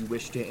you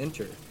wish to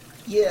enter.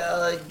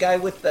 Yeah, guy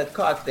with the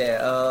cart there.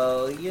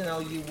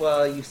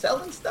 You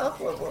selling stuff?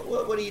 Or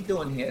what are you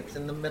doing here? It's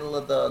in the middle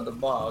of the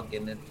bog,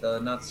 and it's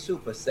not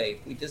super safe.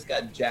 We just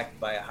got jacked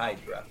by a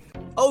hydra.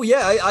 Oh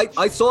yeah,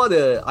 I saw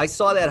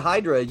that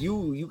hydra.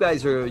 You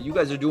guys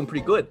are doing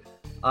pretty good.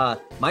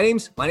 My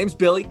name's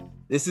Billy.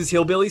 This is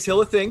Hillbilly's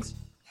Hill of Things.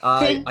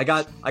 I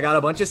got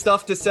a bunch of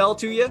stuff to sell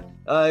to you.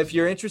 If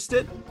you're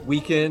interested, we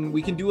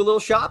can do a little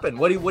shopping.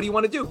 What do you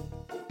want to do?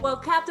 Well,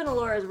 Captain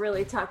Allura is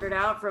really tuckered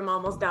out from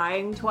almost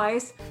dying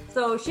twice,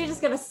 so she's just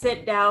gonna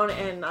sit down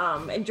and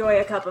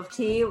enjoy a cup of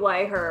tea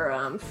while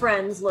her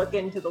friends look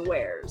into the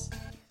wares.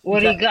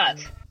 What do you got?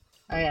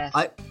 I asked.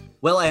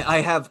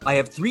 I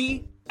have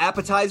 3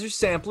 appetizer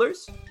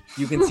samplers.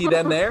 You can see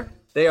them there.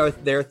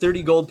 They're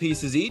 30 gold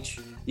pieces each.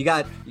 You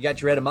got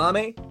your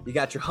edamame, you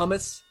got your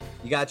hummus,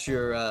 you got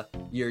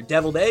your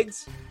deviled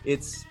eggs.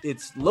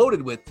 It's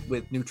loaded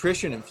with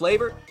nutrition and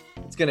flavor.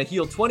 It's gonna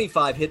heal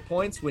 25 hit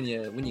points when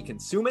you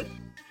consume it,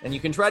 and you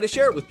can try to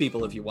share it with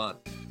people if you want.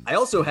 I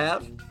also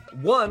have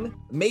 1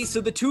 Mace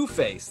of the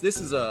Two-Face. This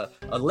is a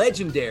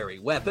legendary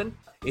weapon.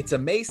 It's a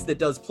mace that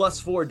does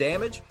 +4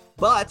 damage,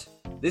 but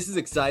this is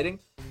exciting.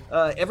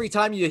 Every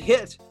time you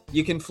hit,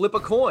 you can flip a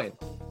coin.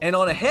 And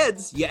on a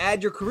heads, you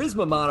add your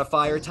charisma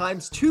modifier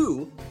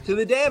 ×2 to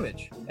the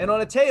damage. And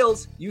on a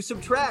tails, you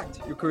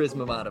subtract your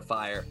charisma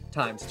modifier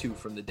 ×2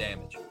 from the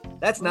damage.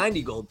 That's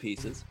 90 gold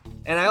pieces.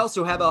 And I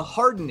also have a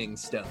hardening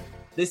stone.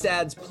 This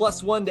adds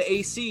 +1 to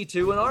AC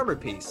to an armor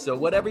piece. So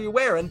whatever you're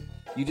wearing,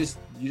 you just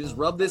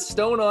rub this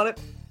stone on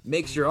it,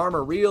 makes your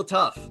armor real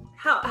tough.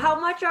 How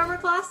much armor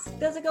class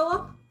does it go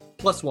up?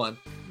 +1.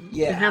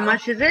 Yeah. And how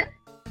much is it?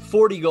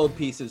 40 gold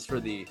pieces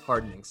for the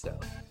hardening stone.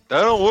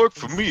 That don't work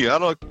for me. I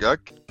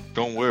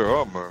don't wear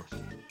armor,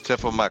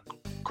 except for my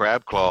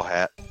crab claw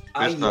hat.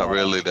 It's not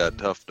really that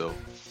tough though.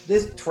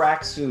 This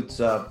tracksuit's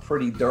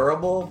pretty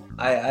durable.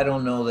 I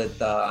don't know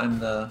that I'm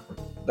the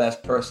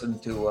best person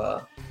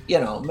to,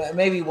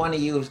 maybe one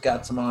of you's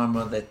got some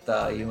armor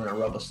that you want to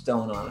rub a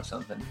stone on or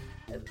something.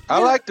 I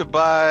like to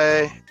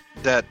buy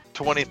that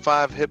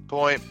 25 hit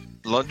point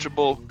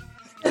Lunchable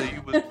that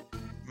you was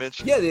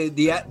mentioning.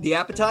 Yeah, the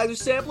appetizer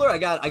sampler. I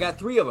got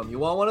 3 of them. You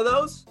want one of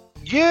those?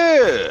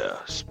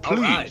 Yes, please.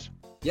 All right.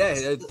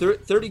 Yeah,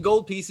 30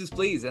 gold pieces,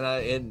 please.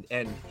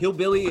 And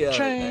Hillbilly,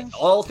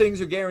 all things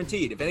are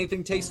guaranteed. If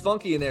anything tastes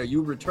funky in there,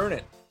 you return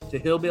it to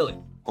Hillbilly.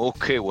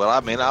 Okay, well,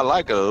 I mean, I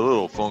like it a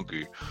little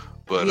funky,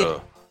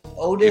 but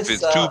Otis,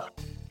 if it's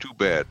too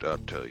bad, I'll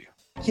tell you.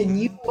 Can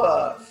you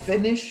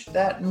finish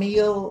that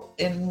meal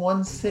in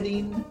one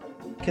sitting?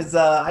 Because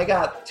I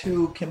got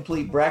 2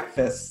 complete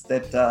breakfasts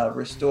that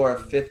restore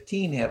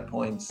 15 hit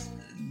points.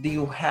 Do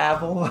you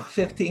have over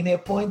 15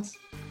 hit points?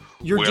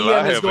 Your well, DM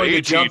I is have going to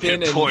 18 jump in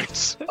hit and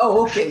points.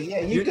 Oh, okay,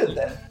 yeah, you good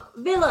then.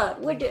 Villa,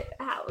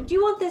 do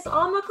you want this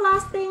armor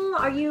class thing?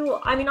 I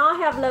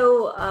have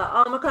low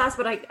armor class,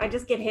 but I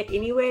just get hit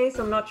anyway,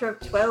 so I'm not sure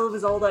if 12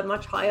 is all that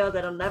much higher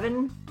than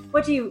 11.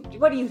 What do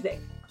you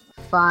think?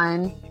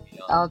 Fine.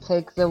 I'll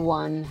take the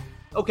 1.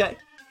 Okay.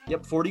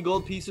 Yep, 40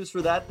 gold pieces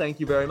for that. Thank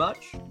you very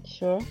much.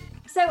 Sure.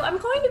 So I'm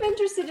kind of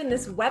interested in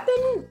this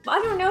weapon.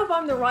 I don't know if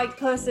I'm the right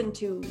person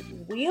to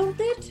wield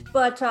it,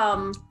 but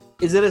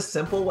Is it a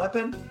simple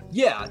weapon?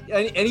 Yeah,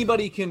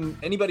 anybody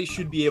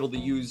should be able to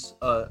use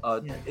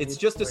it's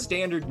just a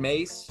standard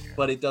mace,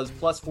 but it does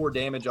 +4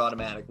 damage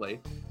automatically.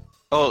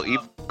 Oh,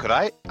 could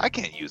I? I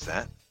can't use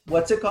that.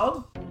 What's it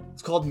called?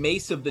 It's called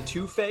Mace of the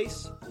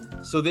Two-Face.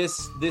 So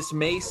this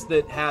mace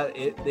that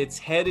its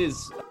head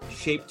is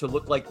shaped to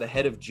look like the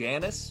head of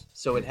Janus.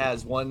 So it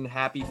has one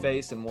happy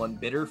face and one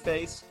bitter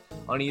face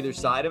on either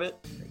side of it.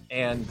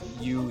 And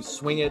you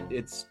swing it,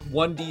 it's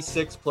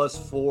 1d6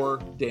 +4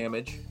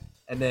 damage.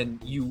 And then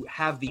you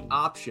have the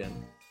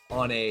option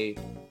on a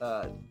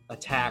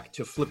attack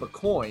to flip a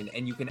coin,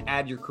 and you can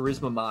add your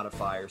charisma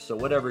modifier. So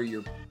whatever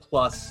your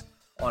plus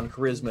on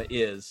charisma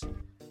is,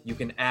 you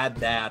can add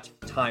that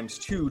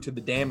 ×2 to the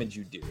damage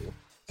you do.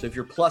 So if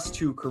you're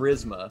 +2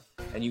 charisma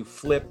and you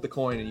flip the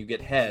coin and you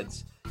get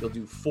heads, you'll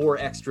do 4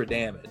 extra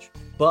damage.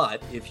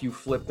 But if you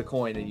flip the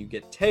coin and you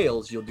get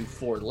tails, you'll do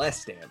 4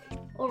 less damage.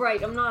 all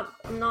right, I'm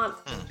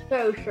not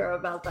so sure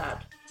about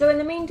that. So in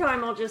the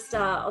meantime, I'll just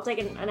I'll take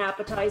an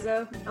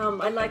appetizer.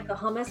 I like the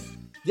hummus.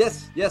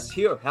 Yes,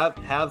 here,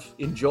 have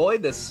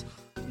enjoyed this.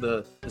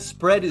 The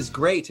spread is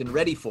great and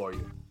ready for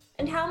you.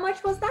 And how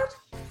much was that?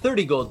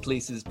 30 gold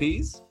pieces,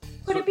 please.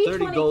 Could it be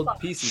 30 gold 25?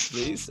 pieces,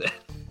 please.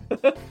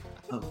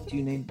 Oh, do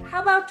you need?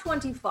 How about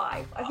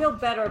 25? I feel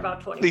better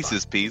about 25.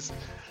 Pieces, peas.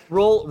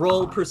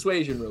 roll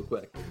persuasion real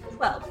quick.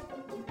 12.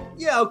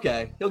 Yeah,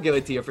 okay. He'll give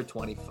it to you for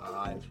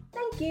 25.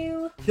 Thank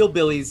you.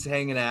 Hillbilly's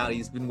hanging out.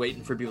 He's been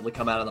waiting for people to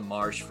come out of the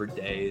marsh for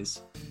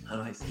days.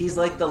 Nice. He's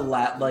like the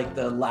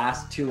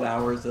last 2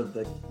 hours of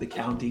the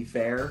county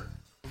fair.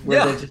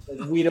 where they're just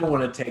like, we don't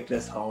want to take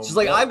this home. She's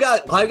like, I've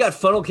got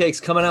funnel cakes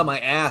coming out my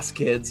ass,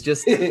 kids.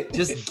 Just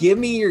give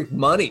me your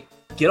money.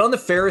 Get on the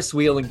Ferris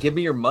wheel and give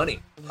me your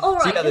money. All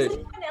right. So, yeah, does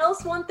anyone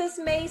else want this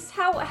mace?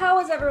 How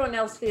is everyone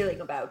else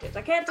feeling about it?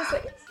 I can't just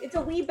say it's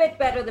a wee bit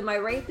better than my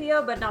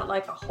rapier, but not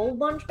like a whole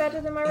bunch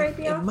better than my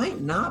rapier. It might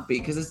not be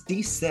because it's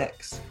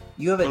D6.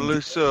 You have a. Well,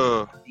 it's,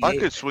 I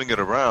could swing it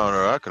around,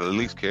 or I could at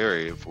least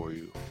carry it for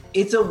you.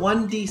 It's a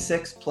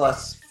 1d6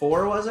 plus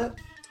 4, was it?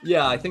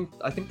 Yeah, I think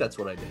that's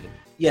what I did.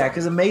 Yeah,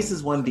 because a mace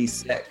is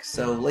 1d6,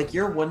 so like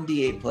your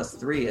 1d8 plus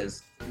 3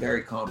 is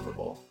very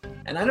comparable.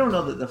 And I don't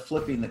know that the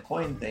flipping the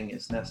coin thing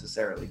is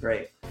necessarily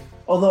great.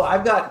 Although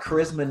I've got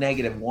charisma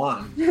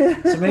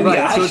 -1, so maybe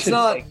I so it's should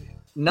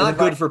not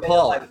good for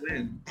Paul.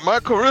 My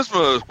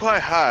charisma is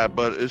quite high,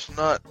 but it's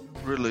not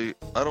really.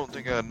 I don't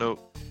think I'm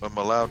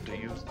allowed to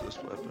use this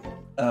weapon.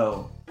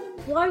 Oh.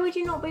 Why would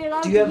you not be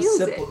allowed to use it? Do you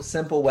have it?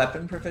 simple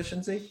weapon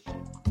proficiency?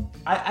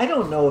 I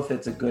don't know if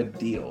it's a good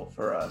deal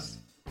for us.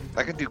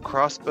 I can do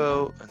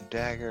crossbow and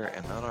dagger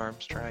and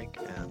unarmed strike,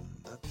 and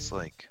that's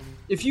like.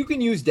 If you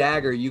can use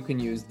dagger, you can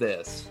use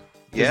this.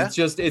 Yeah.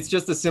 It's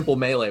just a simple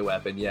melee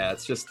weapon. Yeah,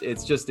 it's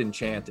just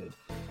enchanted.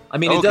 I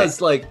mean, it does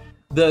like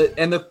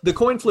the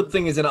coin flip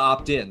thing is an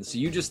opt-in, so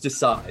you just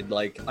decide.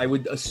 Like, I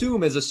would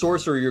assume as a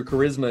sorcerer, your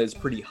charisma is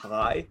pretty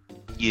high.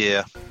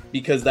 Yeah.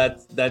 Because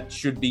that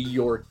should be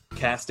your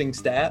casting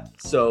stat.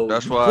 So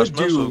that's why I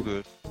smell so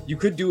good. You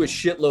could do a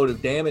shitload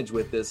of damage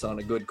with this on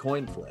a good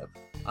coin flip.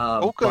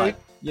 Okay. But,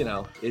 you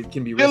know, it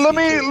can be. Yeah. Let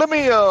me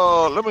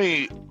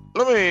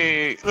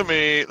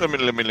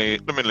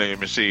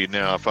see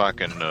now if I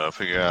can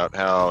figure out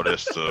how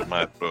this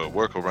might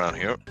work around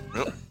here.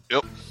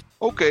 Yep.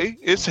 Okay,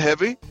 it's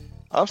heavy.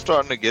 I'm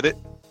starting to get it.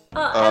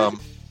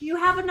 You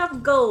have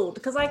enough gold,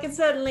 because I can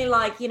certainly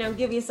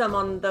give you some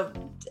on the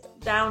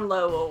down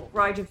low or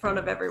right in front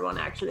of everyone.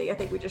 Actually, I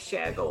think we just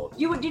share gold.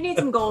 You need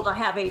some gold? I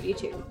have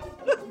 82.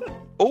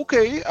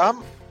 Okay,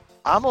 I'm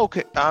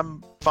okay.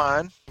 I'm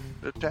fine.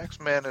 The tax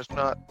man is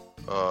not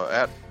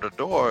at the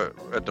door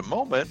at the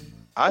moment.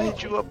 I'll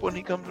hit you up when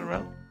he comes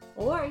around.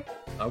 All right.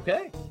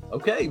 Okay.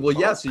 Well,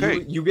 yeah. So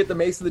you get the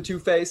Mace of the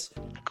Two-Face.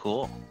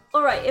 Cool.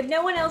 All right. If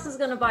no one else is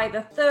going to buy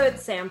the third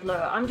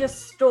sampler, I'm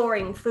just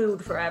storing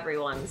food for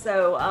everyone.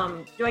 So,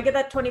 do I get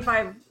that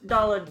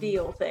 $25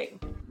 deal thing?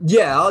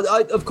 Yeah,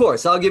 of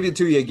course. I'll give it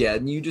to you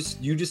again. You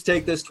just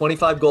take this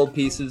 25 gold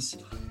pieces.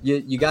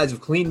 You guys have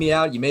cleaned me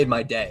out. You made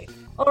my day.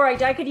 All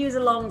right, I could use a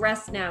long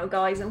rest now,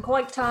 guys. I'm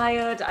quite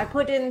tired. I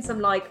put in some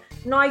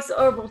nice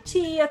herbal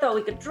tea. I thought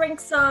we could drink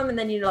some and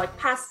then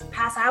pass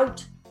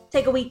out,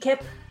 take a wee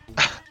kip.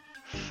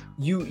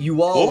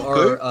 You all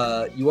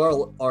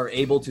are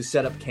able to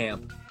set up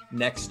camp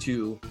next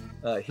to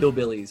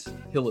Hillbilly's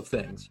Hill of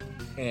Things,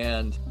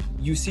 and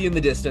you see in the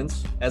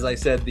distance, as I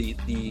said,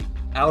 the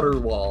outer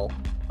wall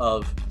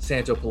of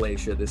Santo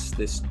Palatia.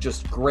 This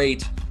just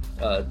great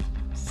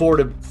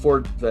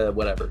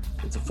whatever.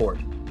 It's a fort.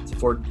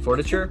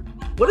 Fortiture?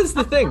 What is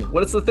the thing?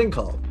 What is the thing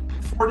called?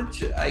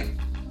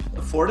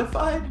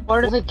 Fortified?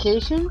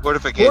 Fortification?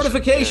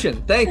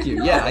 Fortification. Thank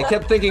you. Yeah, I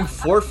kept thinking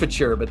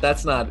forfeiture, but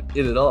that's not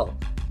it at all.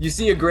 You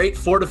see a great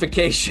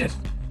fortification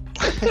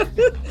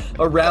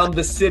around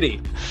the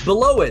city.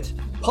 Below it,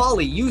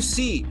 Polly, you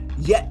see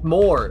yet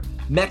more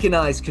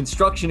mechanized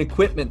construction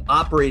equipment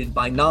operated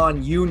by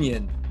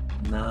non-union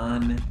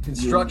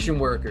construction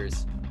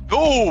workers.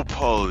 No,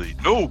 Polly,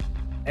 no.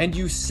 And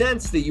you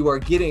sense that you are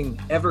getting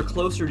ever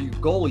closer to your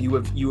goal. You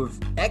have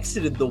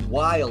exited the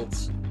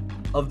wilds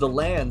of the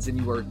lands and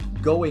you are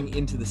going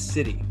into the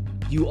city.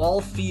 You all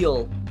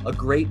feel a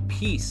great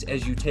peace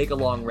as you take a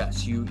long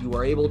rest. You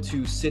are able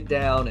to sit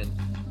down, and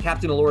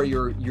Captain Allura,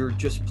 you're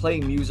just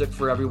playing music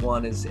for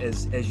everyone as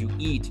you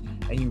eat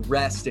and you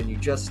rest and you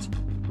just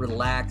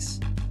relax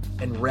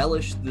and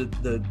relish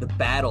the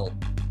battle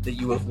that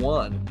you have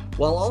won,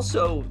 while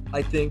also,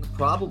 I think,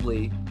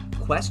 probably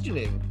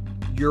questioning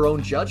your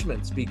own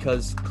judgments,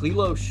 because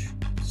Klelosh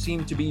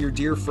seemed to be your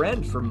dear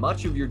friend for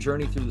much of your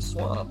journey through the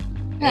swamp.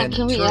 Yeah,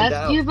 can we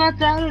ask you about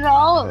that at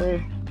all?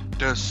 Or?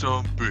 That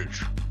some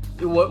bitch.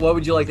 What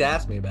would you like to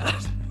ask me about?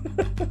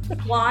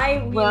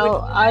 Why?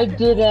 Well, I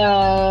did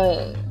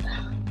a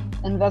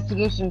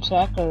investigation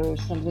check or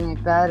something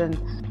like that, and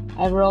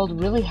I rolled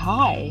really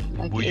high.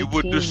 Well, you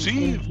were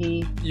deceived.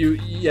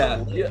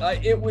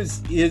 It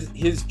was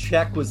his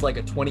check was like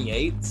a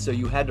 28, so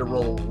you had to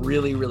roll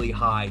really, really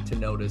high to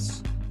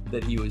notice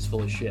that he was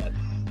full of shit.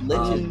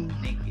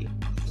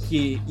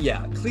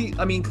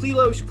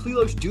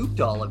 Klelosh duped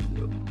all of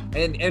you.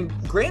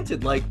 And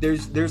granted,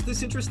 there's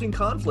this interesting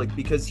conflict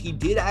because he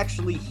did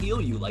actually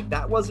heal you.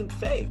 That wasn't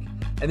fake.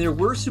 And there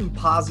were some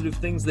positive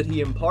things that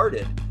he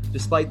imparted,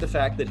 despite the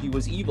fact that he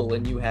was evil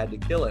and you had to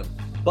kill him.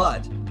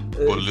 But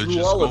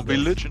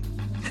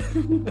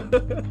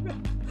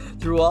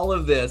through all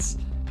of this,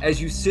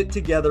 as you sit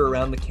together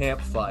around the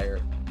campfire,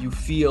 you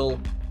feel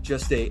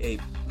just a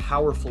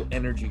powerful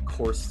energy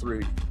course through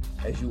you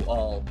as you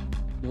all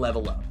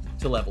level up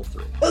to level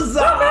 3.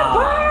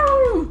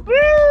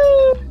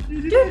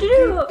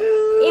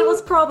 It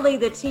was probably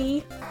the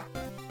tea.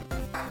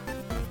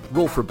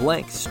 Roll for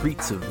Blank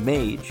Streets of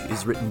Mage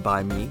is written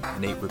by me,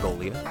 Nate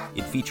Regolia.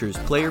 It features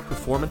player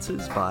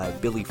performances by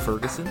Billy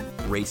Ferguson,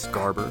 Race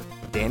Garber,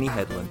 Danny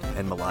Headland,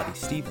 and Melody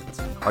Stevens.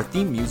 Our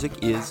theme music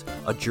is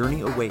A Journey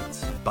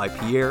Awaits by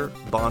Pierre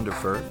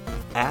Bonderfer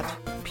at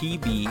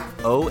PBONDOER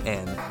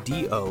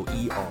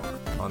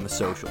on the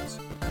socials.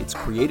 It's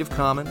Creative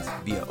Commons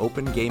via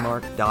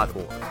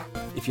opengameart.org.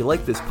 If you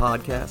like this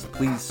podcast,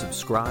 please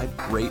subscribe,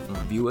 rate, and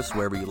review us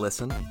wherever you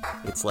listen.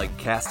 It's like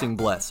casting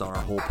bless on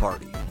our whole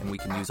party, and we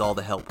can use all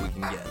the help we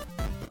can get.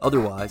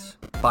 Otherwise,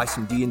 buy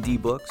some D&D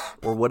books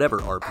or whatever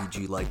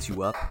RPG lights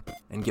you up,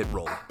 and get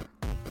rolling.